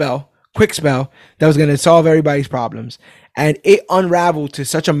one quick spell that was going to solve everybody's problems, and it unraveled to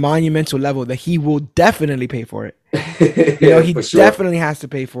such a monumental level that he will definitely pay for it. He definitely has to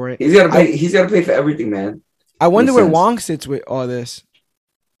pay for it. He's got to pay. He's got to pay for everything, man. I wonder where Wong sits with all this.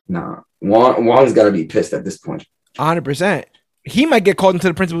 Nah, Wong's got to be pissed at this point. 100%. He might get called into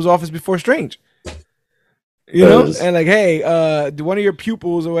the principal's office before Strange. And like, hey, one of your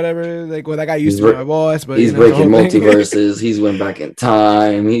pupils or whatever, like, well, that guy used to be my boss, but he's breaking multiverses. He's went back in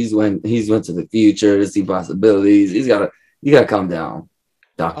time. He's went to the future to see possibilities. You gotta calm down,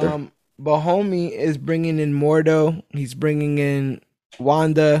 Doctor. But homie is bringing in Mordo. He's bringing in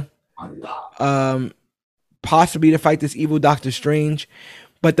Wanda, possibly to fight this evil Doctor Strange.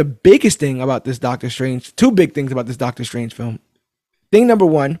 But the biggest thing about this Doctor Strange, two big things about this Doctor Strange film. Thing number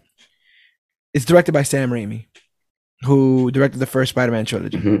one. It's directed by Sam Raimi, who directed the first Spider-Man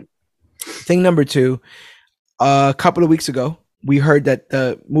trilogy. Thing number two, a couple of weeks ago, we heard that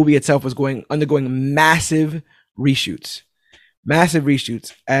the movie itself was undergoing massive reshoots.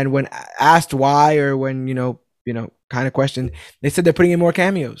 And when asked why, or when, kind of questioned, they said they're putting in more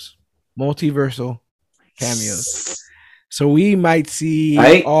cameos, multiversal cameos. So we might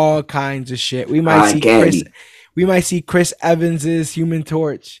see all kinds of shit. We might see Chris Evans's Human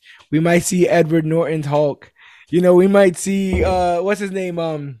Torch. We might see Edward Norton's Hulk. We might see what's his name?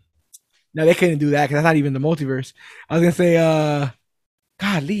 No, they couldn't do that because that's not even the multiverse. I was gonna say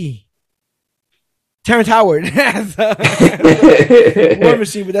golly. Terrence Howard as War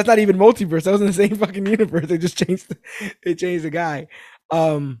Machine, but that's not even multiverse. That was in the same fucking universe. They just changed the guy.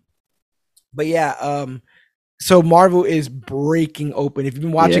 But yeah, so Marvel is breaking open. If you've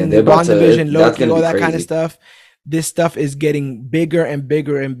been watching the WandaVision, Loki, all that kind of stuff, this stuff is getting bigger and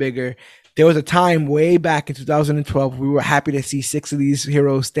bigger and bigger. There was a time way back in 2012 we were happy to see 6 of these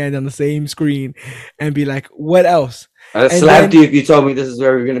heroes stand on the same screen and be like, what else? I slapped you if you told me this is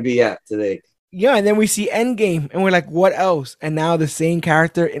where we're going to be at today. Yeah, and then we see Endgame and we're like, what else? And now the same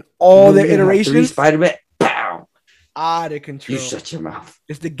character in all their iterations. Spider-Man, pow! Out of control. You shut your mouth.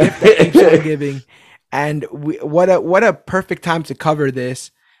 It's the gift that keeps on giving. And what a perfect time to cover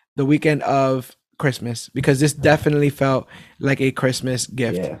this, the weekend of Christmas, because this definitely felt like a Christmas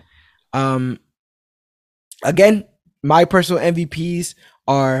gift. Yeah. Again, my personal MVPs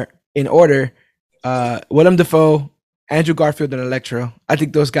are in order: Willem Dafoe, Andrew Garfield, and Electro. I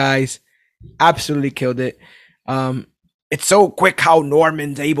think those guys absolutely killed it. It's so quick how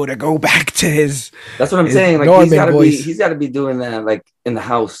Norman's able to go back to his. That's what I'm saying. Like he's got to be doing that like in the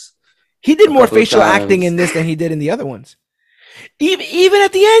house. He did more facial acting in this than he did in the other ones. Even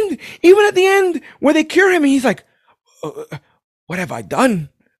at the end, where they cure him, and he's like, "What have I done?"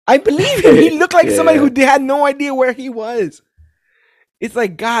 I believe him. He looked like somebody who had no idea where he was. It's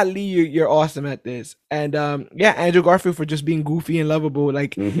like, golly, you're awesome at this. And Andrew Garfield for just being goofy and lovable,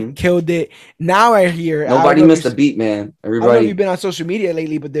 killed it. Now I hear nobody missed a beat, man. Everybody. I don't know if you've been on social media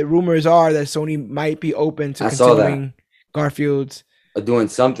lately, but the rumors are that Sony might be open to continuing Garfield's doing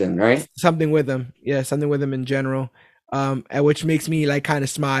something, right? Something with him, something with him in general. and which makes me like kind of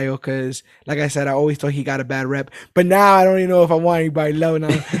smile because, like I said, I always thought he got a bad rep, but now I don't even know if I want anybody low now.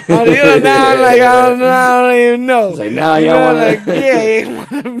 Now like I don't even know. It's like now y'all want like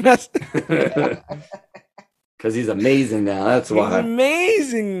mess. Because he's amazing now. That's why. He's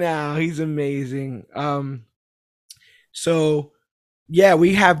amazing now. He's amazing. So yeah,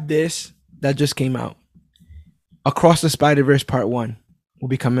 we have this that just came out. Across the Spider-Verse Part 1 will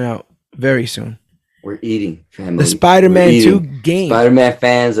be coming out very soon. We're eating, family. The Spider-Man 2 game. Spider-Man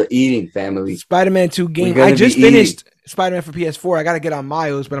fans are eating, family. Spider-Man 2 game. I just finished Spider-Man for PS4. I got to get on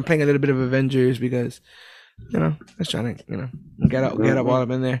Miles, but I'm playing a little bit of Avengers because, just trying to, get up all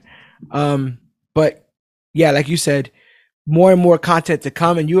up in there. But yeah, like you said, more and more content to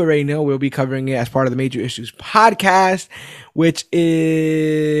come, and you already know we'll be covering it as part of the Major Issues podcast, which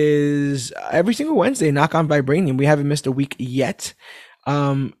is every single Wednesday. Knock on Vibranium. We haven't missed a week yet.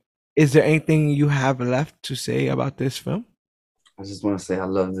 Is there anything you have left to say about this film? I just want to say I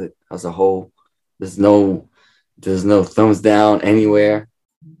loved it as a whole. There's no thumbs down anywhere.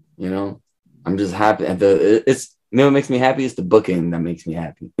 I'm just happy. And it's what makes me happy is the booking that makes me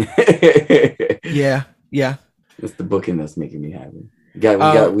happy. Yeah. It's the booking that's making me happy. We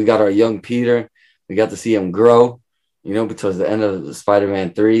got our young Peter. We got to see him grow. Because the end of the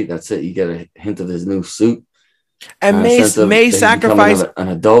Spider-Man 3, that's it. You get a hint of his new suit. And May sacrifice an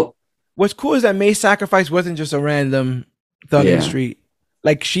adult. What's cool is that May's sacrifice wasn't just a random thug in the street.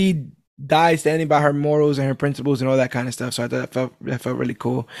 Like, she died standing by her morals and her principles and all that kind of stuff. So I thought that felt really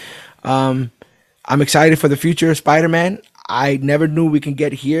cool. I'm excited for the future of Spider-Man. I never knew we can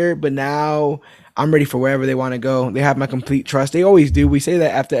get here, but now I'm ready for wherever they want to go. They have my complete trust. They always do. We say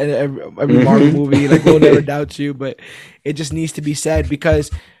that after every Marvel movie, like, we'll never doubt you, but it just needs to be said because,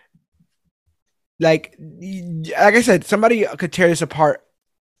 like I said, somebody could tear this apart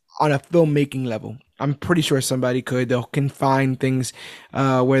on a filmmaking level. I'm pretty sure somebody could. They can find things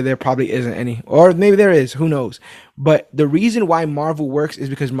where there probably isn't any, or maybe there is. Who knows? But the reason why Marvel works is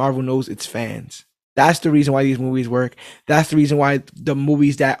because Marvel knows its fans. That's the reason why these movies work. That's the reason why the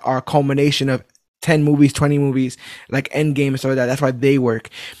movies that are a culmination of 10 movies, 20 movies, like Endgame and stuff like that, that's why they work.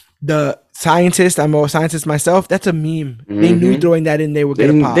 The scientist, I'm a scientist myself, that's a meme. Mm-hmm. They knew throwing that in there would get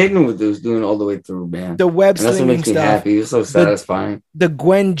a pop. They knew what they was doing all the way through, man. The web slinging stuff. That's what makes me happy. It's so satisfying. The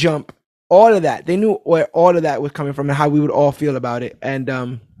Gwen jump, all of that. They knew where all of that was coming from and how we would all feel about it.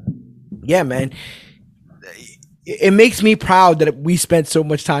 And yeah, man, it makes me proud that we spent so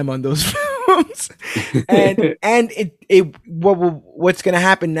much time on those films. and what's gonna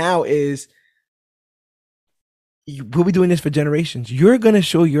happen now is we'll be doing this for generations. You're gonna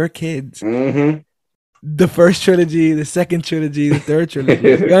show your kids the first trilogy, the second trilogy, the third trilogy.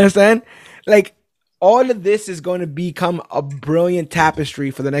 You understand? Like, all of this is going to become a brilliant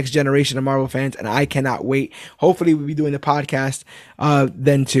tapestry for the next generation of Marvel fans, and I cannot wait. Hopefully, we'll be doing the podcast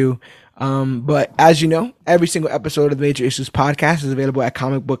then too. But as you know, every single episode of the Major Issues podcast is available at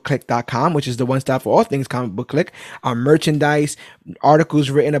comicbookclick.com, which is the one stop for all things Comic Book Click. Our merchandise, articles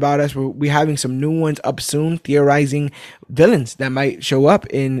written about us. We'll be having some new ones up soon, theorizing villains that might show up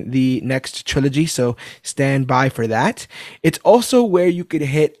in the next trilogy. So stand by for that. It's also where you could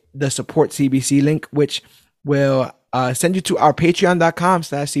hit the support CBC link, which will send you to our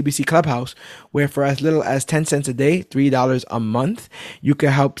patreon.com/CBC Clubhouse, where for as little as 10 cents a day, $3 a month, you can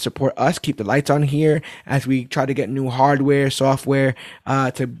help support us, keep the lights on here as we try to get new hardware, software,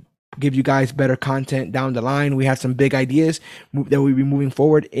 to give you guys better content down the line. We have some big ideas that we'll be moving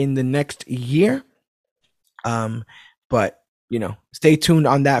forward in the next year. But, stay tuned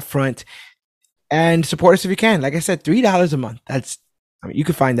on that front and support us if you can. Like I said, $3 a month. You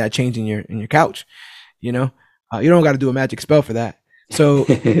can find that change in your couch, You don't got to do a magic spell for that. So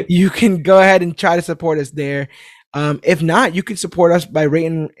you can go ahead and try to support us there. If not, you can support us by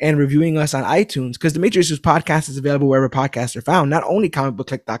rating and reviewing us on iTunes, because the Major Issues podcast is available wherever podcasts are found. Not only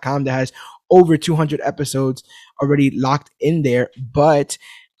comicbookclick.com that has over 200 episodes already locked in there, but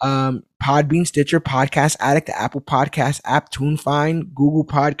Podbean, Stitcher, Podcast Addict, the Apple Podcast app, TuneFind, Google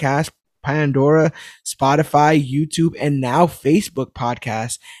Podcast, Pandora, Spotify, YouTube, and now Facebook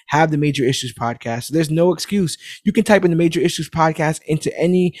podcasts have the Major Issues podcast. So there's no excuse. You can type in the Major Issues podcast into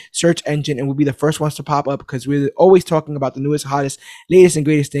any search engine and we'll be the first ones to pop up, because we're always talking about the newest, hottest, latest, and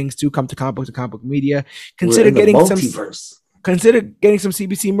greatest things to come to comic books and comic book media. Consider getting some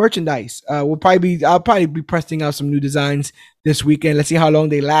CBC merchandise. I'll probably be pressing out some new designs this weekend. Let's see how long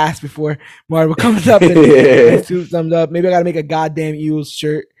they last before Marvel comes up and suits them up. Maybe I gotta make a goddamn Eels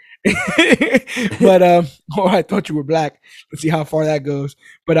shirt. But I thought you were black. Let's see how far that goes.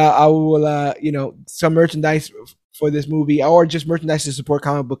 But I will some merchandise for this movie, or just merchandise to support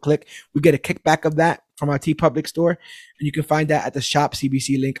Comic Book Click. We get a kickback of that from our TeePublic store, and you can find that at the Shop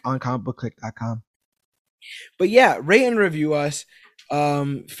CBC link on comicbookclick.com. But yeah, rate and review us.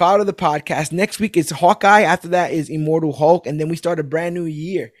 Follow the podcast. Next week is Hawkeye. After that is Immortal Hulk, and then we start a brand new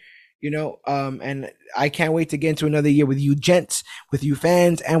year. And I can't wait to get into another year with you gents, with you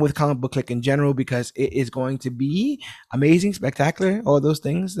fans, and with Comic Book Click in general, because it is going to be amazing, spectacular, all those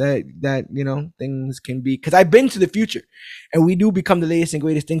things that things can be. Because I've been to the future, and we do become the latest and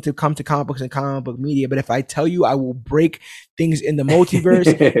greatest thing to come to comic books and comic book media. But if I tell you I will break things in the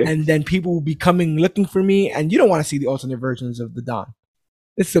multiverse, and then people will be coming looking for me, and you don't want to see the alternate versions of the Don.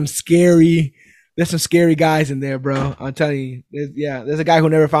 There's some scary guys in there, bro. I'm telling you. There's a guy who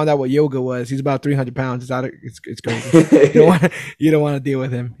never found out what yoga was. He's about 300 pounds. It's crazy. You don't want to deal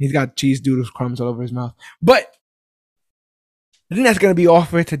with him. He's got cheese doodles crumbs all over his mouth. But I think that's gonna be all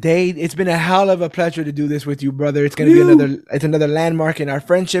for today. It's been a hell of a pleasure to do this with you, brother. It's gonna be another landmark in our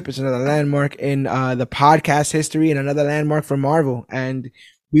friendship. It's another landmark in the podcast history, and another landmark for Marvel. And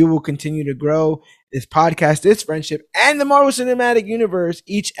we will continue to grow this podcast, this friendship, and the Marvel Cinematic Universe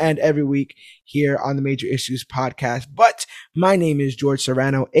each and every week here on the Major Issues Podcast. But my name is George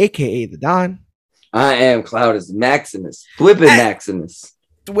Serrano, a.k.a. The Don. I am Cloudus Maximus. Whippin' Maximus.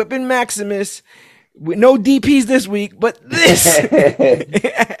 Whippin' Maximus. With no DPs this week, but this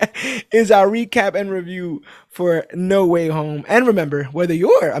is our recap and review for No Way Home. And remember, whether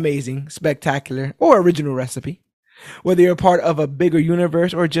you're amazing, spectacular, or original recipe, whether you're part of a bigger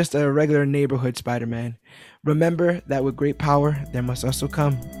universe or just a regular neighborhood Spider-Man, remember that with great power, there must also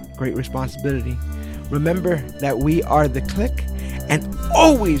come great responsibility. Remember that we are the Click, and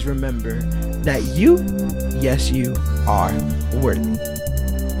always remember that you, yes, you are worthy.